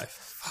alive.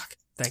 Fuck.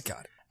 Thank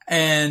God.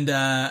 And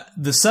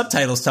the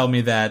subtitles tell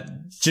me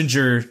that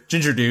Ginger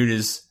dude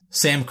is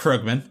Sam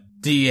Krugman,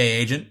 DEA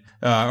agent,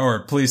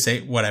 or police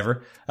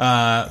whatever.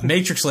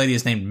 Matrix lady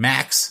is named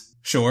Max,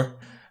 sure.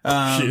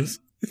 She is.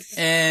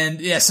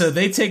 And yeah, so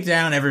they take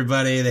down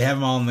everybody. They have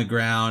them all on the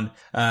ground.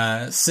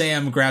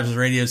 Sam grabs his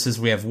radio and says,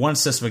 we have 1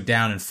 suspect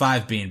down and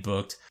 5 being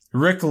booked.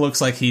 Rick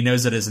looks like he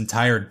knows that his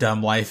entire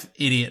dumb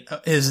idiot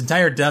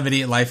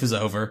life is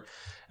over.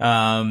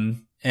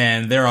 And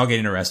they're all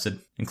getting arrested,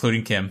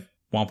 including Kim.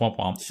 Womp, womp,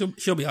 womp.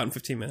 She'll be out in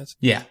 15 minutes.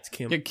 Yeah. It's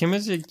Kim. Yeah, Kim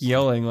is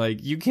yelling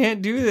you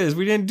can't do this.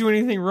 We didn't do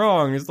anything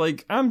wrong. It's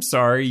I'm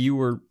sorry. You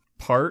were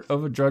part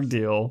of a drug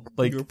deal.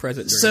 You were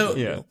present during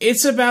yeah.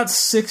 It's about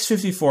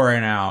 6:54 right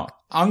now.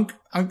 I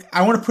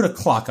want to put a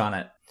clock on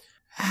it.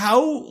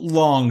 How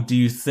long do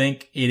you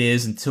think it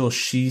is until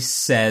she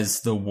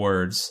says the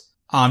words,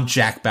 I'm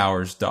Jack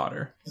Bauer's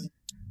daughter?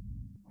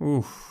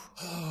 Oof.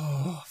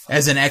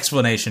 As an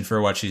explanation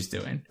for what she's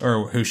doing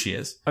or who she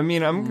is. I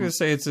mean, I'm going to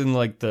say it's in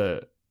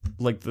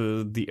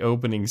the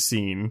opening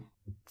scene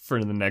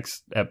for the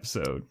next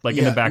episode.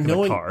 In the back of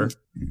the car.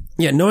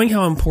 Yeah, knowing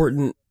how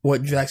important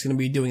what Jack's going to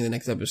be doing in the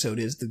next episode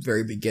is the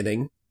very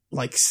beginning,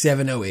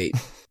 7:08.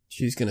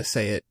 She's going to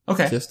say it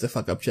Okay. just to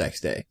fuck up Jack's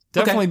day.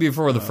 Definitely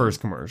before the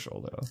first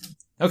commercial,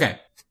 though. Okay.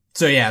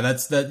 So yeah,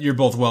 that you're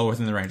both well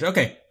within the range.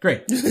 Okay,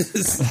 great.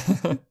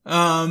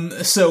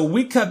 So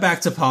we cut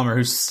back to Palmer,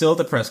 who's still at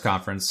the press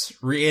conference,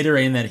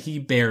 reiterating that he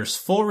bears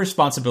full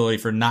responsibility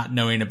for not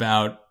knowing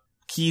about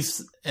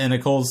Keith and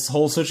Nicole's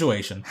whole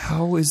situation.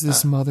 How is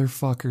this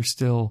motherfucker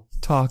still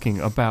talking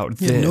about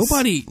this?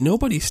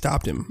 Nobody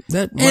stopped him.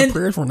 My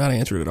prayers were not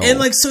answered at all. And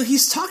like, so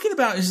he's talking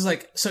about, he's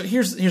like, so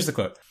here's the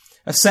quote.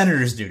 A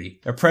senator's duty,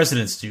 a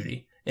president's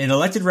duty, an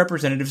elected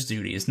representative's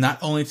duty is not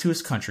only to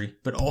his country,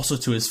 but also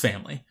to his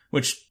family,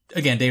 which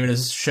again, David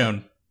has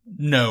shown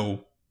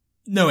no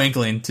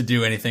inkling to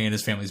do anything in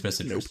his family's best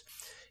interest. Nope.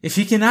 If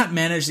he cannot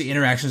manage the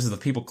interactions of the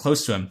people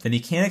close to him, then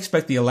he can't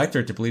expect the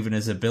electorate to believe in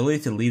his ability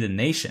to lead a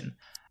nation.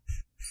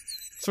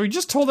 So he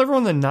just told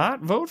everyone to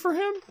not vote for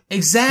him?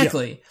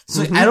 Exactly. Yeah.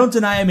 So I don't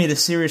deny I made a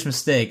serious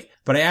mistake,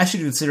 but I ask you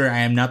to consider I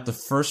am not the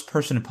first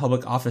person in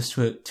public office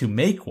to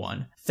make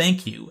one.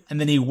 Thank you.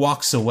 And then he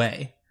walks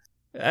away.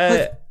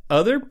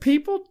 Other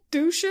people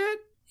do shit?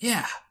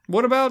 Yeah.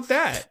 What about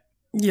that?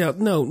 Yeah,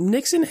 no,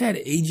 Nixon had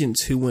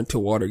agents who went to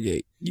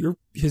Watergate.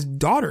 His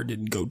daughter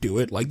didn't go do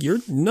it. Like, you're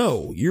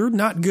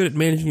not good at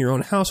managing your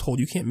own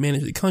household. You can't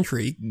manage the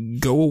country.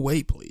 Go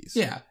away, please.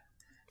 Yeah.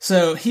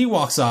 So he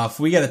walks off.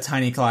 We got a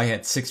tiny clock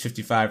at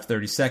 6:55,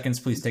 30 seconds.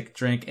 Please take a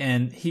drink.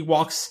 And he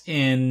walks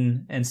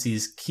in and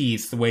sees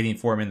Keith waiting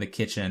for him in the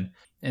kitchen.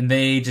 And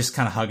they just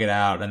kind of hug it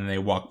out, and then they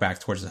walk back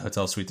towards the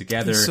hotel suite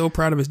together. He's so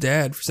proud of his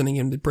dad for sending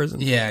him to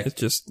prison. Yeah. It's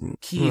just...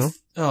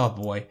 Keith, oh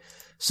boy.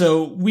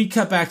 So we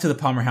cut back to the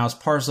Palmer house.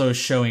 Parslow is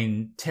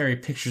showing Terry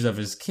pictures of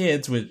his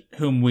kids, with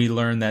whom we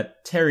learn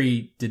that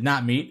Terry did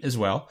not meet as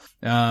well.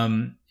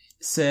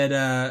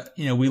 Said,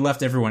 we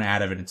left everyone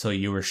out of it until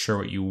you were sure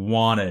what you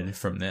wanted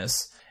from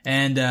this.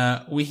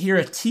 And we hear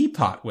a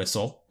teapot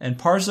whistle, and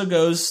Parslow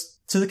goes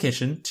to the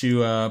kitchen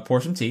to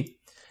pour some tea.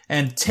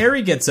 And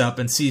Terry gets up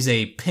and sees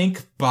a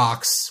pink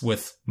box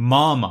with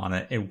Mom on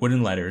it in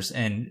wooden letters,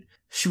 and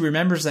she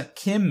remembers that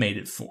Kim made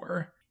it for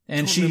her.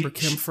 And remember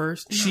Kim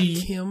first.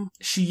 Kim.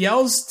 She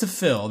yells to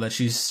Phil that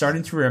she's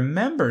starting to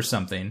remember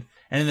something.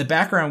 And in the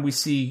background, we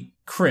see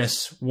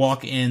Chris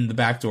walk in the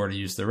back door to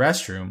use the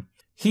restroom.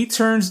 He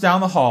turns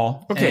down the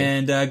hall. Okay.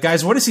 And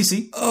guys, what does he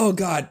see? Oh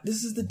God,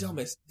 this is the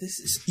dumbest.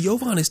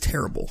 Jovan is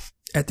terrible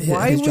at his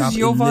Why job. Was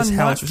Jovan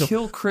not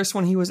kill Chris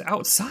when he was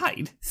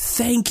outside?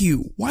 Thank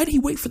you. Why did he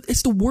wait for?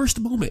 It's the worst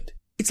moment.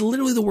 It's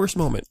literally the worst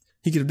moment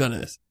he could have done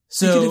this.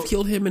 So, he could have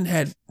killed him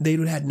and they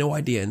would have had no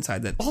idea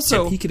inside that.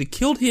 Also, he could have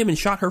killed him and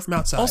shot her from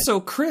outside.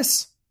 Also,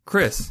 Chris,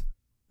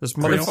 this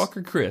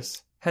motherfucker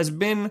Chris, has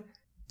been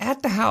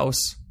at the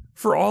house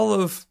for all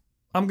of,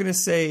 I'm going to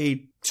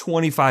say,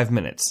 25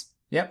 minutes.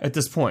 Yep. At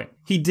this point.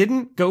 He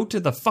didn't go to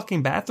the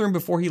fucking bathroom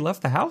before he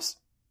left the house?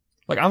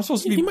 Like, I'm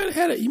supposed to be... He might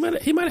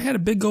have had a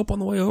big gulp on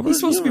the way over. He's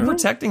supposed to be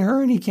protecting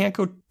her, and he can't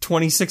go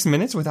 26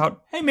 minutes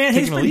without... Hey, man,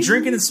 he's been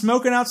drinking and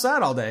smoking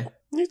outside all day.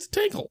 It's a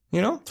tinkle.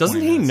 You know?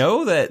 Doesn't he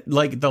know that,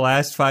 like, the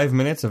last 5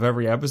 minutes of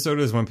every episode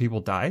is when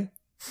people die?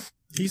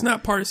 He's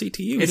not part of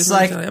CTU. It's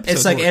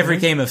like every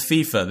game of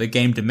FIFA. The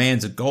game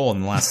demands a goal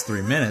in the last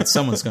 3 minutes.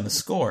 Someone's going to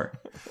score.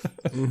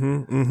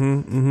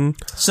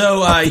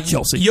 So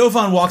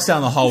Jovan walks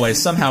down the hallway,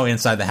 somehow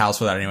inside the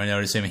house without anyone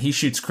noticing him. He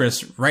shoots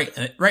Chris right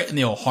in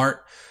the old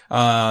heart.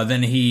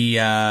 Then he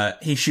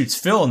shoots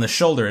Phil in the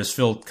shoulder as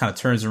Phil kind of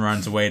turns and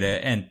runs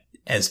away and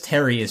as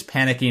Terry is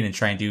panicking and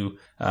trying to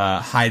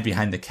hide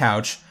behind the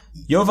couch.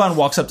 Jovan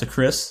walks up to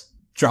Chris,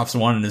 drops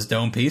one in his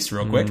dome piece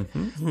real quick,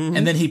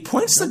 and then he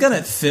points the gun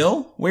at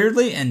Phil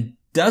weirdly and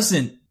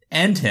doesn't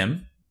end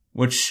him,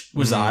 which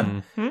was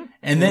odd.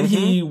 And then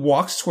he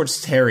walks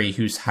towards Terry,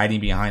 who's hiding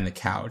behind the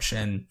couch,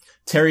 and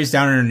Terry's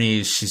down on her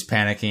knees. She's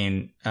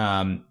panicking.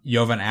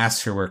 Jovan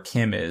asks her where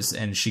Kim is,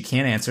 and she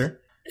can't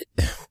answer.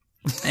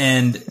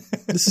 And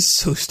this is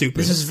so stupid.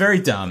 This is very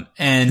dumb.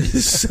 And this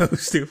is so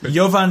stupid.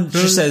 Jovan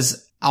just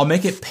says, "I'll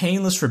make it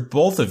painless for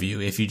both of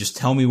you if you just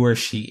tell me where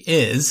she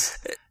is."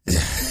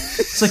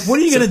 It's like, what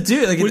are you going to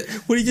do? Like,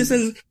 what he just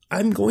says,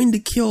 I'm going to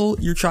kill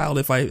your child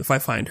if I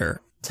find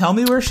her. Tell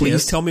me where she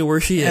is. Please tell me where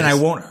she is. And I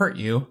won't hurt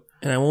you.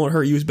 And I won't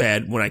hurt you as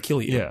bad when I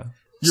kill you. Yeah.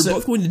 You're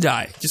both going to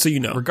die, just so you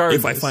know. Regardless,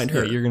 if I find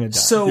her. Yeah, you're going to die.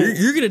 So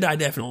you're going to die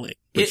definitely.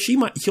 But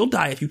he'll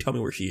die if you tell me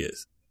where she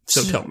is.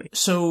 So tell me.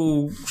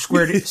 So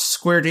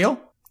square deal?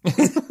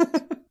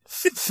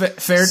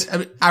 Fair. I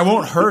mean, I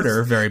won't hurt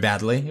her very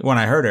badly when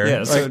I hurt her.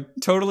 Yeah, so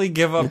totally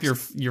give up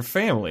your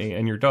family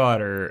and your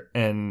daughter,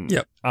 and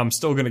I'm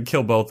still going to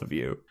kill both of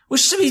you.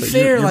 Which, to be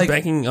fair, you're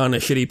banking on a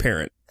shitty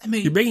parent. I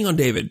mean, you're banking on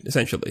David,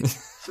 essentially.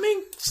 I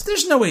mean,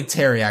 there's no way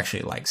Terry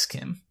actually likes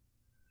Kim.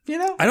 You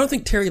know? I don't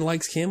think Terry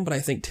likes Kim, but I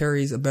think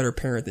Terry's a better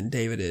parent than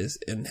David is,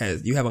 and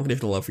you have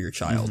unconditional love for your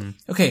child.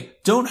 Okay,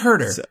 don't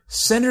hurt her.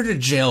 Send her to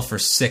jail for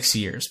 6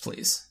 years,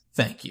 please.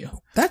 Thank you.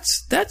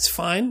 That's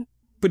fine.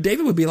 But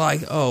David would be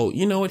like, oh,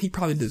 you know what? He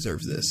probably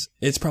deserves this.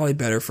 It's probably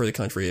better for the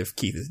country if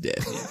Keith is dead.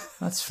 Yeah,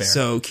 that's fair.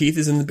 So Keith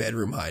is in the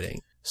bedroom hiding.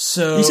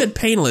 So You said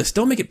painless.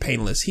 Don't make it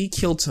painless. He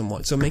killed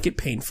someone, so make it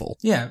painful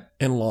yeah,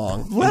 and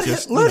long. let and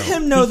just,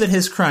 him know that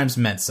his crimes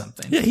meant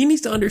something. Yeah, he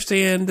needs to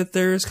understand that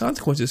there's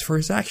consequences for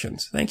his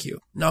actions. Thank you.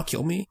 Now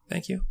kill me.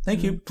 Thank you.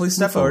 Thank you. Please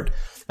step forward.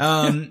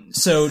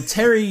 So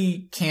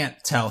Terry can't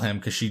tell him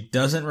because she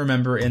doesn't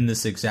remember in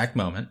this exact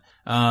moment.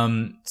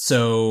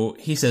 So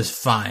he says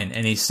fine,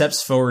 and he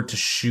steps forward to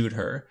shoot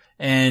her.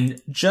 And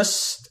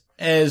just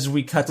as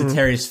we cut to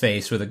Terry's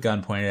face with a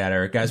gun pointed at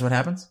her, guys, what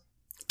happens?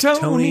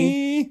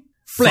 Tony.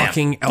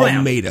 Fucking blam,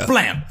 Almeida.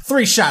 Blam!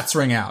 3 shots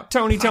ring out.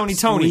 Tony. Three.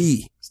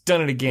 He's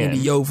done it again.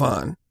 And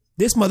Jovan.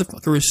 This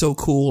motherfucker is so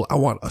cool. I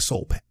want a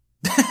soul pet.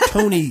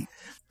 Tony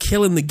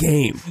killing the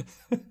game.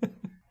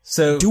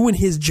 So Doing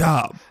his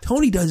job.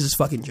 Tony does his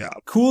fucking job.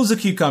 cool as a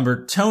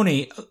cucumber,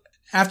 Tony,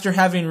 after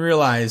having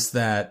realized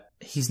that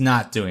he's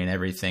not doing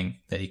everything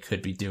that he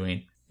could be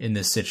doing in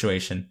this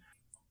situation,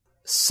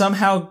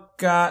 somehow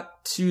got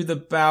to the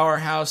Bauer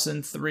house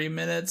in 3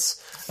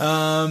 minutes.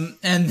 And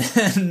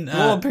then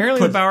Well,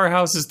 apparently the Bauer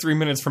house is 3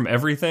 minutes from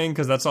everything,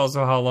 because that's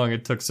also how long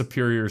it took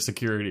Superior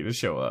Security to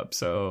show up.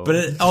 So, but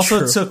it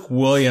also took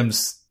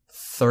Williams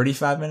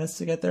 35 minutes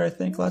to get there, I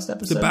think, last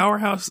episode. The Bauer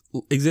house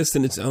exists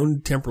in its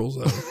own temporal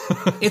zone.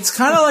 It's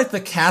kind of like the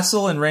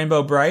castle in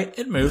Rainbow Bright.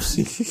 It moves.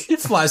 It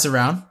flies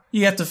around.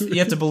 You have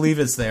to believe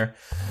it's there.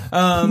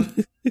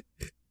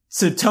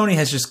 So Tony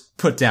has just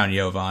put down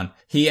Jovan.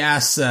 He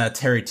asks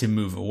Terry to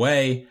move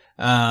away.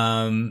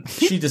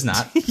 She does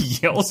not. he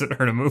yells at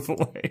her to move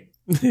away.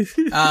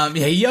 Yeah,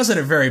 he yells at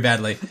her very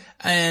badly.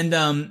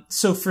 And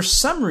so for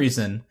some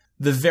reason,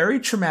 the very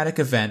traumatic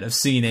event of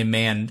seeing a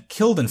man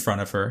killed in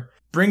front of her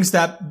brings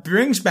back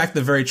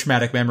the very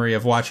traumatic memory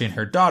of watching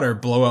her daughter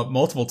blow up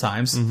multiple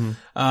times. Mm-hmm.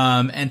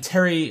 And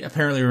Terry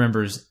apparently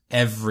remembers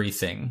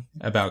everything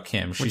about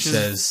Kim. She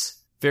says,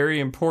 Very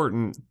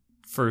important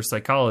for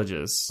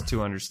psychologists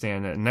to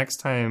understand that next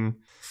time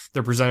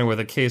they're presented with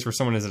a case where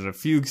someone is in a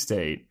fugue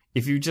state,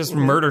 if you just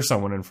murder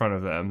someone in front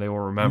of them, they will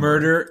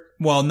remember.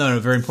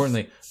 very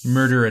importantly,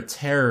 murder a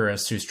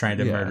terrorist who's trying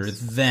to murder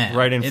them.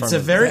 Right in front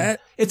of them.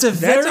 It's a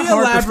very a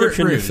hard elaborate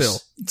prescription to ruse. fill.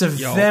 It's a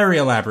very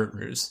elaborate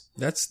ruse.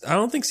 I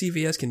don't think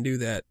CVS can do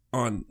that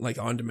on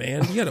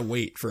demand. You gotta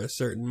wait for a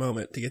certain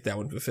moment to get that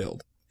one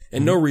fulfilled.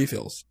 And no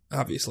refills,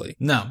 obviously.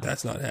 No.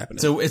 That's not happening.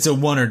 So it's a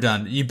one or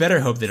done. You better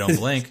hope they don't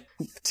blink.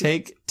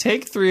 Take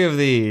 3 of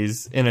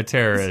these in a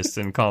terrorist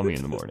and call me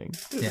in the morning.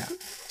 Yeah.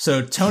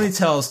 So Tony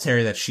tells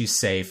Terry that she's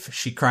safe.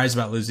 She cries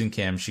about losing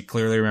Kim. She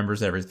clearly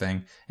remembers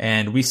everything.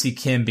 And we see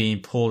Kim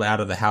being pulled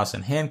out of the house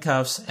in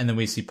handcuffs. And then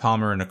we see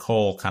Palmer and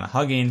Nicole kind of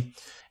hugging.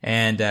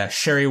 And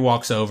Sherry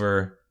walks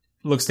over,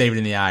 looks David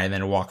in the eye, and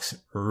then walks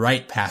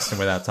right past him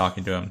without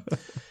talking to him.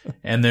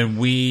 And then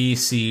we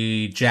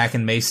see Jack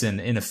and Mason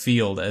in a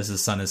field as the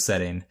sun is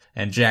setting.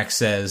 And Jack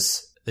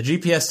says, the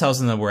GPS tells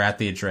them that we're at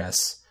the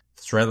address.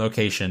 It's the right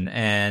location.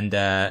 And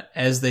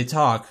as they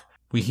talk,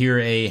 we hear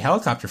a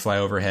helicopter fly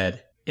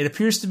overhead. It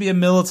appears to be a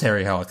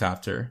military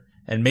helicopter.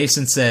 And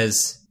Mason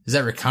says, is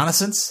that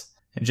reconnaissance?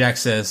 And Jack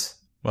says,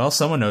 well,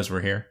 someone knows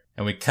we're here.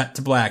 And we cut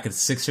to black at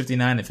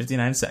 6:59 and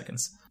 59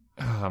 seconds.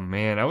 Oh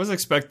man, I was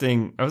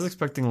expecting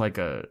like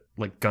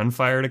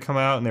gunfire to come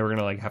out and they were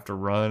gonna like have to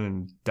run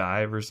and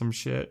dive or some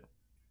shit.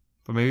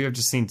 But maybe I've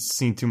just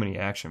seen too many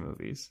action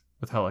movies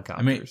with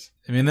helicopters.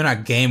 I mean, they're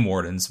not game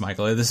wardens,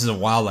 Michael. This is a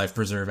wildlife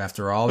preserve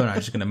after all. They're not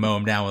just gonna mow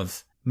them down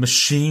with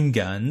machine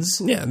guns.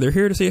 Yeah, they're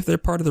here to see if they're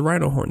part of the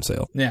rhino horn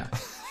sale. Yeah.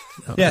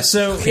 Yeah.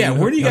 So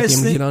where do you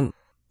guys think?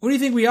 Where do you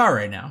think we are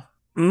right now?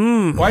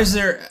 Why is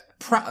there?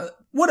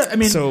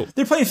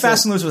 They're playing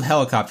fast and loose with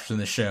helicopters in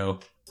the show.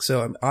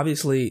 So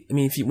obviously, I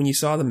mean, when you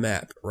saw the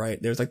map, right,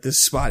 there's like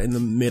this spot in the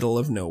middle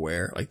of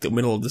nowhere, like the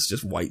middle of this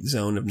just white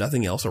zone of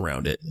nothing else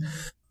around it.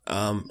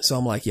 So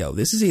I'm like, yo,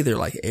 this is either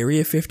like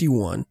Area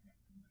 51,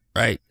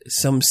 right?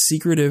 Some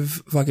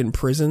secretive fucking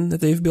prison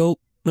that they've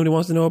built nobody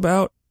wants to know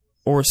about,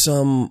 or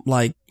some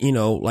like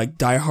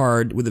Die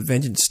Hard with a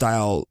Vengeance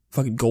style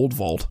fucking gold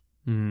vault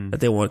that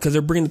they want because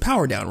they're bringing the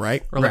power down,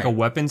 right? Or like a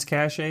weapons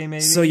cache, maybe.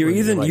 So you're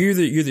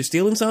either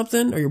stealing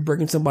something or you're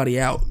breaking somebody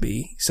out.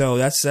 B. So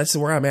that's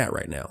where I'm at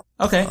right now.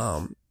 Okay.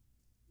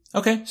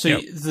 Okay. So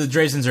the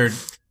Drazens are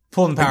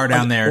pulling power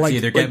down there to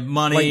either get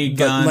money,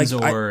 guns,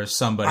 or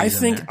somebody. I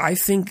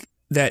think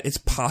that it's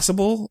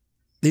possible.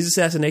 These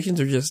assassinations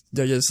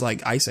they're just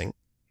like icing.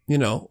 We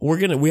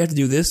have to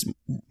do this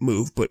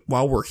move, but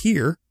while we're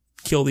here,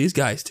 kill these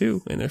guys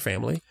too and their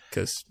family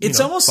because it's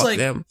almost like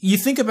them. You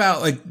think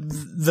about like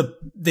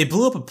they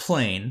blew up a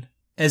plane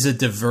as a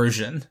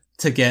diversion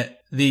to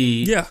get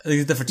the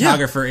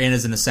photographer in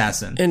as an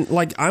assassin. And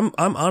like I'm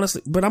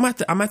honestly, but I'm at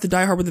the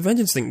Die Hard with a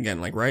Vengeance thing again.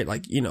 Like right,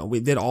 like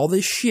we did all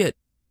this shit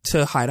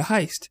to hide a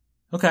heist.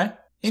 Okay,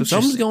 so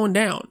something's going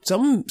down.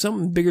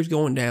 Something bigger's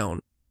going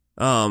down.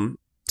 To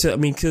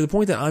the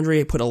point that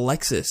Andre put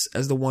Alexis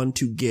as the one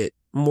to get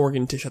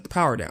Morgan to shut the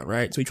power down,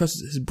 right? So he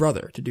trusts his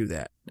brother to do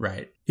that.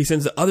 Right. He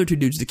sends the other 2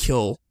 dudes to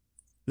kill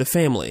the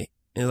family.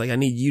 And like, I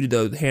need you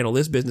to handle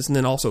this business and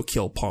then also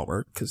kill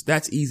Palmer. Because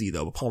that's easy,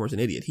 though. But Palmer's an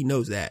idiot. He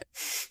knows that.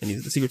 And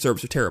the Secret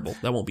Service are terrible.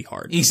 That won't be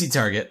hard. Easy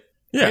target.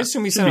 I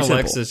assume he sent Should be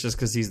Alexis just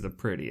because he's the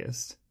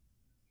prettiest.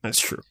 That's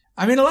true.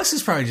 I mean,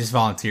 Alexis probably just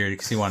volunteered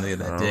because he wanted to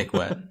get that dick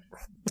wet.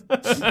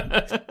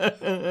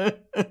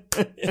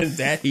 And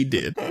that he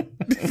did.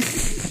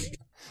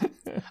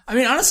 I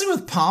mean, honestly,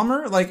 with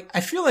Palmer, like,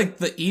 I feel like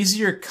the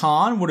easier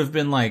con would have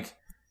been like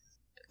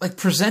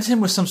present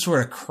him with some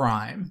sort of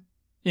crime,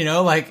 you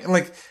know, like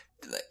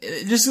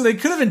just they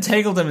could have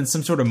entangled him in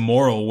some sort of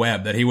moral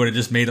web that he would have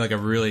just made like a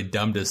really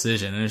dumb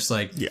decision and just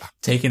like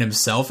taken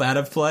himself out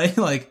of play.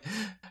 Like,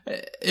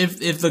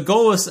 if the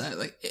goal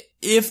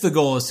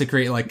is to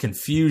create like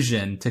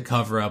confusion to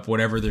cover up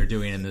whatever they're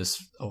doing in this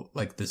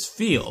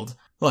field,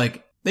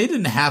 like they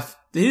didn't have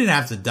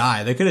to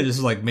die. They could have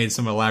just like made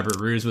some elaborate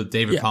ruse with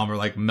David Palmer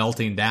like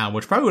melting down,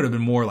 which probably would have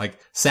been more like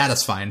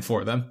satisfying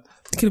for them.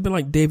 It could have been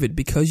like, David,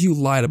 because you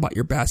lied about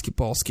your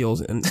basketball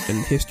skills and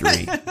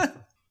history,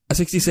 a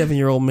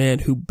 67-year-old man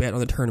who bet on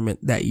the tournament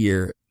that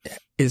year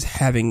is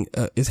having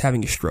a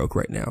stroke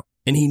right now,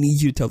 and he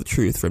needs you to tell the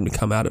truth for him to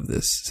come out of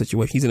this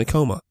situation. He's in a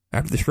coma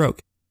after the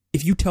stroke.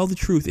 If you tell the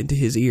truth into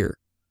his ear,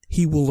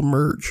 he will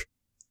emerge.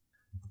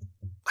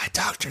 I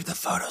doctored the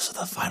photos of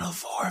the Final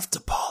Four of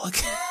DePaul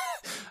again.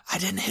 I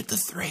didn't hit the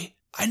three.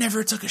 I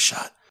never took a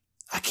shot.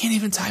 I can't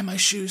even tie my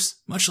shoes,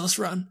 much less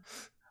run.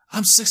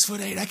 I'm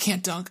 6'8". I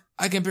can't dunk.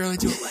 I can barely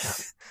do a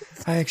layup.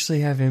 I actually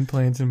have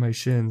implants in my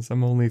shins.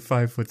 I'm only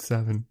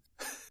 5'7".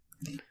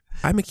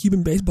 I'm a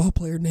Cuban baseball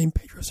player named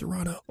Pedro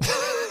Serrano.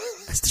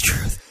 That's the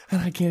truth.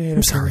 And I can't hit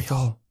I'm sorry,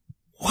 y'all.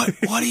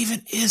 What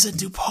even is a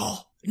DePaul?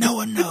 No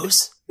one knows.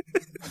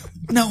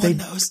 No one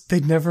knows.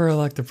 They'd never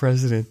elect a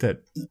president that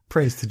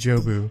prays to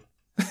Jobu.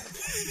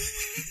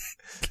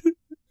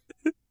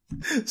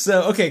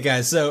 So, okay,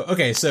 guys. So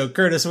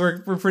Curtis,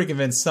 we're pretty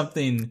convinced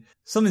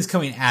something's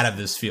coming out of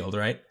this field,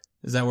 right?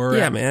 Is that where we're at?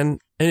 Yeah, man.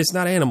 And it's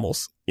not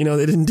animals. You know,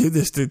 they didn't do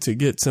this to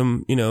get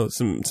some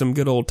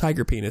good old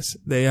tiger penis.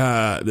 They,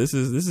 this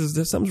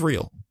something's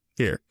real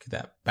here.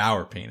 That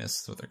Bauer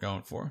penis is what they're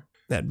going for.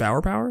 That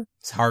Bauer power?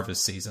 It's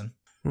harvest season.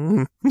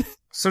 Mm-hmm.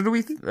 So do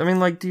you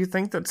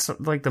think that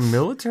like the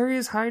military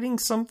is hiding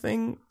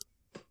something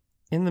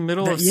in the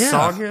middle of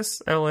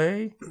Saugus,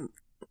 LA?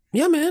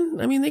 Yeah, man.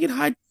 I mean, they can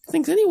hide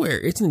things anywhere.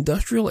 It's an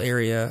industrial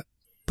area,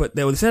 but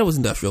they said it was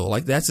industrial.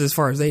 Like, that's as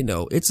far as they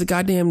know. It's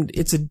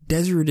a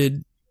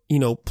deserted,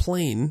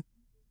 plane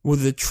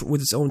with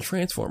its own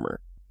transformer,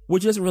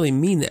 which doesn't really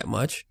mean that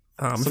much.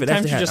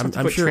 Sometimes you just have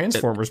to put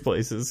transformers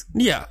places.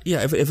 Yeah.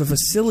 If it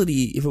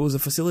was a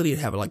facility,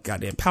 it'd have a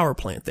goddamn power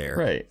plant there.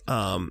 Right.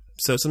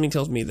 So something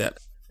tells me that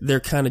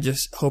they're kind of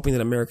just hoping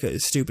that America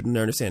is stupid and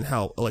they understand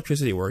how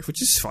electricity works,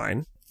 which is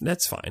fine.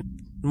 That's fine.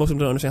 Most of them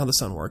don't understand how the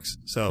sun works,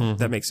 so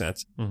that makes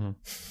sense.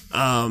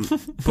 Mm-hmm.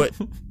 But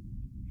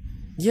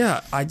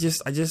yeah,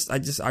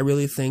 I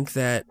really think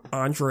that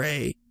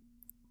Andre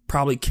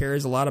probably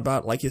cares a lot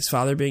about like his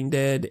father being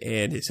dead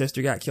and his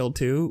sister got killed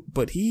too,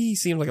 but he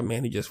seems like a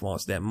man who just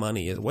wants that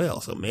money as well.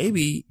 So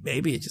maybe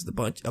it's just a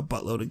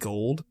buttload of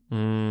gold.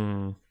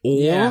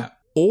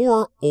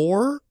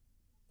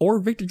 Or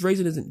Victor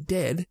Drazen isn't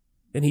dead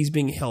and he's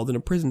being held in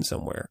a prison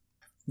somewhere.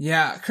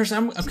 Yeah, Chris,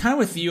 I'm kind of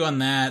with you on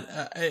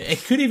that.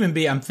 It could even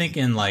be, I'm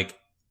thinking like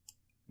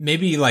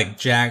maybe like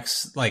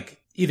Jack's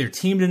like either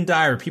team didn't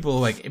die or people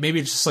like maybe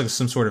it's just like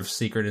some sort of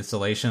secret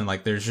installation.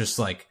 Like there's just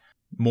like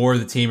more of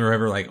the team or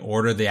whoever like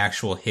ordered the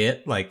actual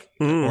hit, like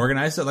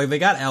organized it. Like they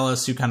got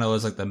Ellis who kind of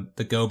was like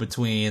the go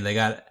between. They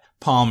got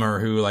Palmer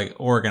who like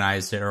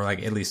organized it or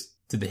like at least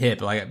did the hit.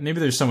 But like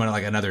maybe there's someone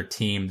like another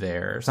team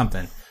there or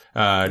something.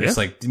 Just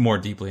like more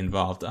deeply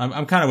involved.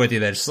 I'm kind of with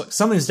you that just, like,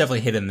 something's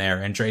definitely hidden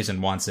there and Drazen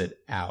wants it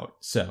out.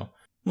 So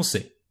we'll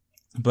see.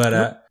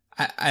 But,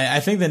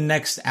 I think the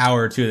next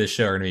hour or two of the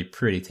show are going to be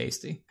pretty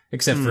tasty,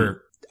 except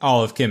for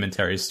all of Kim and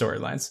Terry's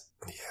storylines.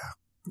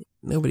 Yeah.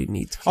 Nobody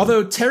needs Kim.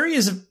 Although Terry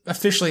is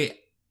officially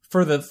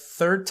for the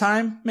third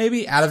time,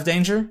 maybe out of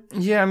danger.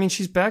 Yeah. I mean,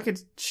 she's back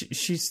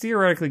she's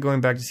theoretically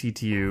going back to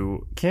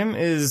CTU. Kim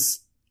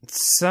is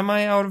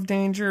semi out of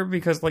danger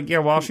because like, yeah,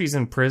 while she's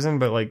in prison,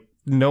 but like,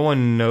 no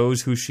one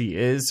knows who she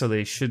is, so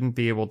they shouldn't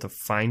be able to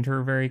find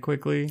her very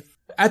quickly.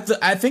 I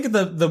think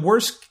the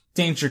worst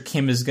danger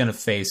Kim is going to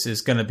face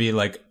is going to be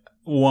like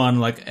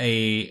one, like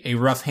a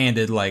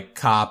rough-handed like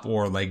cop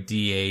or like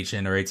DEA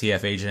agent or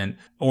ATF agent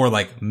or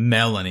like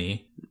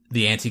Melanie,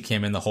 the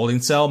anti-Kim in the holding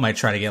cell might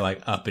try to get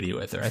like uppity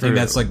with her. I think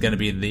that's like going to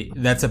be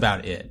that's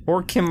about it.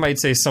 Or Kim might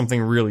say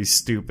something really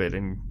stupid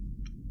and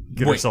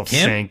get herself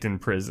shanked in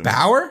prison.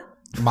 Bauer?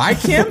 My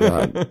Kim?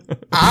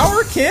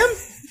 Our Kim?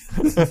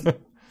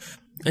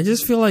 I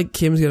just feel like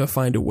Kim's going to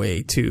find a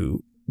way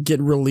to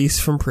get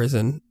released from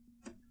prison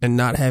and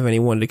not have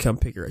anyone to come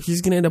pick her up.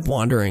 She's going to end up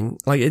wandering.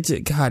 Like,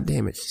 God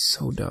damn it, she's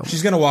so dumb.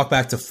 She's going to walk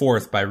back to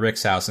 4th by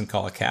Rick's house and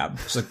call a cab.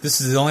 She's like,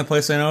 this is the only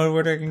place I know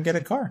where I can get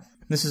a car.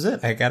 This is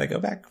it. I got to go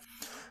back.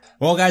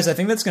 Well, guys, I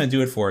think that's going to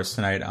do it for us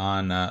tonight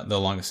on The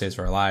Longest Days of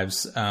Our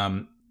Lives.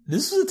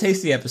 This was a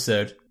tasty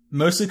episode,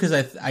 mostly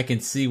because I can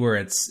see where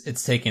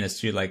it's taking us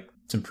to, like,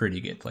 some pretty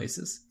good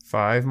places.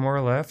 5 more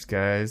left,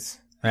 guys.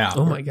 Yeah.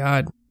 Oh, my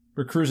God.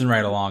 We're cruising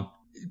right along.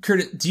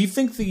 Curtis, do you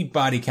think the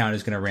body count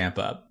is going to ramp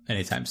up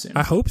anytime soon?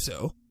 I hope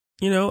so.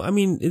 You know, I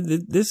mean,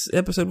 this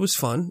episode was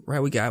fun, right?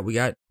 We got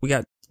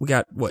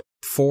what,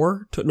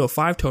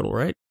 5 total,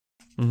 right?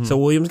 Mhm. So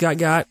Williams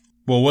got.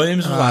 Well,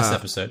 Williams was last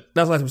episode.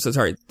 That was last episode.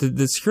 Sorry, did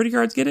the security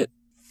guards get it,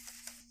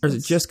 or is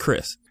it just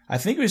Chris? I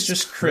think it was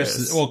just Chris.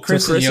 Chris. Well,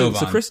 Chris so and Jovan.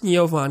 So Chris and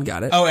Jovan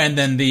got it. Oh, and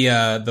then the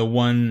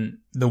one.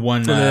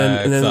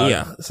 and then thug.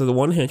 yeah. So the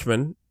one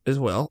henchman as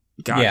well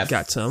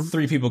got some.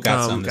 3 people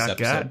got some this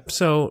episode.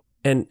 So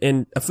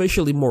and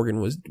officially Morgan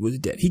was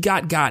dead. He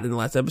got in the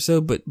last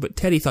episode, but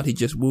Teddy thought he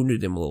just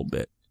wounded him a little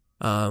bit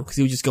because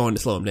he was just going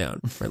to slow him down.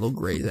 Right, a little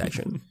graze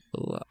action.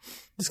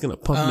 Just gonna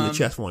pump him in the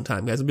chest one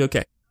time, guys. It'll be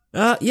okay.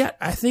 Yeah,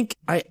 I think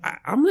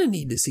I'm gonna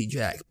need to see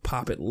Jack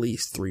pop at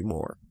least 3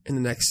 more in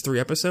the next 3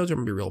 episodes. I'm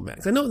gonna be real mad.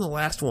 'Cause I know in the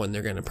last one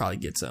they're gonna probably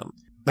get some.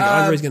 Like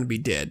Andre's gonna be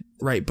dead,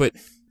 right? But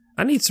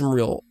I need some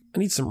real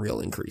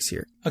increase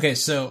here. Okay,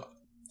 so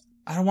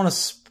I don't want to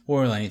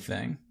spoil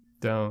anything.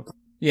 Don't.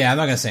 Yeah, I'm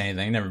not gonna say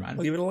anything. Never mind.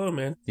 Leave it alone,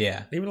 man.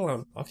 Yeah, Leave it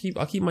alone. I'll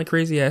keep my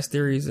crazy ass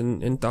theories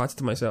and thoughts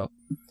to myself.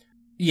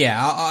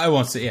 yeah. I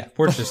won't say. Yeah,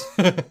 we're just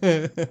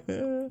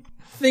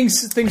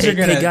things are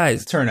gonna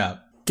guys. turn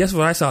up. Guess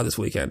what I saw this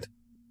weekend?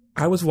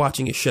 I was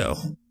watching a show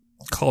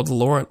called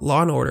Law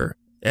and Order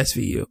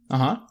SVU.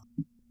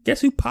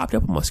 Guess who popped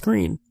up on my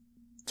screen?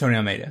 Tony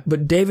Almeida.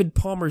 But David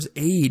Palmer's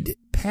aide,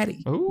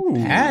 Patty. Ooh.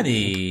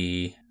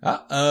 Patty.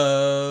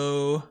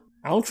 Uh-oh.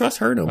 I don't trust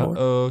her no more.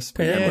 Uh-oh.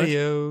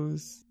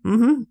 Spaghettios.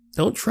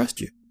 Don't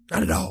trust you.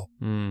 Not at all.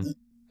 I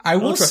I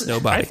will don't trust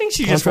nobody. I think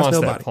she Don't just trust wants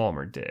nobody. that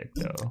Palmer dick,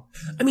 though.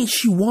 I mean,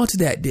 she wants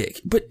that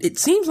dick, but it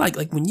seems like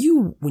when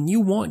you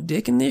want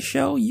dick in this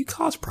show, you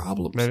cause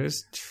problems. That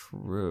is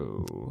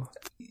true.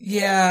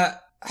 Yeah.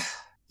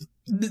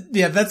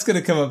 Yeah, that's going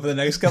to come up in the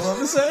next couple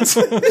episodes.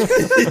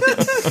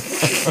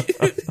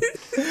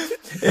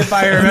 If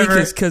I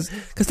remember. Because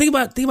think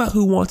about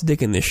who wants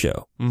dick in this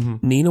show.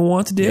 Mm-hmm. Nina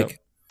wants dick.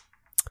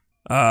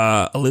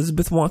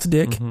 Elizabeth wants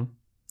dick. Mm-hmm.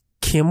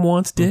 Kim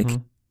wants dick.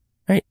 Mhm.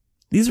 Right?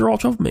 These are all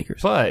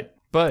troublemakers.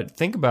 But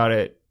think about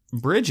it.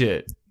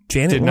 Bridget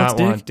Janet did wants not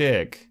dick. want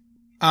dick.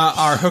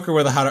 Our hooker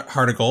with a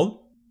heart of gold.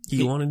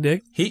 He wanted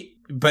dick. He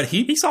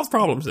solves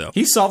problems though.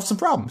 he solved some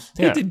problems.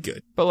 He did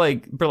good. But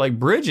like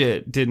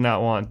Bridget did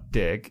not want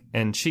dick,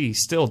 and she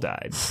still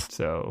died.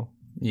 So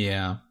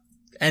Yeah.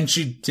 And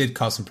she did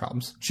cause some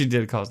problems she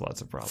did cause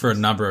lots of problems for a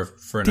number of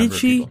Did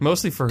she? people.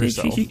 mostly for Did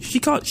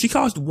herself. she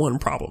caused one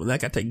problem and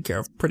that got taken care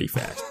of pretty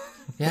fast.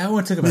 Yeah, it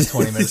only took about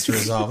 20 minutes to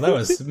resolve. That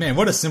was, man,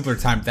 what a simpler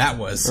time that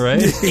was.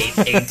 Right?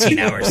 18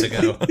 hours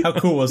ago. How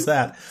cool was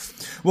that?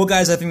 Well,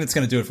 guys, I think that's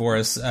going to do it for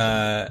us.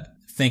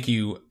 Thank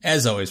you,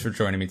 as always, for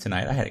joining me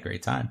tonight. I had a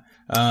great time.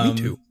 Me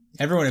too.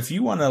 Everyone, if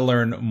you want to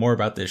learn more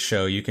about this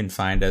show, you can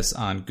find us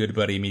on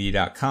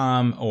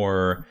goodbuddymedia.com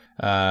or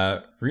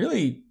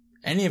really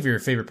any of your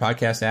favorite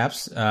podcast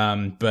apps.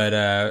 But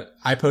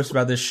I post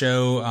about this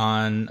show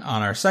on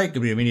our site,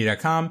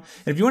 goodbuddymedia.com. And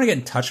if you want to get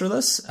in touch with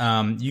us,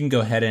 you can go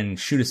ahead and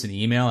shoot us an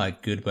email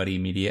at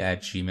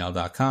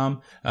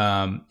goodbuddymedia@gmail.com.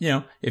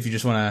 If you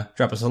just want to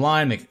drop us a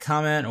line, make a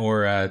comment,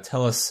 or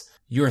tell us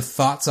your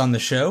thoughts on the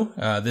show,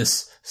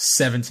 this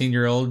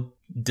 17-year-old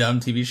dumb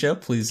TV show,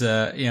 please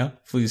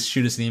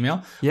shoot us an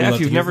email. We'd Yeah, love if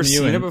to you've hear never from you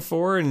seen it and-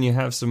 before and you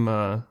have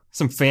some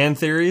fan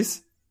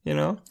theories,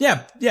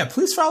 Yeah,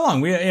 please follow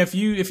along. If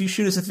you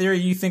shoot us a theory,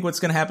 you think what's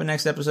going to happen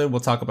next episode,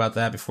 we'll talk about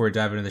that before we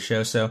dive into the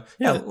show. So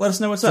let us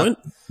know what's up.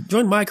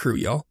 Join my crew,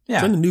 y'all.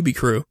 Yeah. Join the newbie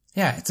crew.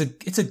 Yeah,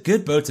 it's a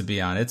good boat to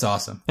be on. It's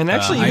awesome. And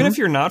actually, even if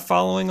you're not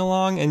following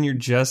along and you're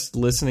just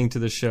listening to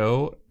the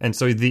show, and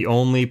so the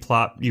only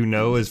plot you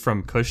know is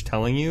from Kush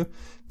telling you,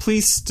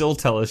 please still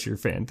tell us your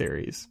fan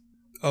theories.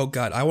 Oh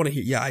God, I want to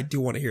hear. Yeah, I do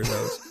want to hear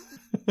those.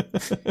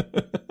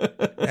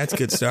 That's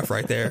good stuff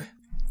right there.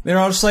 they're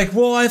all just like,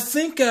 well, I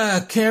think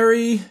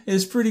Carrie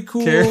is pretty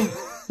cool. Carrie-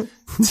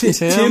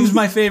 Tim's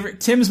my favorite.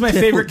 Tim's my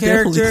favorite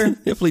character.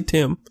 Definitely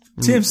Tim.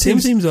 Tim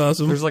seems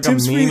awesome. There's like Tim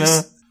a Mina.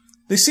 Sweets,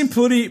 they seem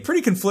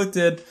pretty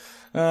conflicted.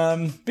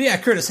 But yeah,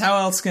 Curtis, how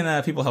else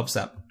can people help us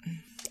out?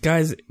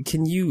 Guys,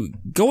 can you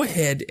go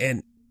ahead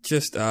and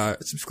just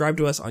subscribe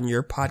to us on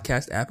your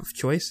podcast app of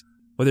choice,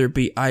 whether it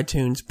be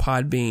iTunes,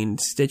 Podbean,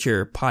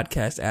 Stitcher,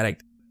 Podcast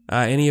Addict,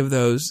 any of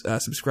those.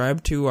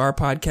 Subscribe to our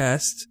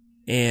podcast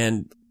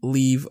and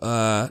leave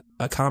a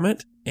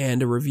comment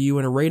and a review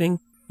and a rating,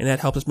 and that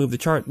helps us move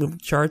the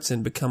charts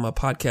and become a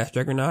podcast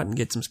juggernaut and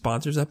get some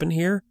sponsors up in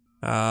here.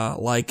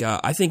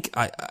 I think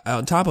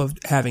on top of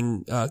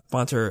having a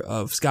sponsor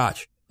of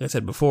Scotch, like I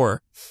said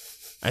before,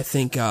 I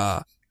think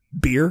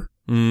beer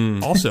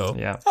also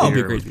Yeah, would be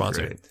beer a great would be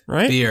sponsor, great.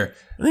 right? Beer.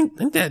 I think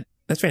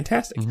that's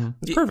fantastic.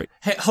 It's perfect.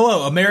 Hey,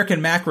 hello,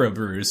 American Macro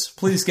Brews.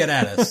 Please get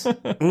at us.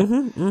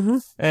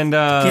 And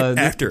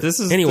after. this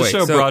is Anyway, the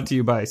show so- brought to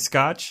you by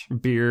Scotch,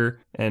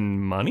 beer,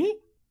 and money.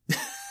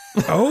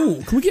 Oh,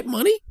 can we get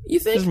money? You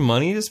There's think?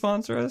 money to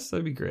sponsor us.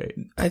 That'd be great.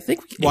 I think.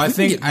 Well, if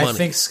we can get I money-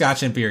 think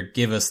Scotch and beer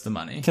give us the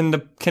money. Can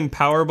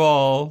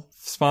Powerball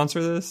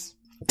sponsor this?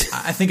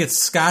 I think it's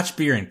Scotch,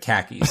 beer, and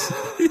khakis.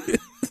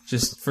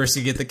 Just first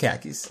you get the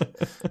khakis, then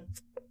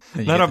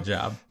you Not get a- the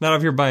job. Not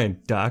if you're buying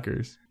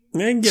Dockers. I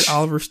can get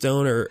Oliver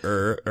Stone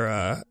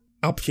or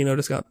Al Pacino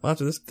just got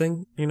sponsored this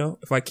thing, you know,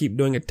 if I keep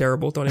doing a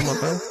terrible Tony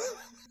Montana.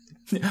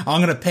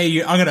 I'm gonna pay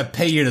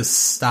you to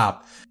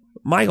stop.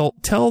 Michael,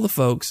 tell the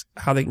folks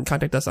how they can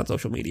contact us on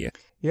social media.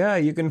 Yeah,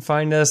 you can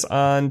find us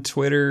on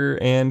Twitter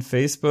and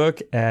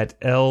Facebook at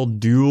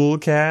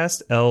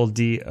LDoolcast,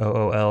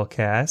 LDOOL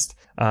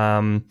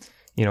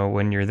You know,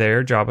 when you're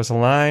there, drop us a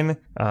line.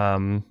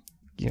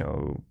 You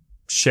know,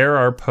 share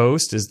our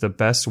post is the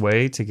best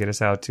way to get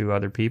us out to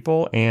other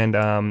people. And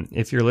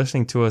if you're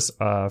listening to us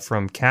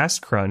from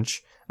Cast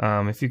Crunch,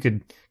 if you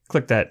could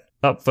click that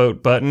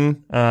upvote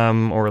button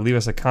or leave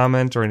us a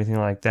comment or anything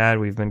like that.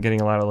 We've been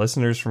getting a lot of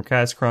listeners from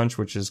Cast Crunch,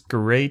 which is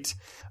great.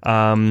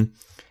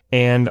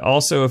 And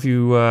also, if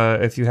you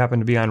happen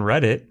to be on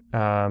Reddit,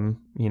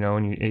 you know,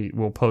 and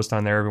we'll post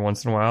on there every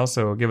once in a while.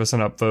 So give us an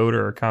upvote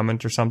or a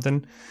comment or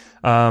something.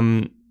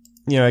 You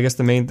know, I guess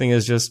the main thing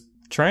is just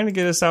trying to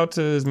get us out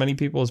to as many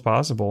people as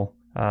possible.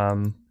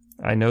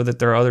 I know that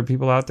there are other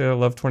people out there that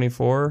love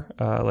 24,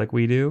 like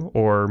we do,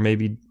 or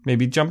maybe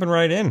jumping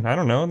right in. I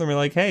don't know. They'll be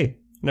like, hey,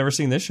 never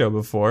seen this show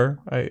before.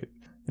 I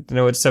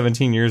know it's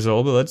 17 years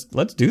old, but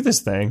let's do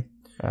this thing.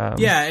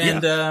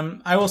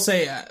 I will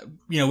say,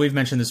 you know, we've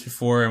mentioned this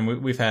before,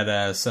 and we've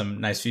had some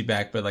nice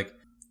feedback, but like,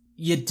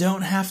 you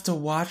don't have to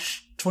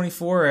watch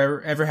 24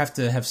 or ever have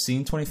to have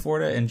seen 24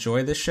 to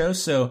enjoy this show.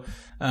 So,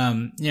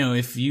 you know,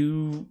 if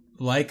you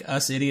like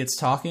us idiots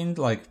talking,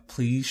 like,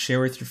 please share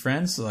with your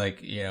friends.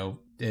 Like, you know,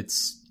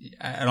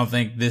 I don't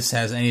think this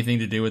has anything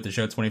to do with the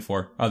show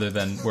 24 other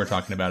than we're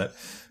talking about it.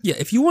 Yeah,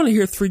 if you want to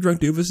hear three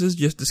drunk doofuses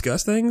just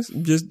discuss things,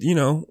 just, you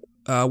know,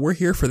 we're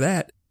here for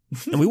that.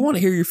 And we want to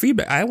hear your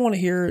feedback. I want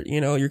to hear,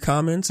 you know, your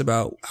comments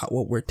about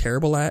what we're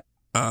terrible at.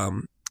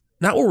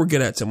 Not what we're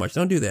good at so much.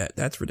 Don't do that.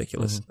 That's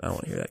ridiculous. I don't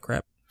want to hear that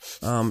crap.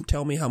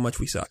 Tell me how much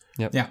we suck.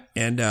 Yep. Yeah.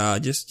 And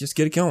just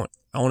get it going.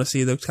 I want to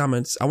see those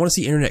comments. I want to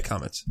see internet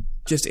comments.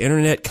 Just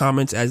internet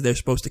comments as they're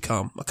supposed to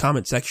come. A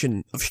comment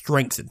section of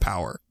strength and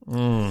power.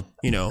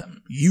 You know,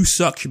 you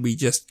suck should be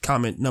just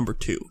comment number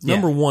 2. Yeah.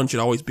 Number 1 should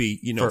always be,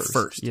 you know,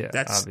 first. Yeah,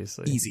 that's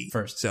obviously. easy.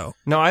 First. So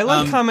No, I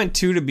like comment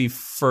 2 to be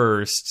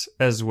first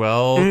as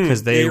well,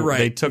 because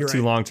they took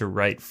too long to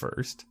write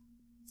first.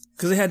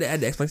 because they had to add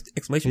the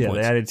exclamation Yeah,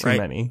 points. they added too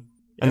many.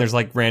 And there's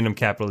like random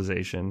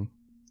capitalization.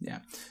 Yeah.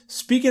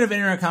 Speaking of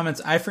internet comments,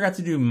 I forgot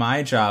to do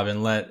my job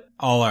and let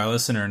all our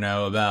listener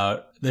know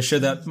about the show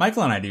that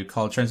Michael and I do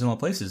called Trends in Low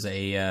Places.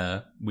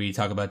 We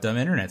talk about dumb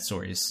internet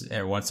stories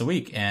once a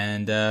week,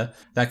 and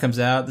that comes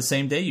out the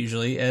same day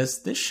usually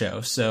as this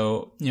show.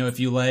 So, you know, if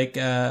you like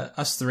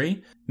us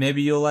three,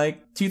 maybe you'll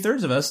like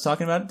 2/3 of us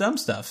talking about dumb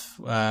stuff.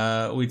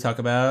 We talk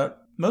about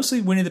mostly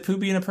Winnie the Pooh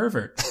being a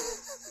pervert.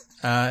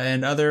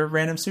 And other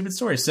random stupid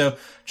stories. So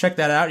check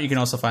that out. You can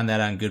also find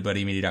that on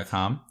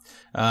goodbuddymedia.com.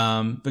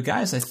 But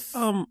guys,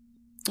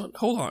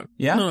 hold on.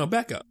 Yeah? No,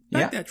 back up.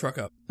 Back Yeah. that truck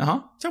up.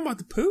 Uh-huh. Talking about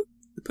the poo?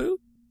 The poo?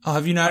 Oh,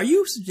 have you not? Are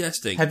you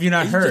suggesting? Have you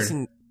not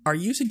heard? Are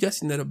you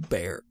suggesting that a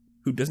bear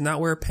who does not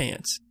wear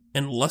pants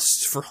and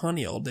lusts for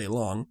honey all day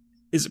long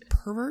is a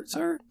pervert,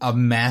 sir? A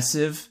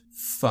massive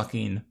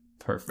fucking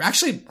pervert.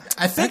 Actually,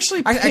 I think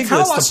I kind of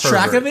Piglet's lost the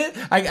track of pervert.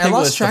 it. I Piglet's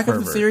lost track the of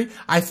the pervert. theory.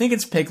 I think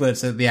it's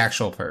Piglet's the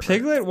actual pervert.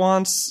 Piglet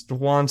wants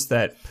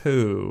that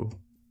poo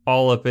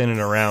all up in and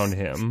around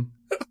him.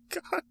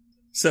 God.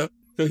 So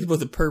he's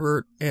both a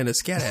pervert and a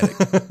scat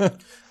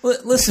addict.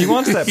 Listen, He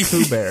wants that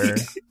poo bear.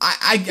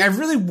 I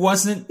really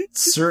wasn't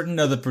certain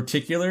of the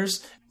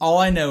particulars. All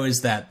I know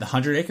is that the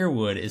 100 Acre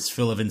Wood is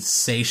full of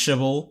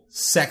insatiable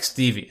sex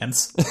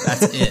deviants.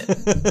 That's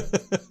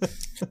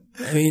it.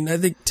 I mean, I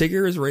think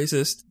Tigger is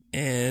racist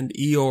and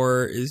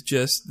Eeyore is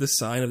just the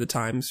sign of the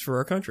times for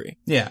our country.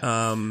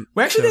 Yeah.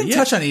 We actually didn't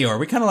touch on Eeyore.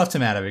 We kind of left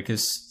him out of it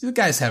because the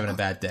guy's having a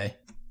bad day.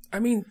 I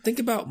mean, think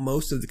about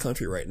most of the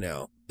country right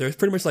now. There's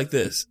pretty much like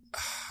this.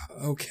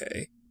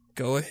 Okay,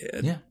 go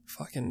ahead. Yeah.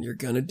 Fucking, you're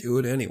gonna do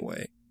it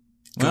anyway.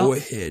 Well- Go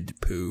ahead,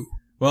 poo.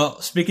 Well,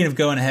 speaking of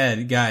going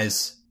ahead,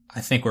 guys, I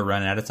think we're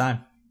running out of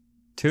time.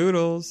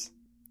 Toodles.